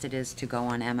cost it is to go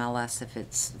on MLS if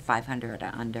it's 500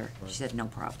 or under. She said, no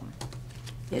problem.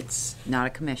 It's not a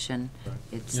commission,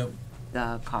 it's Yep.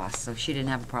 the cost, so she didn't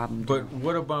have a problem But doing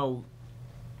what about,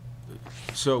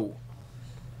 so,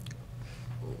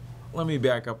 let me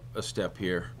back up a step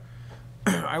here.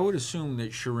 I would assume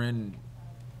that Sharon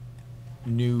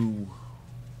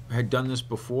had done this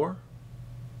before?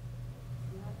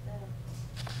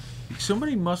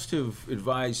 Somebody must have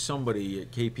advised somebody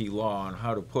at KP Law on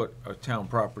how to put a town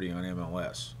property on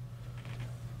MLS.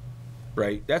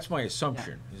 Right? That's my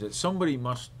assumption, is that somebody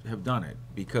must have done it,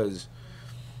 because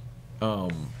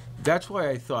that's why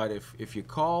I thought if you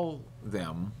call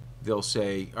them, they'll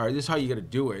say, all right, this is how you gotta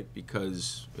do it,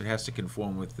 because it has to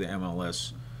conform with the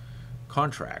MLS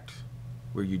contract,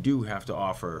 where you do have to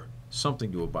offer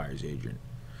something to a buyer's agent.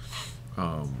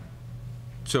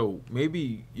 So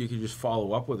maybe you could just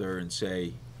follow up with her and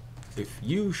say, if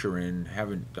you, Sharon,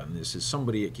 haven't done this, is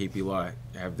somebody at KP Law,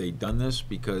 have they done this?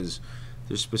 Because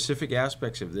there's specific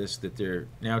aspects of this that they're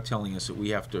now telling us that we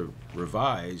have to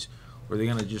revise, or they're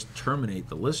gonna just terminate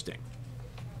the listing.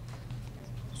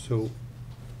 So,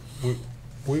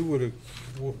 we would,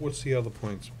 what's the other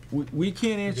points? We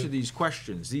can't answer these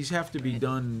questions. These have to be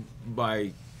done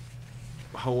by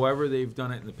however they've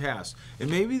done it in the past. And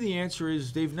maybe the answer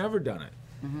is they've never done it,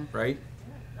 right?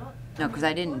 No, because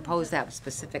I didn't pose that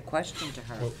specific question to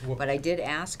her, What- but I did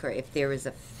ask her if there is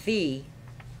a fee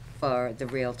for the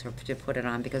Realtor to put it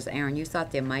on, because Aaron, you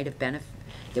thought there might have been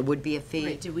there would be a fee?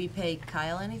 Wait, did we pay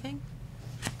Kyle anything?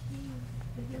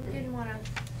 You didn't wanna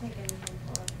take anything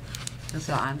for it.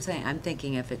 So I'm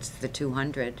thinking if it's the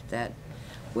 200 that,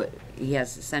 he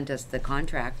has sent us the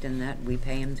contract and that we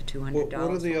pay him the $200 What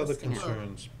are the for other listing it.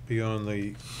 concerns beyond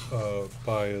the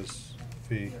buyer's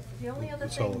fee? The only other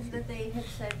the seller thing fee? that they had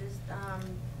said is,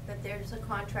 that there's a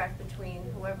contract between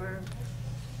whoever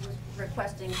was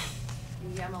requesting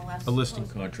the MLS. A listing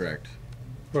posting, contract,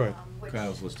 Right, which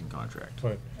Kyle's listing contract.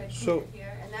 right. had So, put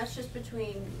here, and that's just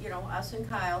between, us and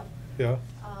Kyle. yeah,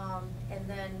 And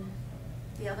then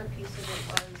the other piece of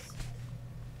it was,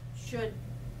 should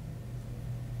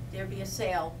there be a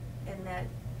sale, and that,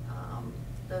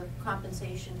 the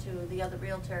compensation to the other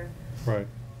Realtor. right,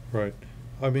 right.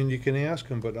 I mean, you can ask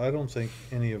him, but I don't think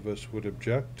any of us would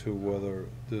object to whether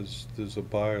there's a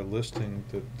buyer listing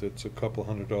that's a couple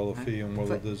 $100 fee, and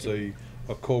whether But- there's a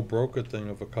co-broker thing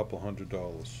of a couple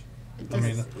 $100. I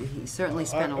mean, He certainly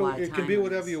spent a lot of time it can be on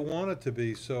whatever this. you want it to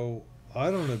be, so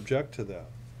I don't object to that.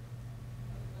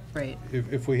 Right.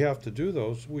 If we have to do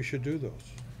those, we should do those.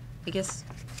 I guess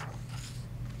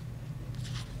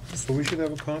So we should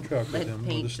have a contract with lead him with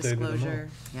paint the state of the disclosure,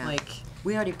 Yeah. like,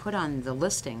 We already put on the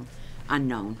listing,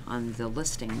 unknown, on the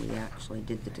listing, we actually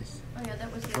did the, Oh, yeah,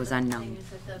 that was It the was other unknown. thing, is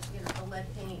that the lead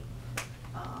paint,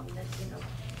 that,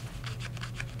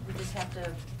 we just have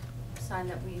to sign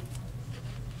that we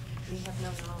have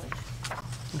no knowledge.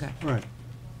 okay. Right.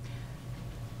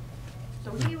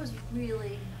 So he was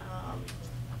really,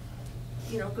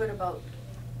 good about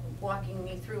walking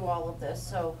me through all of this,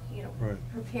 so, Right.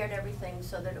 prepared everything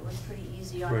so that it was pretty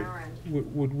easy on Right. our end.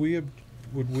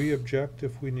 Would we object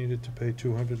if we needed to pay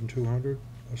 200 and 200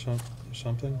 or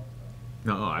something?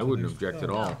 No, I wouldn't object at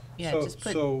all. Yeah, So- just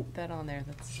so- put that on there,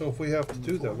 that's, So if we have to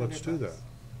do that, let's do that.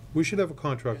 We should have a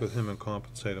contract with him and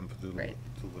compensate him for the Right.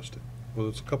 listing. Whether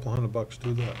it's a couple $100,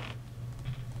 do that.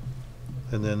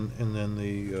 And then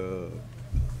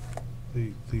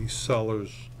the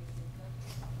seller's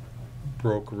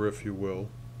broker, if you will,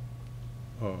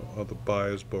 or the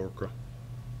buyer's broker,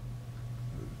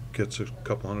 gets a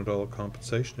couple $100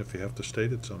 compensation if you have to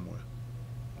state it somewhere,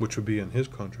 which would be in his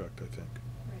contract, I think.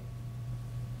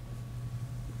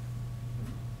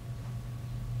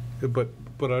 Yeah,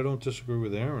 but I don't disagree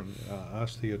with Aaron.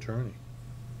 Ask the attorney.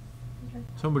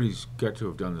 Somebody's got to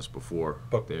have done this before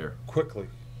But there. quickly.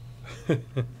 We'll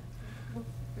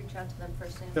reach out to them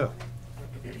first thing in the Yeah.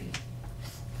 morning.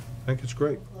 I think it's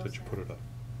great that you put it up.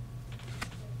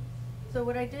 So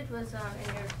what I did was, in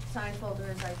your sign folder,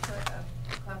 is I put a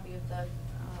copy of the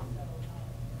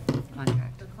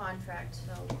contract. contract,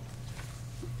 so.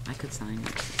 I could sign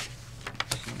it.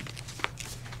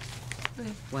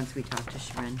 Once we talk to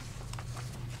Sharon.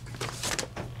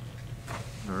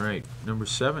 All right, number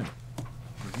 7,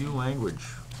 review language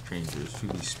changes to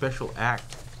the special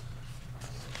act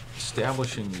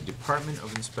establishing the Department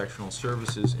of Inspectional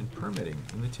Services and Permitting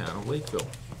in the town of Lakeville.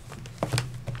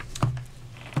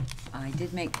 I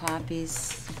did make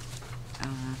copies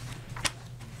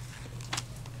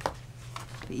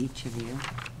for each of you. You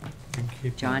can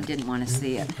keep John mine. didn't want to You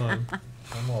see can it. keep mine.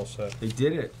 I'm all set. They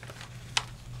did it.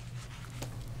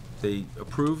 They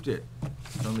approved it.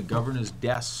 It's on the governor's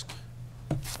desk.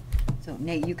 So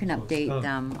Nate, you can So it's update done.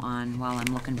 them on, while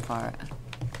I'm looking for it.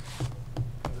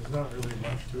 There's not really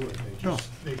much to it. No.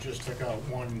 They just took out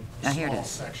one Here it small is.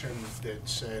 section that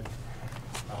said,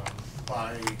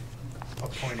 by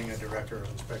appointing a director of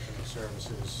inspection and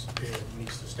services, it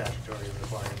meets the statutory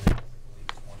requirement, I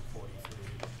believe,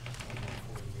 143 and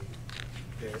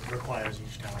 148, that requires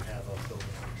each town to have a building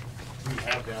commissioner. We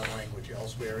have that language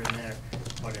elsewhere in there,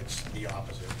 but it's the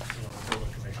opposite. The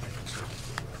building commissioner considers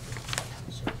the director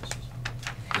of services.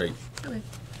 Right. okay.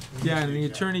 Yeah, and the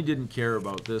attorney didn't care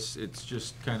about this. It's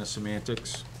just kind of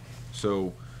semantics.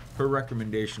 So her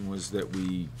recommendation was that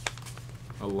we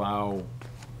allow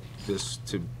this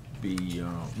to be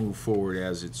moved forward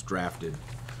as it's drafted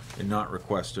and not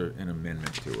request an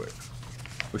amendment to it,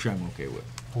 which I'm okay with.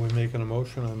 Are we making a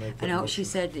motion? I make that I know, motion. she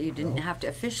said you didn't No? have to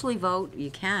officially vote, you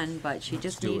can, but she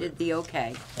just do needed it. the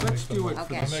okay. I Let's make the do mo- it for Okay.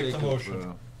 the I make sake the of,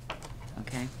 motion.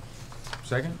 Okay.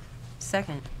 second?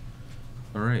 Second,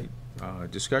 All right,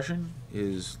 discussion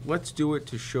is, let's do it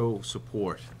to show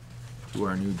support to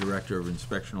our new Director of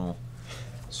Inspectional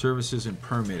Services and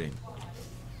Permitting.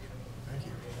 Thank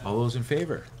you. All those in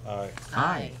favor? Aye.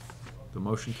 Aye. The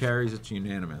motion carries, it's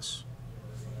unanimous.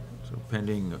 So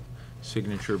pending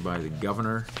signature by the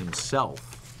governor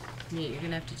himself. yeah, you're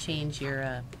gonna have to change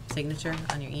your, signature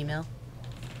on your email.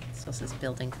 It still says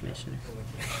building commissioner.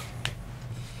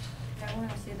 I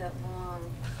wanna see that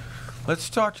long.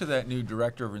 Let's talk to that new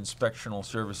Director of Inspectional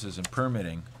Services and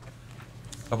Permitting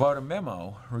about a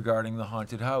memo regarding the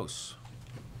haunted house.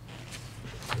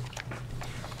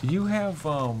 Do you have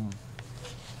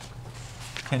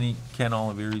Ken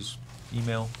Olivieri's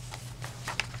email?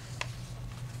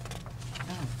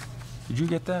 No. Did you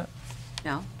get that?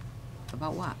 No?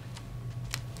 About what?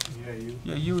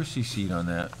 Yeah, you were CC'd on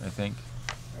that, I think.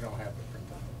 I don't have it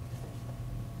printed.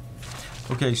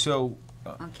 Okay, so,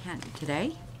 On Ken,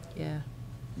 today? Yeah.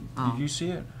 Oh. did you see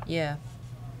it? Yeah.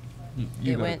 You It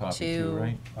got a went copy too, to-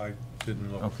 right? I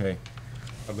didn't look. Okay.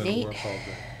 I've been Nate. at work all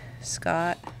day.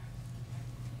 Scott.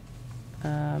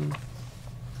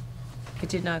 It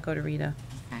did not go to Rita.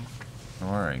 Okay.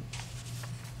 All right.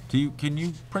 Can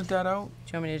you print that out?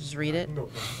 Do you want me to just read it? I can go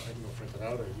print it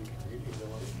out, or you can read either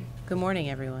one. Good morning,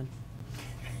 everyone.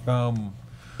 Well,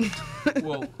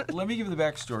 let me give you the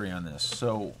backstory on this.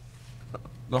 So,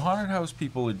 the haunted house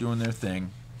people are doing their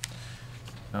thing.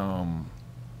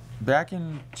 Back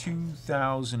in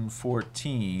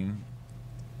 2014,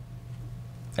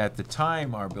 at the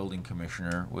time, our building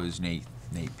commissioner was Nate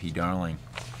P. Darling.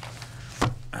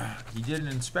 He did an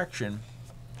inspection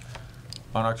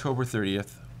on October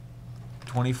 30th,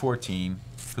 2014,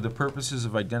 for the purposes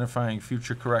of identifying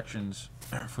future corrections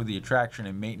for the attraction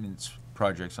and maintenance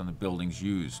projects on the buildings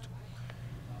used.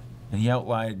 And he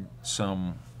outlined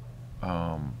some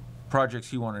projects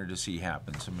he wanted to see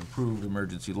happen, some improved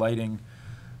emergency lighting,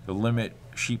 the limit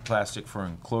sheet plastic for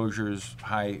enclosures,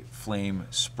 high flame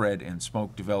spread and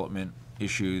smoke development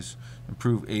issues,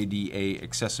 improve ADA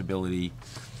accessibility,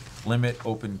 limit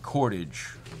open cordage.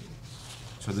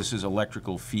 So this is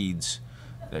electrical feeds,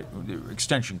 that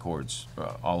extension cords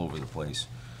all over the place.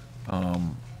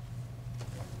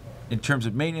 In terms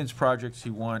of maintenance projects, he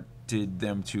wanted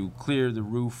them to clear the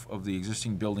roof of the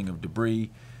existing building of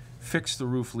debris, fix the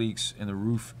roof leaks and the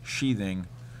roof sheathing,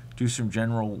 do some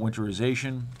general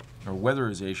winterization or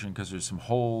weatherization because there's some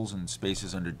holes and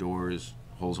spaces under doors,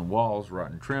 holes in walls,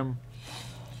 rotten trim,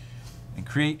 and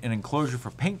create an enclosure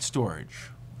for paint storage,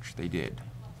 which they did.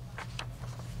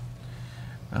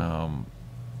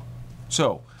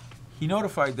 So he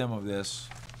notified them of this.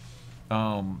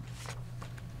 Then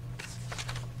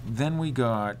we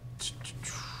got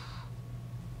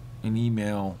an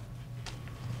email.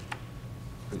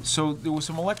 So there was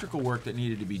some electrical work that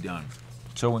needed to be done.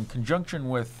 So in conjunction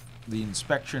with the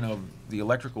inspection of the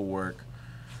electrical work,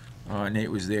 Nate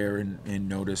was there and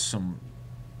noticed some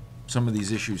of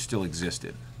these issues still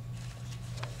existed.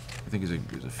 I think is a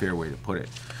fair way to put it.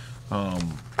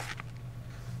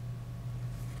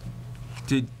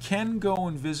 Did Ken go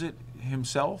and visit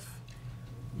himself?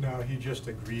 No, he just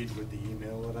agreed with the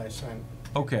email that I sent.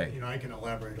 Okay. You know, I can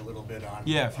elaborate a little bit on.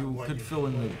 Yeah, if on you what could fill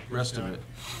in the rest of done. it.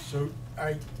 So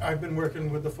I've been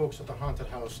working with the folks at the haunted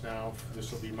house now.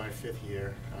 This will be my 5th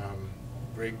year.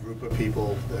 Great group of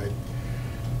people that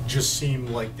just seem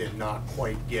like they're not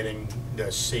quite getting the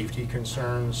safety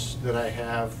concerns that I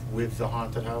have with the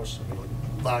haunted house. I mean,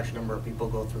 a large number of people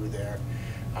go through there.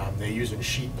 They're using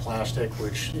sheet plastic,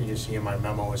 which you see in my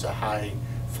memo is a high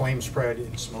flame spread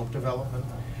and smoke development.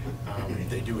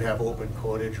 They do have open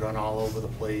cordage run all over the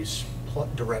place,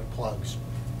 direct plugs.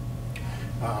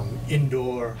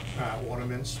 Indoor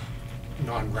ornaments,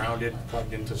 non-grounded,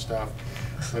 plugged into stuff.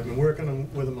 I've been working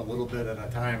with them a little bit at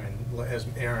a time, and as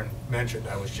Aaron mentioned,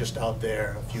 I was just out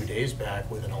there a few days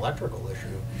back with an electrical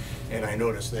issue, and I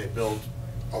noticed they built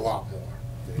a lot more.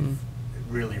 They've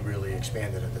really, really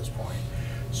expanded at this point.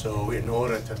 So in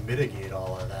order to mitigate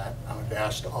all of that, I've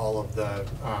asked all of the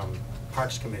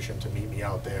Parks Commission to meet me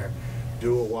out there,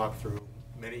 do a walkthrough.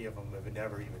 Many of them have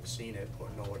never even seen it or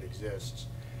know it exists.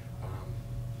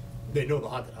 They know the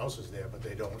haunted house is there, but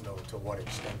they don't know to what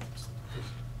extent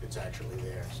it's actually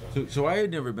there. So I had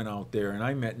never been out there, and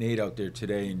I met Nate out there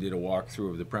today and did a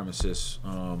walkthrough of the premises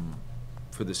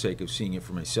for the sake of seeing it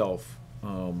for myself.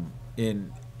 And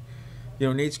you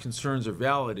know, Nate's concerns are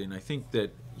valid, and I think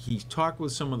that he's talked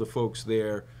with some of the folks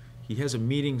there. He has a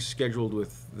meeting scheduled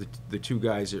with the two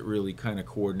guys that really kind of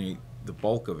coordinate the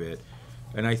bulk of it,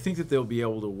 and I think that they'll be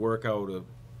able to work out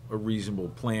a reasonable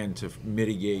plan to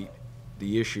mitigate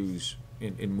the issues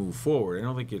and move forward. I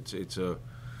don't think it's a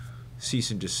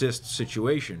cease and desist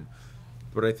situation,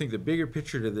 but I think the bigger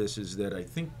picture to this is that I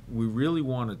think we really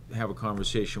want to have a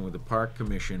conversation with the Park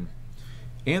Commission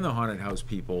and the haunted house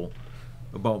people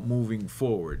about moving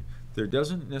forward. There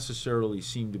doesn't necessarily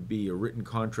seem to be a written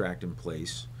contract in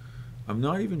place. I'm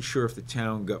not even sure if the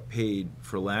town got paid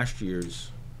for last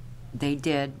year's. They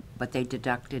did, but they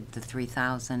deducted the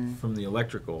 3,000 From the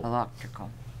electrical.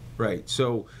 electrical. Right,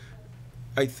 so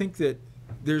I think that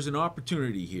there's an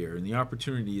opportunity here, and the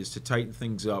opportunity is to tighten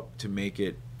things up to make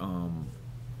it,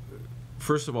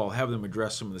 first of all, have them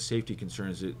address some of the safety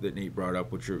concerns that Nate brought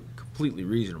up, which are completely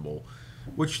reasonable,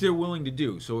 which they're willing to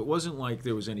do. So it wasn't like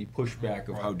there was any pushback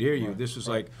of how dare you. This was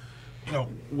like, no,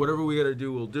 whatever we got to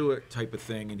do, we'll do it type of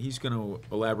thing. And he's going to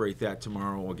elaborate that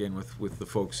tomorrow again with the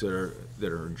folks that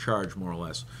are in charge, more or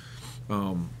less.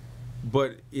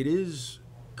 But it is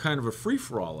kind of a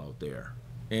free-for-all out there.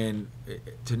 And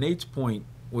to Nate's point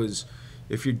was,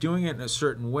 if you're doing it in a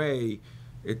certain way,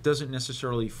 it doesn't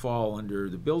necessarily fall under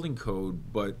the building code,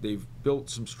 but they've built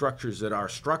some structures that are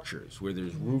structures, where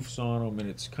there's roofs on them, and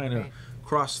it's kind of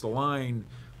crossed the line.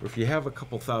 Or if you have a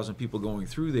couple thousand people going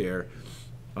through there,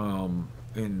 and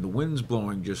the wind's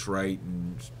blowing just right,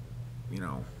 and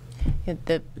Yeah,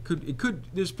 it could.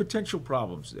 There's potential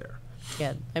problems there.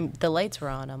 yeah, the lights were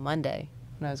on Monday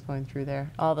when I was going through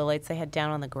there. All the lights they had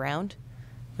down on the ground,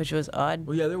 which was odd.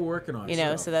 Well, yeah, they're working on You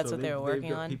know, stuff. so that's what they were they've working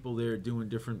got on. people there doing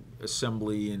different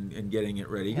assembly and getting it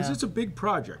ready, because Yeah. it's a big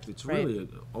project. It's Right. really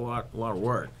a lot of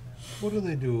work. What do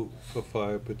they do for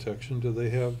fire protection? Do they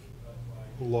have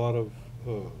a lot of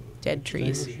Dead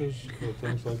trees. extinguishers or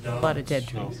things like A that? lot of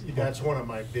dead No. trees. That's one of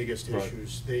my biggest Right.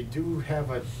 issues. They do have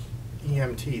a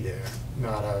EMT there,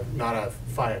 not a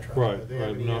fire truck. Right, They have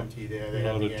right, an not- EMT there, they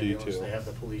have not the a ambulance, detail. they have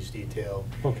the police detail.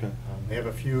 Okay. They have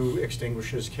a few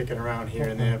extinguishers kicking around here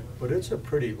and there, but it's a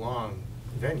pretty long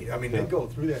venue. I mean, they Yeah. go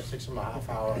through that 6.5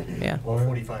 hour Yeah. or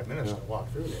 45 minutes Yeah. to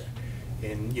walk through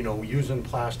there. And, using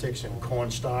plastics and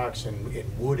corn stalks and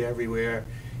wood everywhere.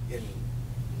 And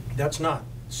that's not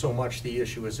so much the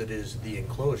issue as it is the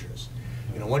enclosures.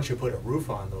 Once you put a roof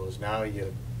on those, now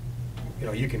you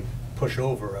can push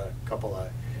over a couple of,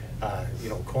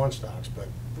 corn stalks, but,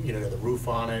 the roof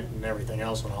on it and everything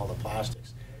else and all the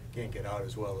plastics can't get out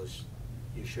as well as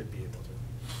you should be able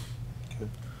to.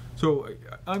 Okay. So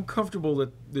I'm comfortable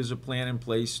that there's a plan in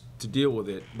place to deal with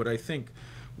it, but I think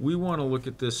we want to look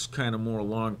at this kind of more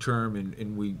long-term,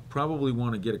 and we probably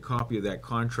want to get a copy of that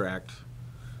contract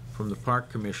from the Park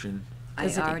Commission. I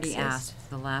Does it already exist? asked,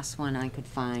 the last one I could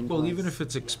find Well, was- even if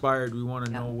it's expired, we want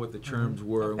to know Yeah. what the terms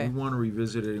were, and Okay. we want to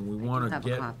revisit it, and we want to have a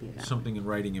get copy of that. something in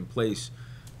writing in place.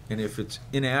 And if it's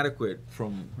inadequate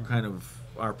from kind of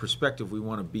our perspective, we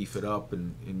want to beef it up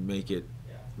and make it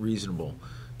reasonable.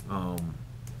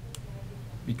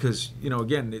 Because,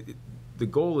 again, the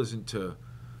goal isn't to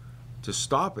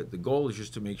stop it. The goal is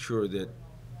just to make sure that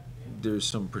there's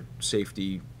some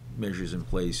safety measures in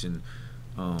place. And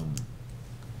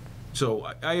so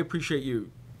I appreciate you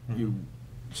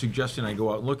suggesting I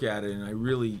go out and look at it, and I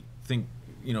really think,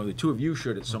 the two of you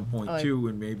should at some point Oh, I- too,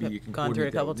 and maybe you can Gone through it coordinate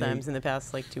a that couple with Nate. times in the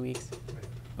past 2 weeks.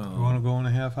 You want to go in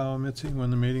a half hour, Mitzi, when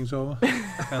the meeting's over?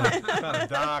 Kind of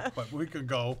dark, but we could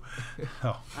go.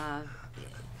 Oh.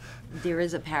 There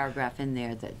is a paragraph in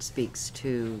there that speaks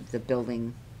to the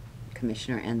building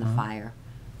commissioner and the fire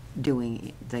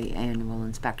doing the annual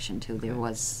inspection too. There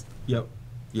was, Yep,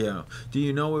 yeah. Do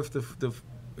you know if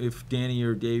if Danny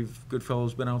or Dave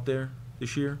Goodfellow's been out there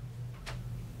this year?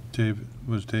 David,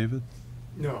 was David?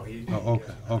 No, he. Oh,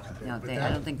 okay, okay. no, But I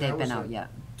that- don't think that they've been was out a yet.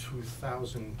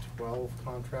 2012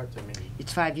 contract. I mean,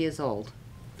 It's 5 years old.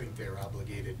 I think they're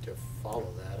obligated to follow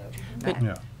that. But,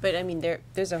 Yeah. but I mean,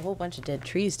 there's a whole bunch of dead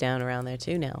trees down around there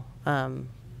too now,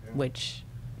 which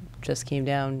just came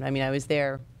down. I mean, I was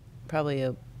there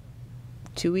probably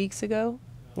 2 weeks ago,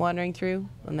 wandering through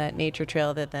on that nature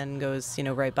trail that then goes,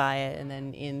 right by it, and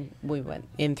then we went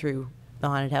in through the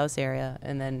haunted house area,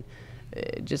 and then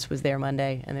just was there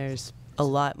Monday, and there's a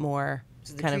lot more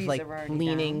So the kind of trees like are already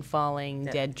leaning, down? falling,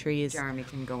 That dead trees. Jeremy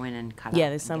can go in and cut Yeah, out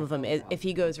there's and some get of them. those out. If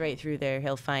he goes right through there,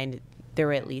 he'll find there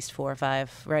were at least 4 or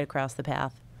 5 right across the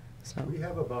path. So We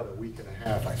have about a week and a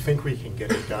half. I think we can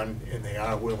get it done, and they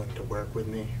are willing to work with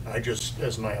me. I just,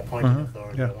 as my appointed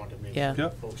authority, I yeah. wanted to make Yeah. sure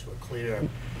Yep. folks were clear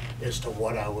as to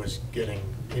what I was getting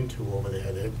into over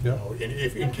there, that,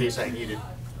 Yep. in case I needed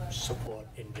support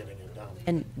in getting it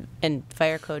done. and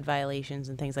fire code violations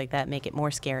and things like that make it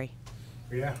more scary.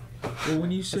 Yeah. Well,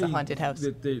 when you say a haunted house.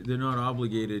 that they're not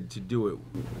obligated to do it,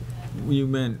 you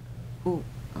meant Ooh,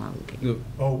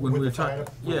 Oh, when we with were the fire,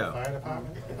 talking. with the Yeah. fire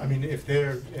department? I mean, if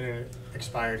they're in an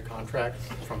expired contract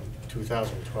from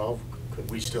 2012, could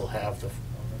we still have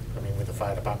would the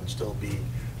fire department still be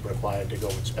required to go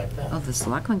inspect that? oh, the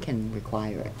selectmen can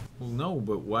require it. Well, no,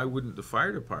 but why wouldn't the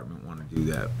fire department want to do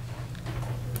that?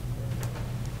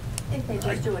 I think they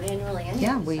just do it annually anyways.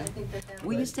 Yeah, I think that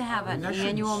we used to have an that shouldn't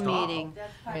annual stop. meeting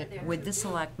That's part of their with the duty.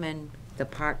 selectmen, the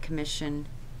park commission,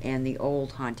 and the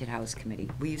old haunted house committee.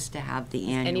 We used to have the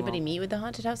annual. Anybody meet with the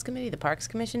haunted house committee? The Parks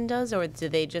Commission does, or do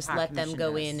they just Park let them Commission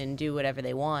go does. in and do whatever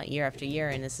they want year after year?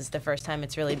 And this is the first time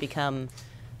it's really become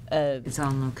a It's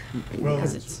on the. Well,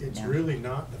 because it's yeah. really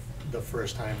not the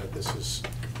first time that this is,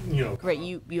 you know. right.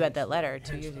 You had that letter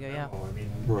 2 years ago, yeah. I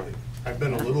mean, Right. I've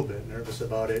been a little bit nervous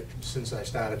about it since I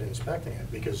started inspecting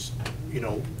it, because, you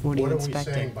know, What are you we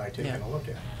inspecting? saying by taking Yeah. a look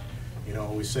at it? You know,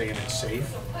 are we saying it's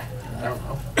safe? I don't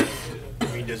know.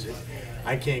 I mean, does it,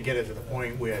 I can't get it to the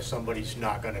point where somebody's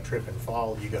not gonna trip and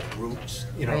fall. You got roots,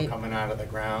 you know, Right. coming out of the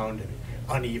ground and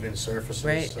uneven surfaces.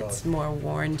 Right. so- It's more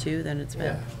worn too than it's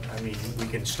Yeah, been. I mean, we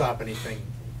can stop anything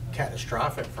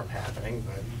catastrophic from happening,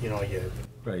 but, you know,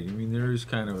 Right, I mean, there is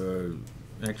kind of a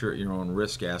enter at your own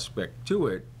risk aspect to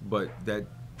it, but that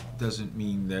doesn't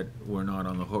mean that we're not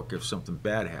on the hook if something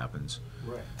bad happens.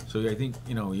 Right. So I think,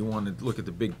 you know, you want to look at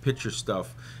the big picture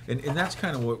stuff, and that's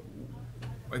kind of what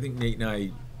I think Nate and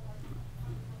I,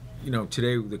 you know,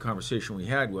 today the conversation we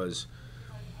had was,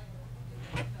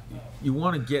 you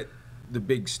want to get the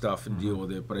big stuff and deal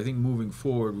with it, but I think moving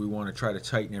forward, we want to try to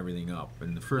tighten everything up,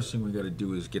 and the first thing we got to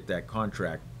do is get that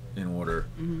contract in order.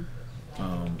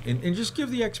 And just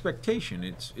give the expectation.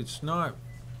 It's not,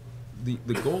 the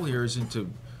goal here isn't to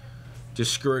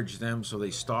discourage them so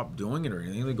they stop doing it or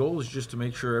anything. The goal is just to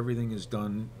make sure everything is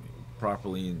done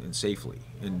properly and safely.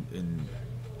 And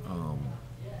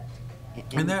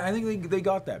that, I think they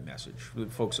got that message, the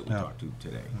folks that we Yeah. talked to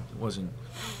today. It wasn't,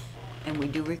 And we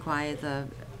do require the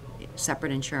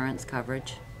separate insurance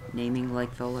coverage, naming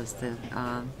Lakeville as the,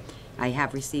 I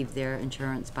have received their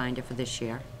insurance binder for this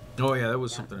year. oh yeah, that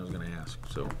was something I was gonna ask,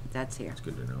 so That's here. it's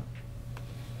good to know.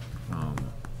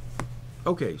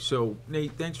 Okay, so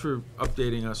Nate, thanks for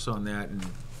updating us on that and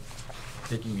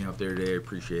taking me out there today. I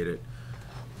appreciate it.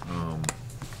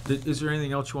 Is there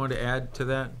anything else you wanted to add to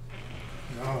that?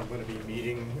 No, I'm gonna be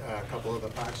meeting a couple of the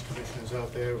parks commissioners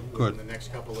out there Good. within the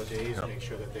next couple of days, Yep. make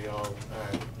sure that they all,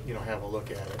 you know, have a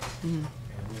look at it. And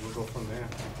we'll go from there.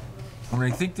 I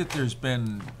mean, I think that there's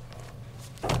been,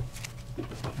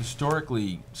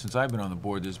 historically, since I've been on the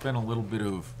board, there's been a little bit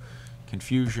of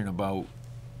confusion about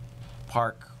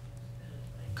park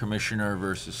commissioner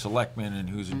versus selectman and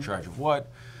who's in charge of what.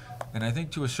 And I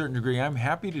think to a certain degree, I'm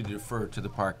happy to defer to the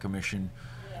park commission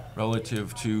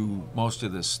relative to most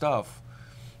of this stuff.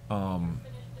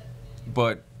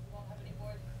 But,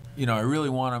 you know, I really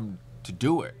want them to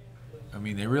do it. I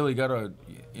mean, they really gotta,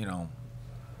 you know,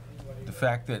 the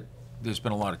fact that there's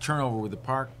been a lot of turnover with the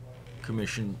park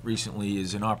commission recently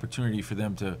is an opportunity for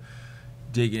them to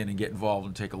dig in and get involved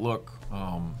and take a look.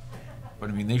 But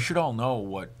I mean, they should all know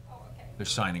what they're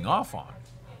signing off on.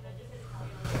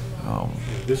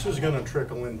 This is gonna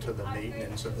trickle into the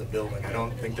maintenance of the building. I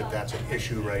don't think that that's an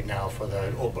issue right now for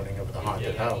the opening of the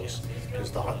haunted house,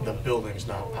 because the building's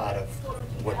not part of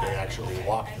what they actually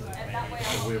walk through.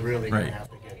 So we're really gonna Right. have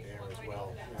to get there as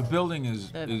well. The building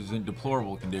is in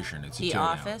deplorable condition. It's a The tear down.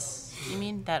 office, you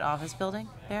mean? That office building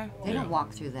there? They don't Yeah.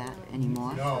 walk through that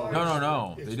anymore.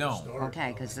 No, it's they don't. historic.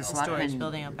 Okay, because the Storage selectman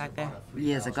building out back there?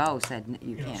 years ago said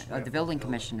you can't, or the building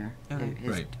commissioner,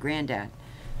 his Right. granddad.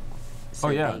 Oh,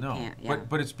 said yeah, they no. can't, yeah,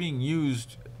 But it's being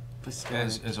used for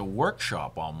storage. as a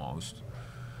workshop almost,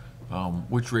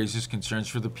 which raises concerns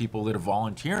for the people that are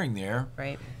volunteering there,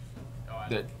 Right.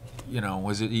 that, you know,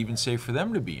 was it even safe for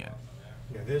them to be in?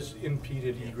 Yeah, there's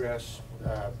impeded egress,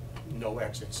 no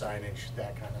exit signage,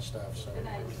 that kind of stuff, so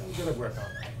we're gonna work on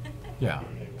that. Yeah,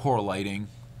 poor lighting.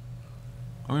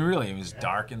 I mean, really, it was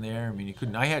dark in there. I mean, you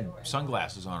couldn't, I had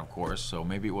sunglasses on, of course, so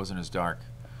maybe it wasn't as dark.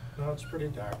 No, it's pretty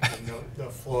dark. And the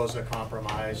floors are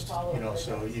compromised, you know,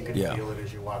 so you can Yeah. feel it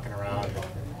as you're walking around.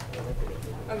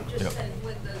 I'm Yep. just saying,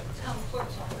 when the town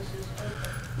clerk's office is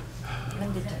open.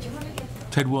 Linda, did you want to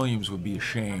get Ted Williams would be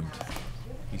ashamed.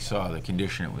 He saw the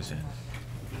condition it was in.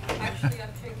 Actually, I'm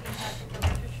taking Patrick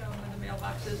over to show him where the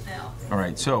mailbox is now. All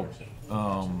right, so,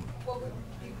 Well,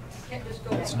 you can't just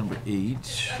go. that's number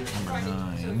 8. Number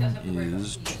 9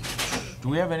 is, do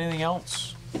we have anything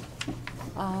else?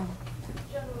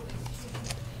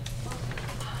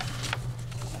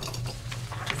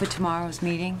 For tomorrow's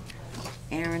meeting,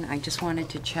 Aaron, I just wanted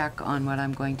to check on what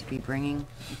I'm going to be bringing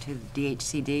to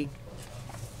DHCD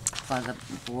for the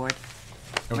board.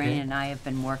 Okay. Rain and I have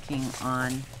been working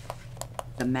on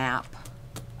the map.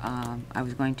 I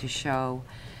was going to show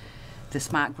the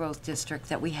smart growth district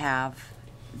that we have,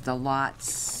 the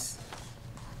lots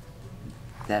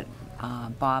that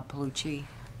Bob Palucci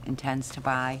intends to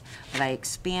buy, but I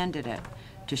expanded it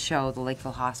to show the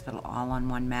Lakeville Hospital all on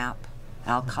one map.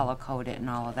 I'll color code it and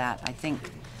all of that. I think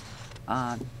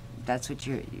that's what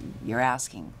you're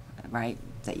asking, right?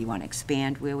 That you want to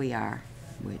expand where we are,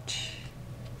 which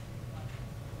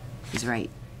is right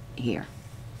here.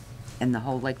 And the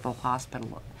whole Lakeville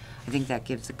Hospital, I think that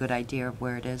gives a good idea of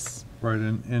where it is. Right,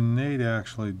 and Nate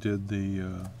actually did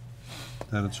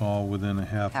that it's all within a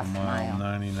half a Half a mile.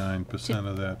 mile. 99%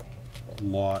 of that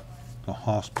lot, the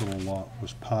hospital lot,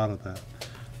 was part of that.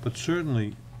 But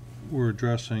certainly, we're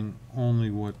addressing only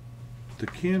what the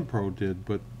CanPro did,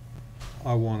 but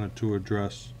I wanted to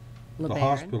address the LeBaron.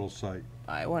 hospital site.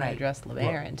 I want to Right. address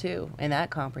LeBaron too, and that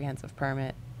comprehensive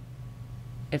permit,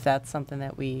 if that's something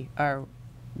that we are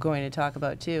going to talk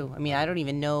about too. I mean, I don't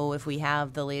even know if we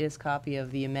have the latest copy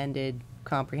of the amended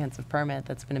comprehensive permit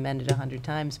that's been amended 100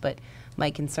 times, but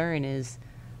my concern is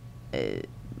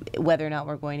whether or not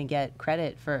we're going to get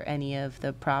credit for any of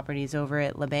the properties over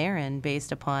at LeBaron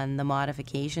based upon the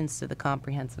modifications to the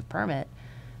comprehensive permit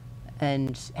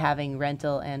and having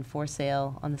rental and for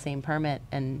sale on the same permit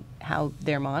and how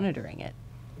they're monitoring it.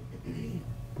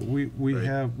 But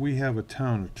we have a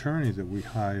town attorney that we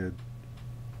hired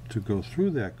to go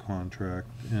through that contract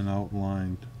and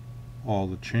outlined all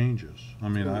the changes. I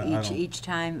mean, I don't. Each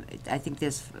time, I think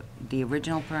there's the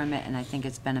original permit, and I think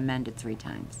it's been amended 3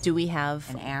 times. Do we have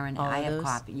And Aaron, all I of have those?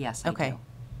 copy, yes, I do. Okay.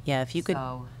 Yeah, if you could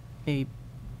So, maybe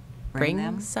bring bring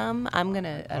them? some, I'm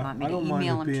gonna, You want me I to don't mind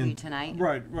email it them to you being- tonight?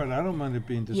 Right, I don't mind it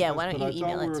being discussed. yeah, why don't but you I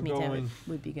thought email we it were to me, that going-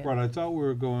 would be good. Right, I thought we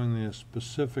were going there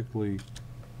specifically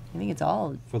I think it's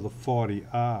all, for the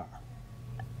 40R.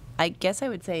 I guess I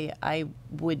would say,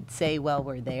 while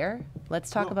we're there,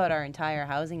 let's talk Well- about our entire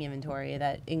housing inventory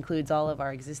that includes all of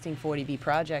our existing 40B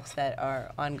projects that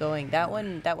are ongoing. That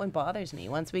one bothers me.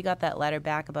 Once we got that letter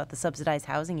back about the subsidized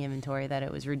housing inventory, that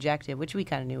it was rejected, which we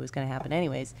kind of knew was going to happen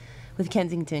anyways, with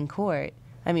Kensington Court,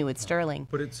 with Sterling.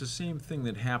 But it's the same thing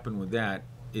that happened with that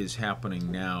is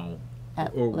happening now,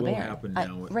 At or will LeBaron. happen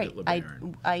now at Right.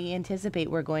 LeBaron. I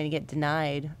anticipate we're going to get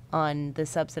denied on the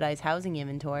subsidized housing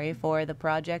inventory for the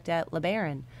project at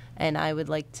LeBaron. And I would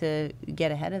like to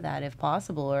get ahead of that if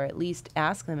possible, or at least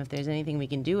ask them if there's anything we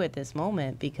can do at this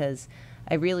moment, because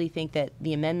I really think that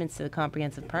the amendments to the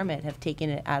comprehensive permit have taken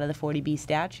it out of the 40B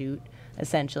statute,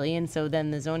 essentially. And so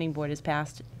then the zoning board has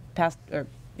passed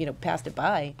it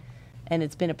by, and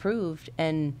it's been approved.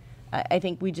 And I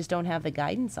think we just don't have the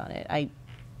guidance on it.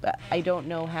 I don't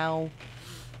know how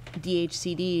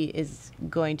DHCD is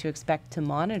going to expect to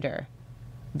monitor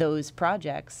those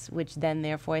projects, which then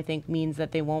therefore I think means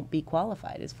that they won't be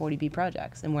qualified as 40B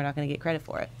projects, and we're not going to get credit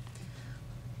for it.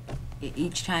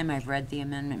 Each time I've read the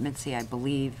amendment, Mitzi, I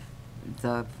believe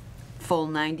the full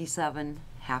 97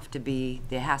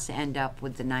 there has to end up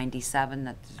with the 97,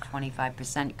 that's the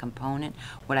 25% component.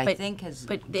 What I think has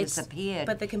disappeared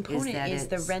But the component is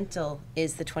the it's- rental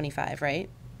is the 25, right?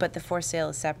 But the for sale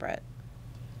is separate.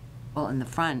 Well, in the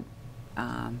front,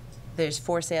 There's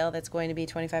for sale that's going to be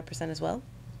 25% as well?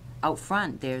 out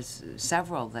front, there's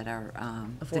several that are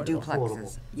the Affordable. duplexes.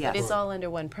 Affordable. Yes. But it's all under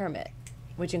one permit,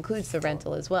 which includes the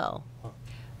rental as well.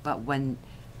 But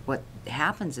what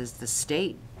happens is the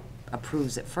state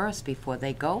approves it first before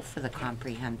they go for the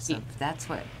comprehensive. That's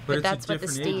what, But it's that's a what the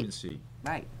different state- agency.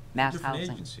 right, mass Different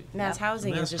housing. agency. Mass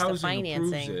housing Mass is just the Housing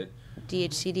approves financing. it,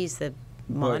 DHCD's the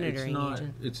but monitoring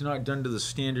agent. it's not done to the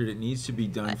standard it needs to be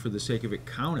done for the sake of it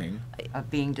counting. Of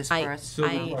being dispersed. So,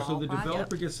 around so all the projects.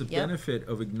 developer gets the Yep. benefit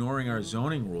of ignoring our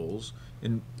zoning rules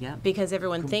and Yep. Because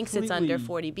everyone thinks it's under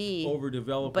completely 40B,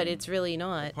 overdeveloping but it's really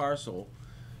not. parcel,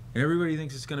 and everybody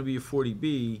thinks it's gonna be a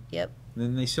 40B, Yep, and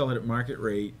then they sell it at market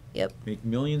rate, yep, make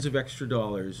millions of extra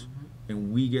dollars,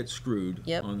 and we get screwed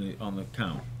Yep. on the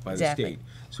count by Exactly. the state.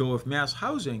 So if Mass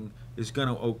Housing is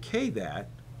gonna okay that,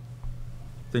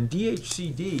 then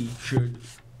DHCD should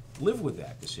live with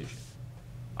that decision.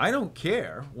 I don't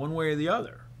care one way or the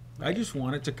other. I just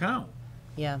want it to count.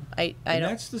 yeah. I And don't,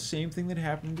 that's the same thing that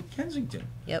happened with Kensington.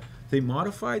 yep. They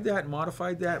modified that, and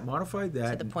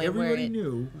the point where everybody it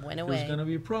knew went there was away. gonna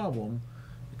be a problem,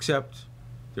 except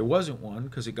there wasn't one,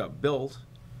 because it got built,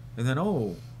 and then, That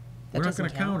we're not doesn't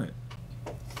gonna count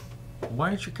it. Why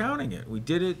aren't you counting it? We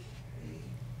did it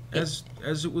as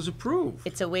it was approved.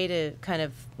 It's a way to kind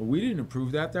of, Well, we didn't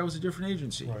approve that, that was a different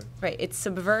agency. Right. right, it's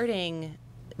subverting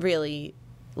really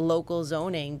local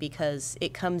zoning because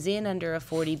it comes in under a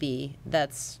 40B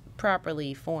that's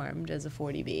properly formed as a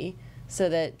 40B, so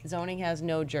that zoning has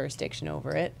no jurisdiction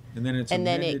over it. And then it's And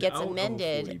then it amended gets out of a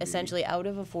amended 40B. essentially out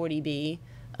of a 40B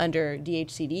under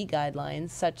DHCD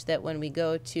guidelines, such that when we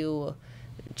go to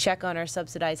check on our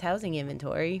subsidized housing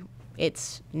inventory,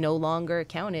 it's no longer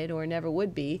counted or never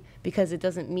would be because it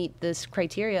doesn't meet this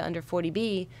criteria under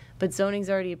 40B, but zoning's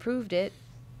already approved it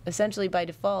essentially by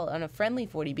default on a friendly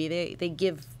 40B. They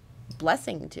give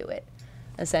blessing to it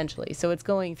essentially. So it's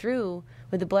going through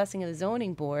with the blessing of the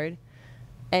zoning board,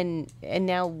 And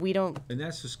now we don't, And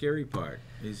that's the scary part,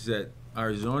 is that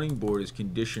our zoning board is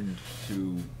conditioned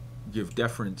to give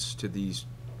deference to these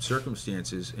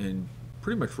circumstances and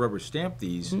pretty much rubber stamp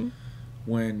these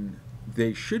when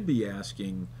they should be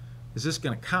asking, is this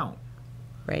gonna count?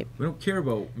 right, We don't care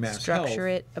about mass health. structure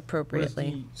it What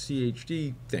appropriately. does the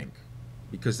CHD think?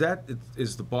 Because that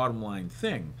is the bottom line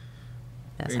thing.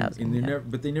 Mass And- housing, and they yeah. never,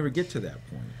 but they never get to that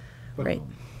point. But- Right.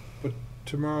 But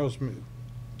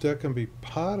that can be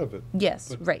part of it. Yes,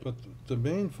 But- right. But the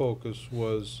main focus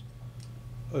was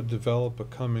a developer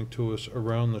coming to us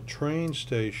around the train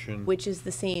station. Which is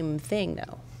the same thing,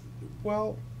 though.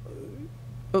 Well,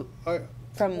 Oh, I.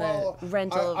 From the well,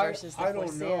 rental I- versus I the for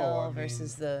don't know. sale I mean,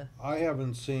 versus the, I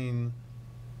haven't seen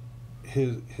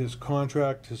his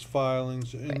contract, his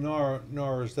filings, Right. and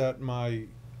nor is that my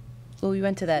well, we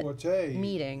went to that forte,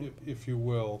 meeting. if you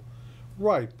will.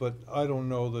 Right, but I don't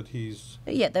know that he's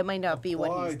Yeah, that might not be what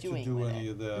he's applied to doing do with any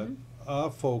it. of that. Mhm.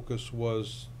 Our focus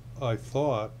was, I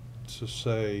thought, to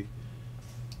say,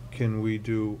 can we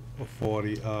do a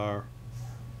 40R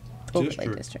Overlay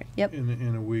district, yep.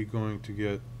 And are we going to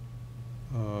get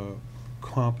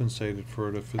compensated for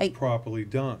it if I- it's properly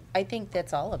done? I think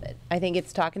that's all of it. I think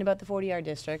it's talking about the 40R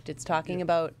district, it's talking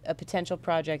about a potential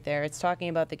project there, it's talking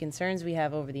about the concerns we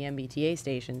have over the MBTA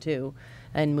station too,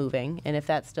 and moving, and if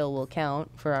that still will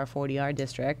count for our 40R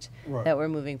district Right. that we're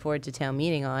moving forward to town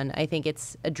meeting on. I think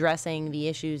it's addressing the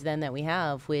issues then that we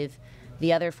have with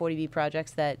the other 40B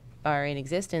projects that are in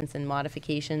existence and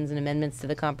modifications and amendments to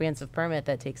the comprehensive permit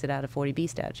that takes it out of 40B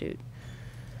statute.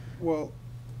 Well,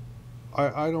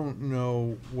 I don't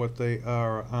know what they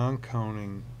are on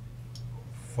counting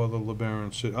for the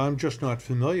LeBaron City. I'm just not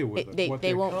familiar with it. what They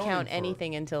they're won't counting count for.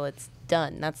 anything until it's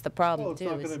done. That's the Well, problem it's too.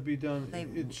 not is- gonna be done, They-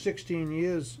 it's 16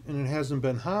 years and it hasn't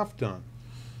been half done.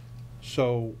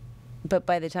 So, But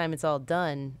by the time it's all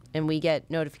done and we get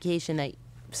notification that,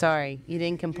 sorry, you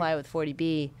didn't comply with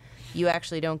 40B, you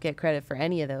actually don't get credit for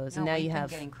any of those. And now you we've have,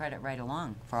 been getting credit right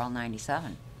along for all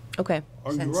 97. okay,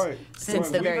 are you Since- right? since Right,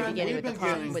 the we've very been- beginning we've with the been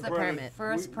con- getting with the credit- permit.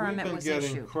 First we've permit been was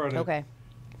getting issued. credit okay.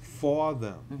 for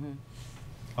them.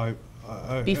 I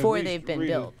at Before least they've been read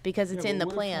it. built, because it's Yeah, in but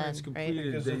the what if when plan, it's right? completed,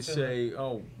 Because they it's in say,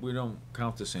 oh, we don't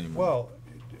count this anymore? Well,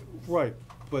 right,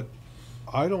 but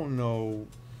I don't know,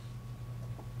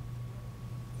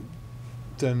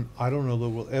 then I don't know that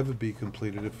will ever be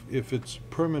completed if it's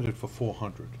permitted for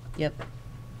 400. Yep,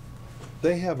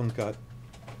 They haven't got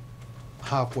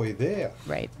halfway there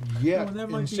right. yet No, that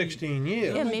might in be- 16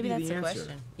 years. Yeah, might maybe be that's the the answer. question.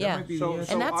 That Yeah. might be the So- answer.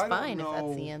 so And that's I don't fine if that's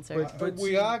know, the answer. But- But we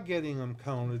see- are getting them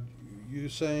counted. You're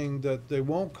saying that they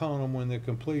won't count them when they're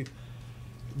complete.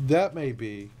 That may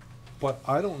be, but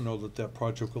I don't know that that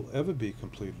project will ever be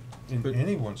completed in But-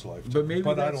 anyone's lifetime. But maybe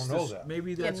I that's don't know the, that.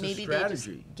 maybe Yeah, that's a maybe they just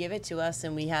strategy. give it to us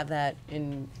and we have that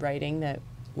in writing that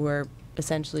we're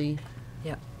essentially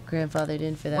Yeah. grandfathered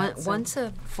in for that. so- Once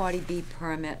a 40B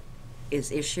permit is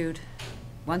issued,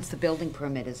 once the building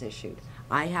permit is issued,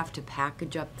 I have to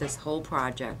package up this whole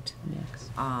project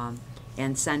Next.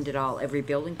 and send it all, every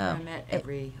building Oh, permit, it-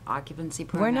 every occupancy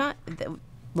permit. We're not,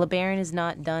 LeBaron is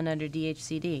not done under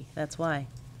DHCD, that's why.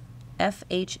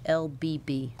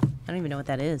 FHLBB, I don't even know what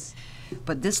that is.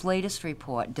 But this latest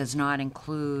report does not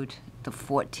include the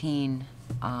 14,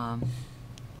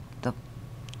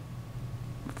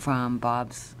 from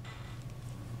Bob's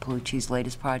Palucci's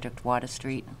latest project, Water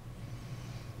Street.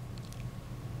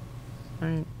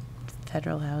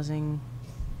 Federal housing,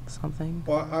 something.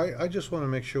 Well, I just want to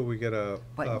make sure we get a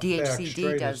But fact DHCD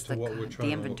straight as does to what we're the trying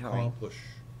to inventory. accomplish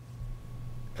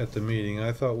at the meeting.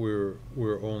 I thought we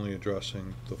were only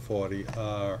addressing the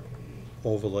 40R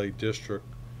overlay district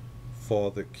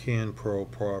for the CanPro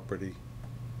property,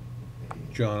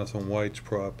 Jonathan White's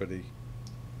property,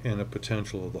 and the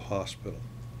potential of the hospital.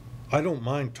 I don't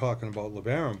mind talking about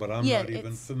LeBaron, but I'm Yeah, not even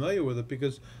it's- familiar with it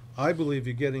because I believe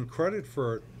you're getting credit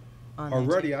for it on there,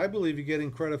 already. too. I believe you're getting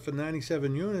credit for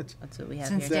 97 units That's what we have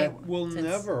Since here. that will Since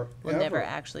never, will never ever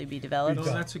actually be developed. No,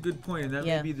 that's a good point, and that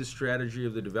Yeah. may be the strategy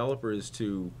of the developer is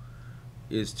to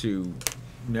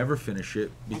never finish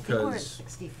it I think we're at because,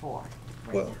 64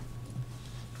 right Well, now.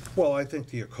 Well, I think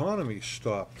the economy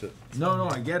stopped it. no,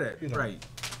 I get it, You know. right.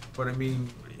 But I mean,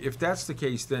 if that's the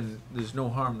case, then there's no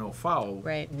harm, no foul.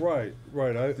 Right. Right.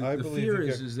 I The believe fear you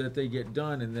is that they get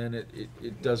done and then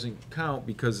it doesn't count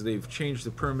because they've changed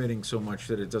the permitting so much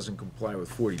that it doesn't comply with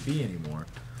 40B anymore.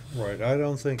 right, I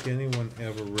don't think anyone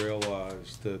ever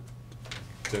realized that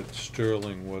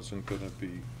Sterling wasn't gonna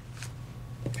be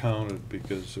counted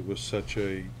because it was such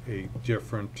a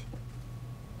different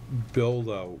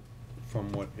build-out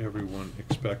from what everyone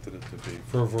expected it to be,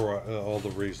 for all the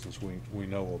reasons we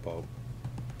know about.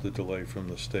 the delay from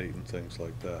the state and things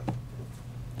like that.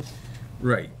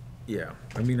 Right, yeah.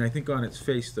 I mean, I think on its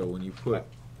face, though, when you put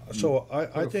So I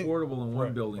put think. affordable in one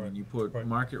right, building right, and you put right.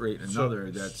 market rate in So-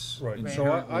 another, that's Right, so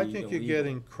inherently I think you're illegal.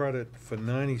 getting credit for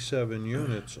 97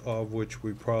 units, of which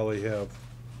we probably have,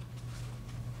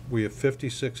 we have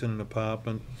 56 in an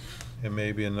apartment, and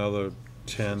maybe another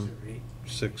 10,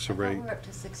 6 I or thought 8. we're up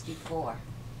to 64.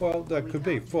 Well, that could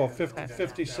be, counted. well, 50, Okay.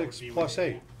 56 plus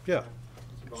 8, yeah.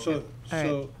 So,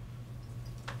 All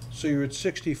so you're at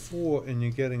 64 and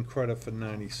you're getting credit for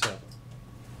 97.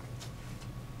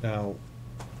 Now,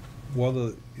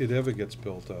 whether it ever gets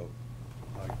built out,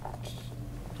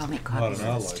 I'll make Not copies in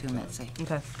our of this too, lifetime. Mitzi.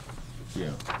 Okay.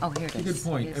 Yeah. Oh, here it It's a is. good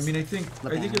point. It I is mean, I think it's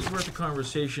LeBaron. worth a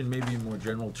conversation, maybe in more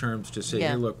general terms, to say, Yeah.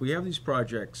 hey, look, we have these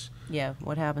projects. Yeah,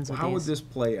 what happens with How would these? this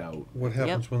play out? what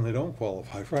happens when they don't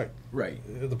qualify, right? Right.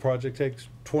 The project takes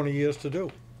 20 years to do.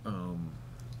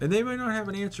 And they might not have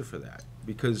an answer for that,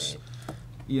 because,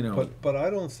 you know, But I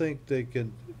don't think they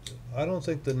can, I don't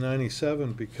think the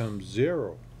 97 becomes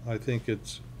 0. I think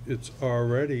it's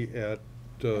already at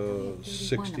 31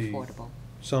 60 affordable.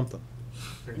 something.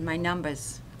 In my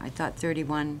numbers, I thought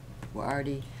 31 were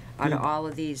already, out of all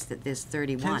of these, that there's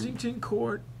 31. Kensington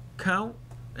Court count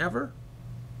ever?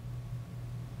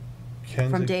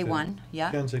 From day Kensington- one,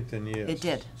 yeah? Kensington, yes. It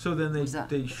did, So then Was that-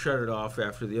 they shut it off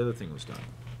after the other thing was done.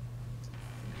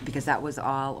 because that was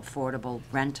all affordable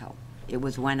rental. It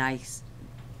was when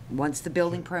once the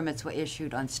building permits were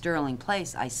issued on Sterling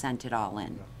Place, I sent it all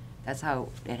in. That's how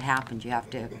it happened. You have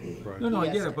to, Right. No, I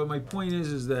Yes. get it, but my point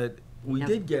is that we No.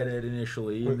 did get it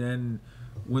initially, and then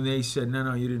when they said,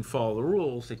 no, you didn't follow the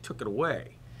rules, they took it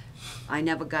away. I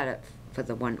never got it for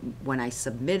the one, when I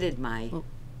submitted my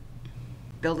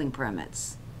building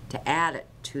permits to add it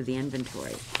to the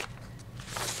inventory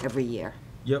every year.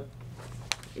 Yep,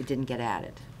 It didn't get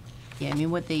added. Yeah, I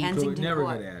mean, what they, so it Kensington never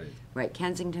Court. got added. Right,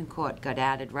 Kensington Court got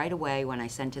added right away when I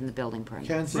sent in the building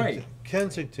permits. Right.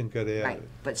 Kensington got Right, added.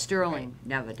 but Sterling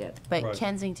never did. but Right.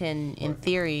 Kensington, in Right.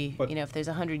 theory, But- you know, if there's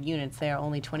 100 units there,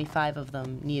 only 25 of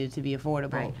them needed to be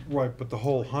affordable. Right. Right, but the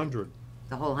whole 100,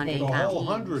 The whole They- 100 the counts. whole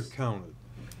 100 counted.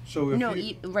 So if No,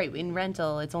 you, right, in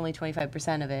rental, it's only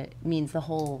 25% of it means the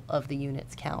whole of the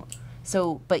units count.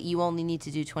 So, but you only need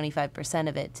to do 25%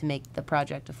 of it to make the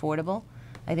project affordable.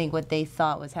 I think what they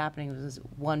thought was happening was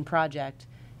one project,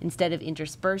 instead of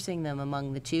interspersing them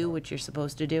among the two, which you're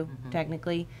supposed to do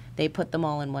technically, they put them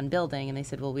all in one building and they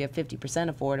said, well, we have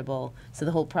 50% affordable, so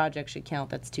the whole project should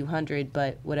count, that's 200,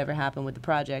 but whatever happened with the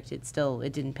project, it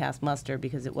didn't pass muster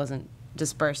because it wasn't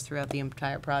dispersed throughout the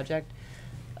entire project.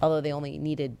 Although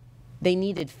they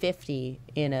needed 50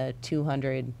 in a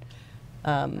 200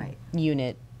 Right.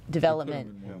 unit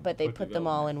development, been more but they put put them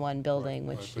all in one building,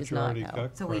 Right, which but is you not already how.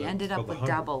 got So we credit ended for up the with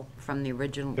 100. double from the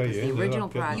original, Yeah, you because the ended up original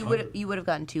getting project You would have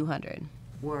gotten 200.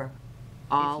 were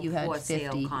all If you had for 50,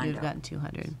 sale you'd have condo. gotten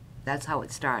 200. That's how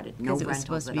it started, no Because it was rentals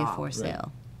supposed to at be a all. for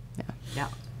sale. Yeah. Yeah.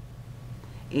 Right,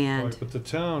 And, but the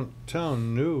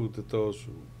town knew that those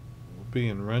were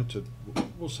being rented,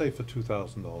 we'll say for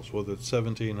 $2,000, whether it's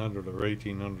 $1,700 or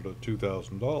 $1,800 or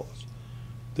 $2,000.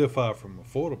 They're far from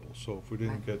affordable, so if we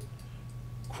didn't Right. get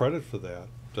credit for that,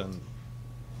 then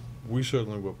we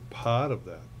certainly were part of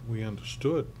that. We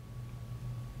understood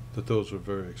that those were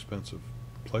very expensive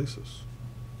places.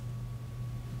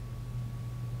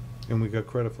 And we got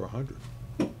credit for 100,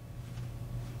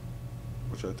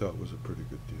 which I thought was a pretty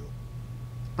good deal.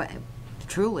 but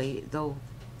truly, though,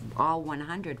 all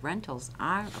 100 rentals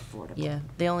are affordable. Yeah,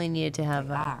 they only needed to have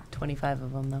They are. 25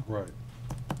 of them, though. Right,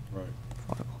 right.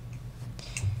 Affordable.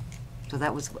 So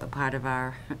that was a part of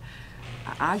our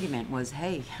argument was,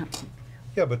 hey,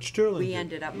 Yeah, but Sterling We did.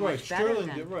 ended up Right, much better Sterling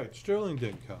than- did- Right, Sterling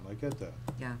didn't count, I get that.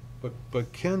 yeah,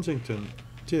 But Kensington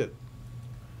did.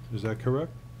 Is that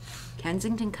correct?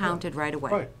 Kensington counted right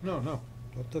away. Right, no,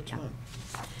 that's Yeah. fine.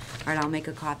 All right, I'll make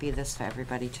a copy of this for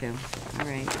everybody too. All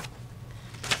right.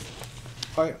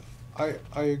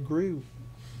 I agree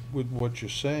with what you're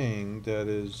saying, that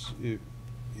is,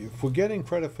 if we're getting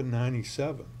credit for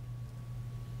 97,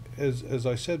 as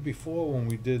I said before when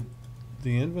we did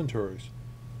the inventories,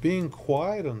 being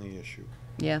quiet on the issue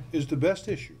Yeah, is the best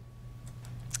issue.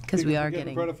 because we we're are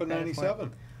getting credit for it.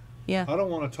 97. Yeah. I don't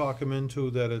wanna talk them into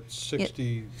that it's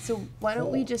 60. So why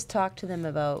don't we just talk to them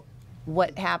about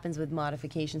what happens with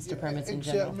modifications to permits in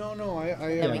general? No, I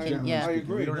Then we can- yeah.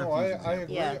 agree, We don't have no, to use I examples.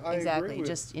 agree, Yeah, I agree exactly, with.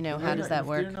 just, you know, If how they're does not- that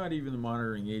work? If they're not even the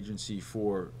monitoring agency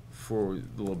for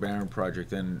the LeBaron project,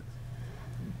 then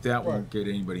that won't get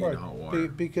anybody into hot water.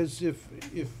 Because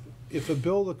if a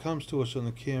builder comes to us on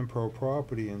the Campro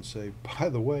property and say, by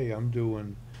the way, I'm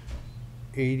doing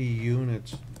 80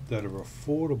 units that are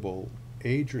affordable,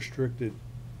 age-restricted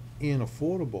and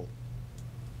affordable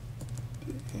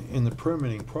in the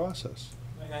permitting process,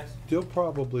 they'll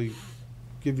probably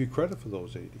give you credit for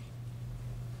those 80.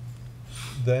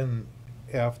 Then,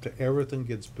 after everything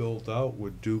gets built out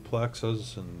with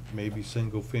duplexes and maybe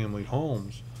single-family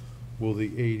homes, will the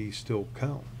 80 still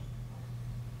count?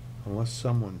 Unless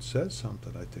someone says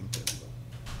something, I think they will.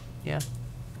 Yeah.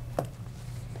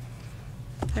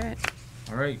 All right.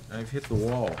 All right, I've hit the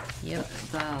wall. Yep.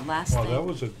 The last Well, thing. that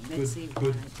was a Mitzi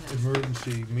good wanted to-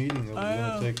 emergency meeting that was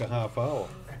gonna take a half hour.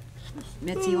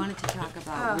 Mitzi wanted to talk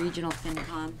about regional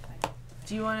FinCom.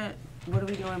 Do you want to, what are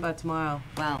we doing about tomorrow?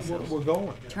 Well, We're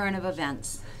going. turn of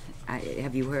events.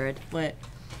 Have you heard? What?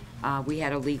 We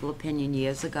had a legal opinion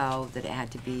years ago that it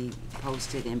had to be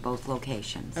posted in both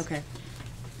locations. Okay.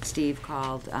 Steve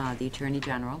called the Attorney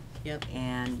General. Yep.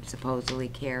 And supposedly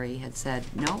Carrie had said,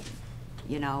 no,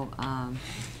 you know,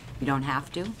 you don't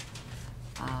have to.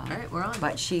 All right, we're on.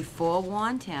 But she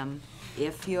forewarned him,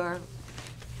 if your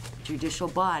judicial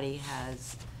body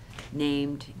has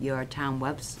named your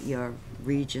your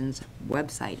region's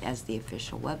website as the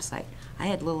official website. I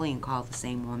had Lillian call the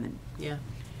same woman. Yeah.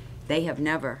 They have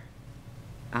never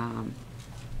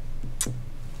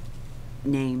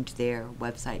named their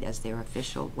website as their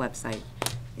official website,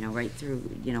 you know, right through,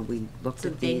 you know, we looked So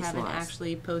at they these haven't laws.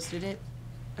 actually posted it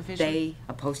officially?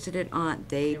 They posted it on,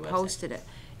 they Their website. posted it.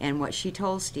 And what she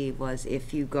told Steve was,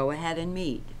 if you go ahead and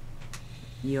meet,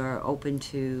 you're open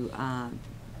to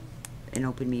an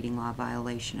open meeting law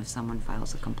violation if someone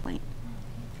files a complaint.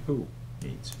 Who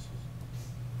meets?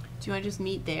 Do you want to just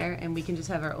meet there and we can just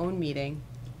have our own meeting?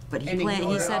 But he And planned, he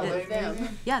ignore said all it. of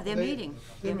them? Yeah, they're They- meeting,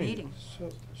 they're they're meeting.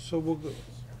 So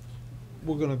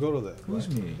we're gonna go to that. Who's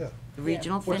right? meeting? Yeah. The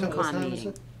regional What time FinCon is meeting,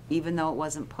 it? even though it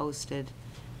wasn't posted,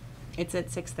 It's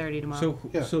at 6:30 tomorrow. So,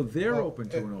 Yeah. so they're Well, open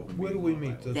to an open meeting. Where do we law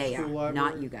meet? The they school are, library?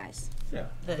 not you guys. Yeah.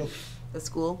 The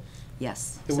school?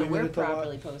 Yes. Do So we meet we're at the li-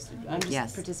 properly posted. I'm just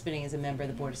Yes. participating as a member of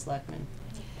the Board of Selectmen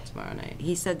tomorrow night.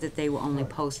 He said that they will only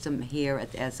post them here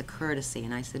as a courtesy,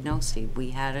 and I said, no, Steve, we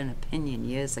had an opinion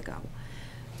years ago.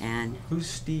 And Who's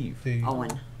Steve? The-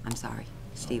 Owen, I'm sorry,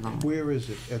 Steve Owen. Where is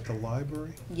it? At the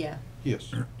library? Yeah.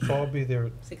 Yes. So I'll be there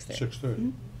at 6:30.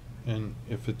 6:30. And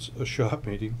if it's a shop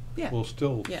meeting, Yeah. we'll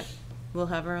still, Yeah. We'll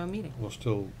have our own meeting. we'll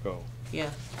still go.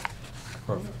 Yeah.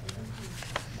 Perfect.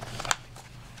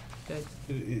 Good.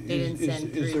 They didn't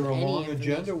send Is there through a any long agenda?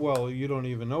 information. Well, you don't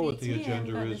even know what the Me too, I haven't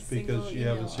agenda gotten a is because single you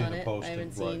haven't email seen on the it. posting. I haven't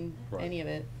Right, seen right. any of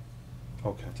it.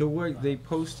 Okay. So what, they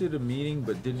posted a meeting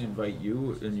but didn't invite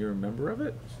you and you're a member of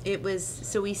it? It was,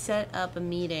 so we set up a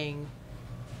meeting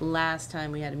last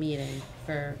time we had a meeting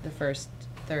for the first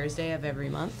Thursday of every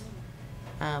month.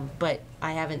 But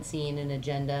I haven't seen an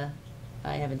agenda.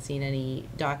 I haven't seen any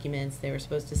documents. They were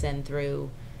supposed to send through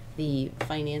the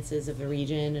finances of the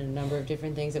region and a number of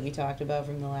different things that we talked about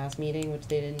from the last meeting, which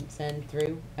they didn't send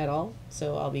through at all.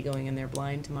 So I'll be going in there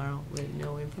blind tomorrow with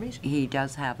no information. He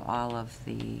does have all of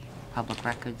the public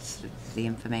records, the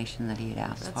information that he had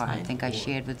asked That's for. I fine. think I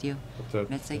shared with you, But that-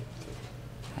 Mitzi.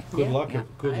 Good Yeah. luck Yeah.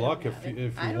 if, good I don't luck have if it. you,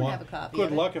 if I you don't want. have a copy Good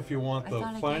of it. luck if you want I the thought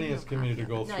I gave finance you a committee to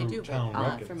copy go of it. No, I through do, town but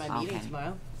records. for my meeting Okay.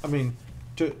 tomorrow. I mean,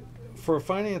 for a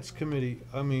finance committee,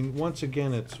 I mean, once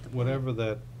again, it's whatever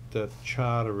that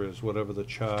charter is, whatever the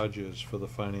charge is for the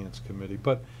finance committee.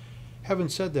 But having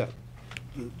said that,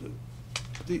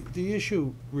 the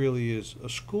issue really is, a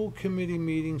school committee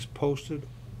meetings posted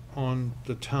on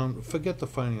the town, forget the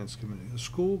finance committee, the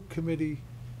school committee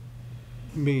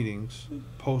meetings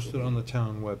posted on the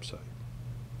town website.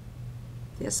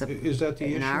 Yes, Is that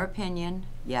the in our issue? opinion,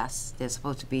 yes, they're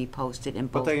supposed to be posted in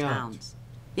But both they aren't. towns.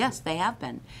 Yes, they have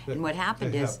been. And what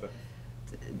happened They is, have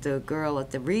the girl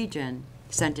at the region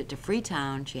sent it to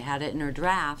Freetown, she had it in her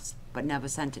drafts, but never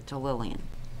sent it to Lillian.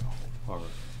 All right,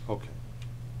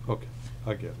 okay,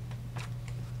 I get it.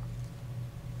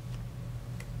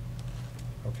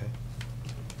 Okay,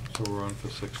 so we're on for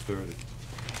 6:30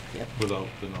 Yep. without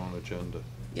the known agenda.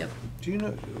 Yep. Do you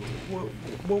know,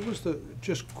 what was the,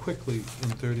 just quickly in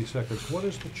 30 seconds, what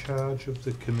is the charge of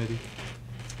the committee?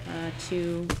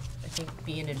 To, I think,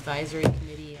 be an advisory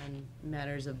committee on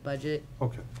matters of budget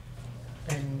Okay,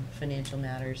 and financial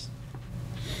matters,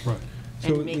 right.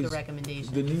 and So make a is-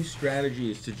 recommendation. The new strategy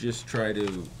is to just try to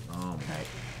Be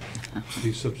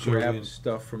grab subservient.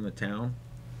 stuff from the town?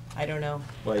 I don't know.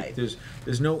 Like, there's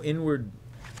no inward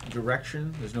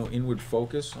direction, there's no inward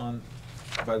focus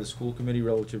by the school committee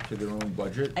relative to their own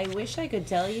budget? I wish I could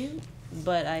tell you,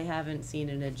 but I haven't seen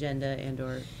an agenda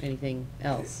and/or anything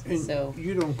else, And so.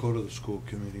 you don't go to the school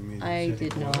committee meetings I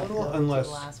did anymore, not go to the unless-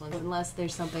 last ones, unless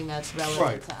there's something that's relevant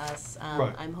Right. to us.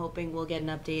 Right. I'm hoping we'll get an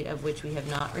update of which we have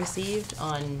not received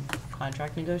on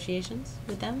contract negotiations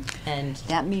with them, and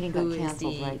That meeting got who is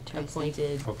canceled, the right, Tracy?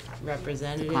 appointed Okay.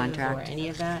 representative or Contract. any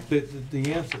of that.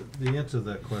 The answer to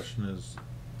that question is,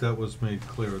 that was made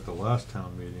clear at the last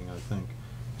town meeting, I think,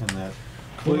 and that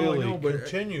Well, no, I clearly know, but-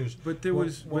 continues. But there When-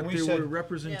 was, when but we there said were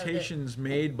representations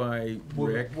made by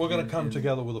We're Rick. gonna and- come and-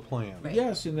 together with a plan. Right.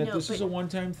 Yes, and that No, this is but- a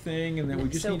one-time thing, and that we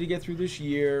just So- need to get through this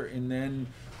year, and then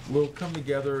we'll come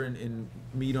together and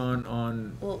meet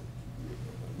on, Well,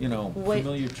 you know, What-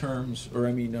 familiar terms, or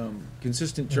I mean,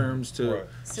 consistent terms to Right.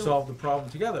 So- solve the problem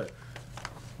together.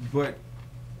 But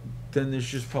then there's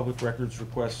just public records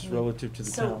requests relative to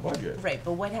the so, town budget. right,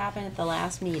 but what happened at the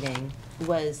last meeting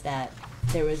was that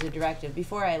there was a directive,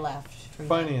 before I left from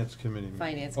that- Finance committee meeting.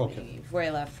 Finance Okay. committee, before I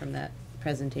left from that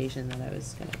presentation that I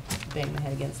was gonna bang my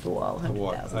head against the wall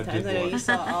 100,000 I times. did I know you watch.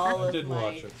 saw all I of did watch my,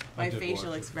 it. I my did facial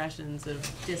watch it. expressions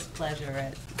of displeasure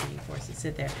at being forced to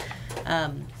sit there.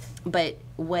 But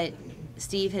what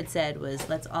Steve had said was,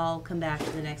 let's all come back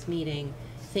to the next meeting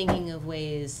thinking of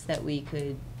ways that we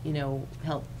could, you know,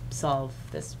 help solve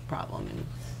this problem and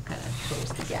kind of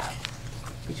close the gap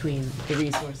between the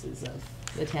resources of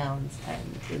the towns and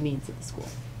the needs of the school.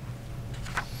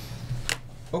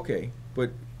 Okay,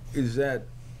 but is that,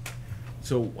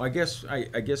 so I guess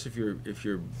if you're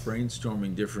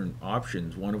brainstorming different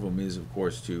options, one of them is, of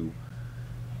course, to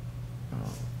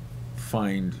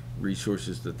find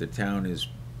resources that the town has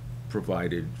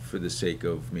provided for the sake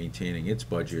of maintaining its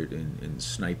budget and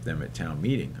snipe them at town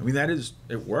meeting. I mean,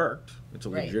 it worked. It's a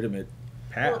Right. legitimate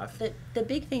Well, path. the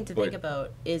big thing to think But-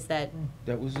 about is that,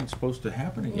 That wasn't supposed to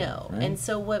happen again, no, right? and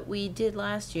so what we did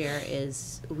last year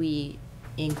is we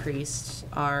increased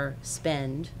our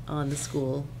spend on the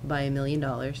school by $1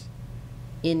 million.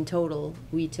 In total,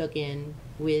 we took in,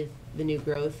 with the new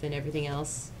growth and everything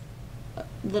else, a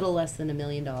little less than $1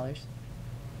 million.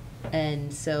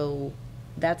 And so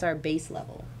that's our base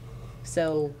level.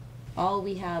 So all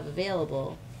we have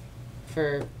available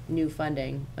for new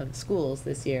funding of the schools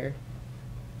this year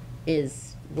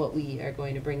is what we are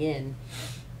going to bring in,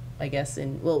 I guess,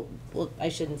 and, well, I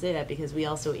shouldn't say that, because we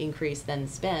also increase then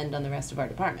spend on the rest of our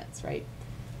departments, right?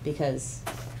 Because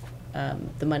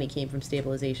the money came from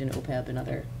stabilization, OPEB, and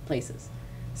other places.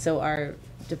 So our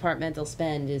departmental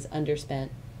spend is underspent,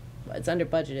 it's under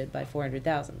budgeted by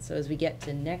 400,000. So as we get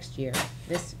to next year,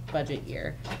 this budget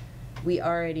year, we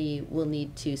already will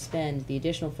need to spend the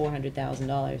additional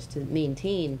 $400,000 to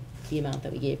maintain the amount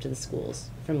that we gave to the schools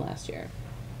from last year,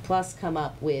 plus come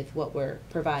up with what we're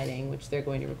providing, which they're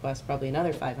going to request probably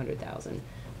another 500,000,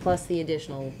 plus the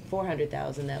additional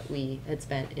 400,000 that we had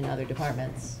spent in other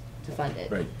departments to fund it.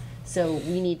 Right. So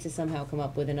we need to somehow come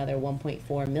up with another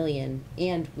 1.4 million,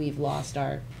 and we've lost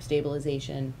our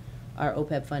stabilization, our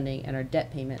OPEB funding, and our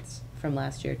debt payments from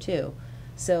last year too.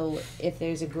 So if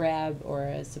there's a grab or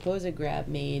a supposed grab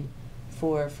made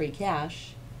for free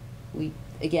cash, we,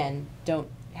 again, don't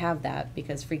have that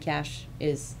because free cash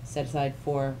is set aside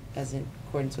for, as in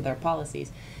accordance with our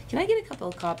policies. Can I get a couple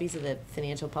of copies of the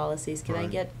financial policies? Can I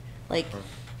Right. get like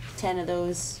 10 of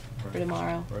those for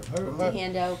tomorrow to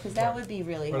hand out? Because that would be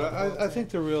really But helpful. I think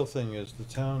the real thing is the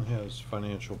town has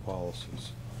financial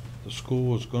policies. The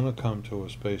school is gonna come to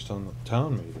us based on the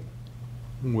town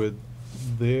meeting with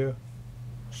their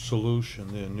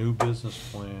solution, their new business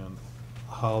plan,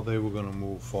 how they were gonna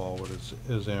move forward,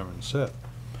 as Aaron said.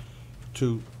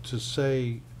 To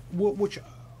say, which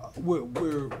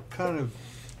we're kind of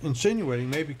insinuating,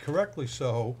 maybe correctly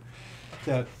so,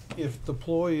 that if the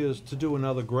ploy is to do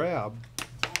another grab,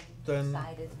 then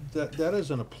that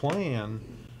isn't a plan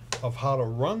of how to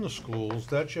run the schools,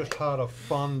 that's just how to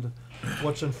fund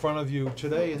what's in front of you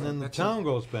today, and then the town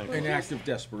goes bankrupt. An act of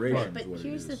desperation But is what it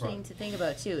here's the is. thing to think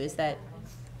about too, is that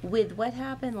with what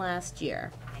happened last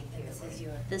year,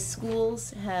 the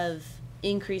schools have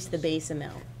increased the base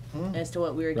amount as to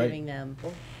what we were Right. giving them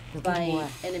There'll be by more an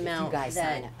if you amount guys sign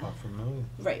that, it. Half a million.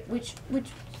 right, which,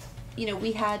 you know,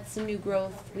 we had some new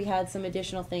growth, we had some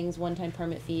additional things, one-time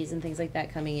permit fees and things like that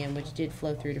coming in, which did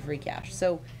flow through to free cash.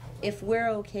 So if we're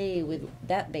okay with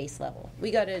that base level,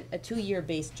 we got a 2-year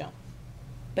base jump.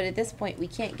 But at this point, we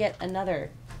can't get another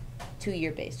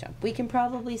 2-year base jump. We can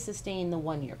probably sustain the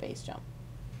 1-year base jump.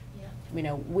 Yeah. You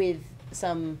know, with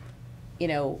some, you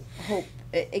know, hope.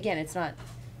 Again, it's not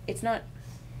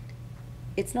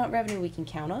revenue we can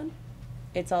count on.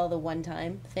 It's all the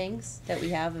one-time things that we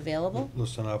have available.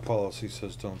 Listen, our policy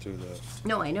says don't do that.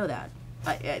 No, I know that.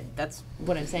 That's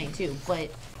what I'm saying too. But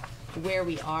where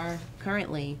we are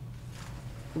currently,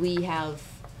 we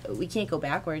can't go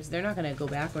backwards. They're not gonna go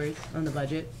backwards on the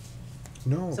budget.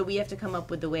 No. So we have to come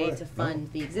up with the way Right, to fund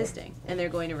the existing, and they're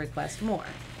going to request more.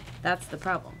 That's the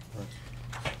problem.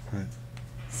 Right.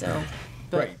 So,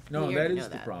 but Right, no, we that already is know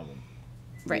the that. problem.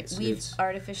 Right, It's- we've it's-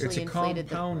 artificially it's a inflated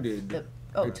compounded-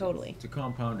 oh, it's- totally. It's a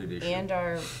compounded issue. And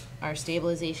our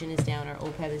stabilization is down, our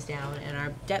OPEB is down, and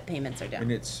our debt payments are down.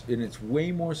 And it's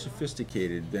way more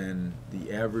sophisticated than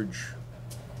the average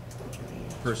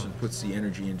person puts the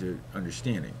energy into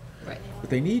understanding. Right. But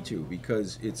they need to,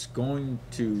 because it's going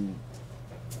to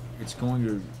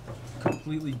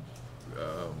completely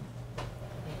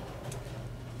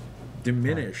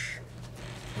diminish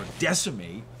or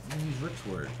decimate, let me use Rick's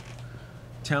word,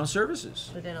 town services.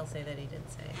 But then I'll say that he did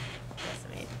say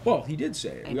decimate. Well, he did say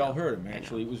it. I We all know, heard him, I know.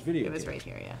 actually. It was videotaped. It was right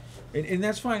here, yeah. And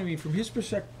that's fine. I mean, from his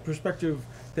perspective,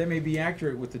 that may be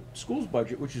accurate with the school's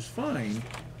budget, which is fine,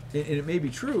 and it may be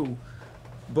true,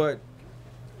 but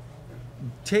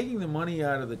taking the money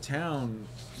out of the town,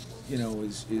 you know,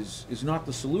 is not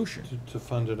the solution. To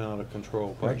fund an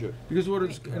out-of-control budget. Because what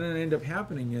is going to end up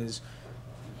happening is,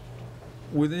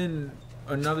 within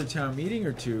another town meeting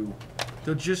or two,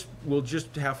 we'll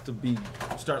just have to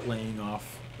start laying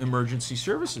off emergency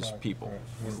services people.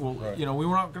 Well, right. you know, we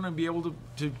were not going to be able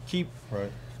to keep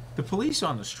Right. the police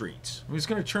on the streets. I mean, it's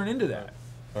going to turn into that.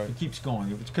 Right. It keeps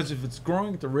going. Because if it's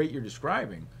growing at the rate you're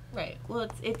describing, Right, well,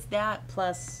 it's that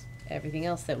plus everything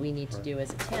else that we need to do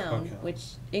as a town, Okay. which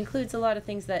includes a lot of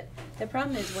things that, the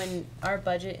problem is when our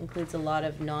budget includes a lot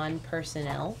of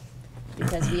non-personnel,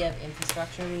 because we have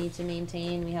infrastructure we need to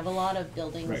maintain, we have a lot of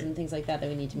buildings Right. and things like that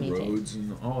we need to maintain. roads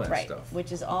and all that Right, stuff.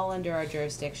 which is all under our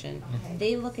jurisdiction.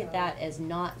 They look at that as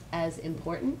not as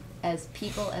important as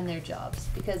people and their jobs,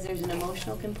 because there's an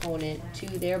emotional component to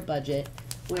their budget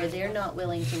where they're not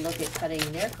willing to look at cutting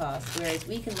their costs, whereas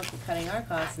we can look at cutting our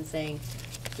costs and saying,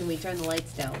 can we turn the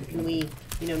lights down? Can we,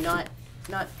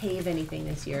 not pave anything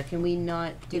this year? Can we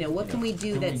not, what can we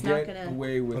do that's not Can we get gonna?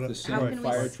 away with But the how same can we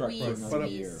fire truck for squeeze, another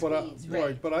squeeze, year? squeeze? Right.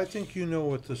 Right, but I think you know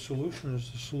what the solution is.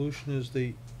 The solution is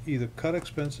they either cut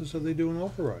expenses or they do an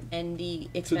override. And the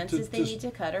expenses they just- need to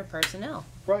cut are personnel.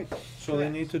 Right, so they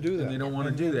need to do that. And they don't want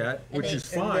to do that, And which they-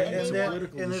 is and fine. they- It's and a they-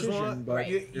 political and as decision, long- but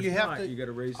Right. if you have not, to- you got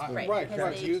to raise the. Right, Right, because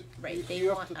right, they, you- right, they you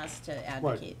have want to- us to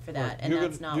advocate for that, Right. and You're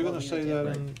that's gonna- not you're what gonna we say would do. that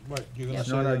Right. in, right, you're gonna Yep. It's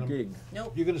say not that our in- gig.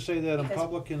 Nope. You're gonna say that in Because-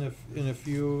 public, and if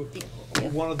you,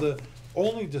 Yep. one of the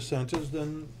only dissenters,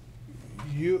 then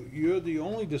you're the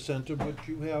only dissenter, but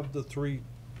you have the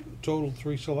total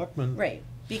three selectmen. Right,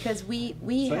 because we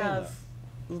Saying have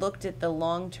looked at the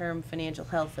long-term financial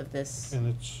health of this And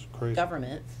it's crazy.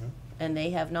 government, Yeah. and they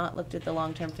have not looked at the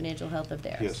long-term financial health of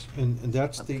theirs. Yes, and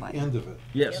that's the Apply. end of it.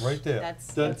 Yes. Right there.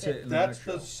 That's it in a That's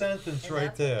the nutshell. sentence And right that's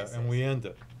what there, this and is. we end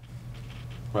it.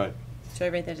 Right. Should I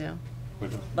write that down? We're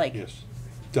done. Like- Yes,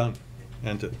 done,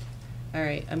 end it. All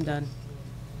right, I'm done.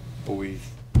 Are we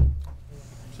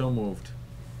So moved.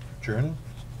 adjourning?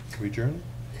 We adjourning?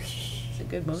 It's a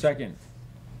good motion. Second.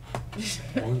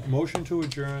 Motion to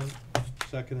adjourn,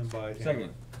 seconded by.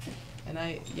 Second. And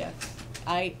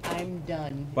I'm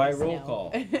done. By Yes, roll now.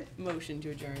 call. Motion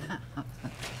to adjourn.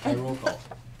 By roll call.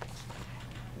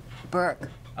 Burke,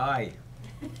 Aye.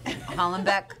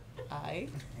 Hollenbeck, Aye.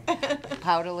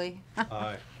 Powderly.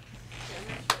 Aye.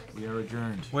 We are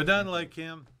adjourned. We're done, Lake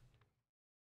Cam.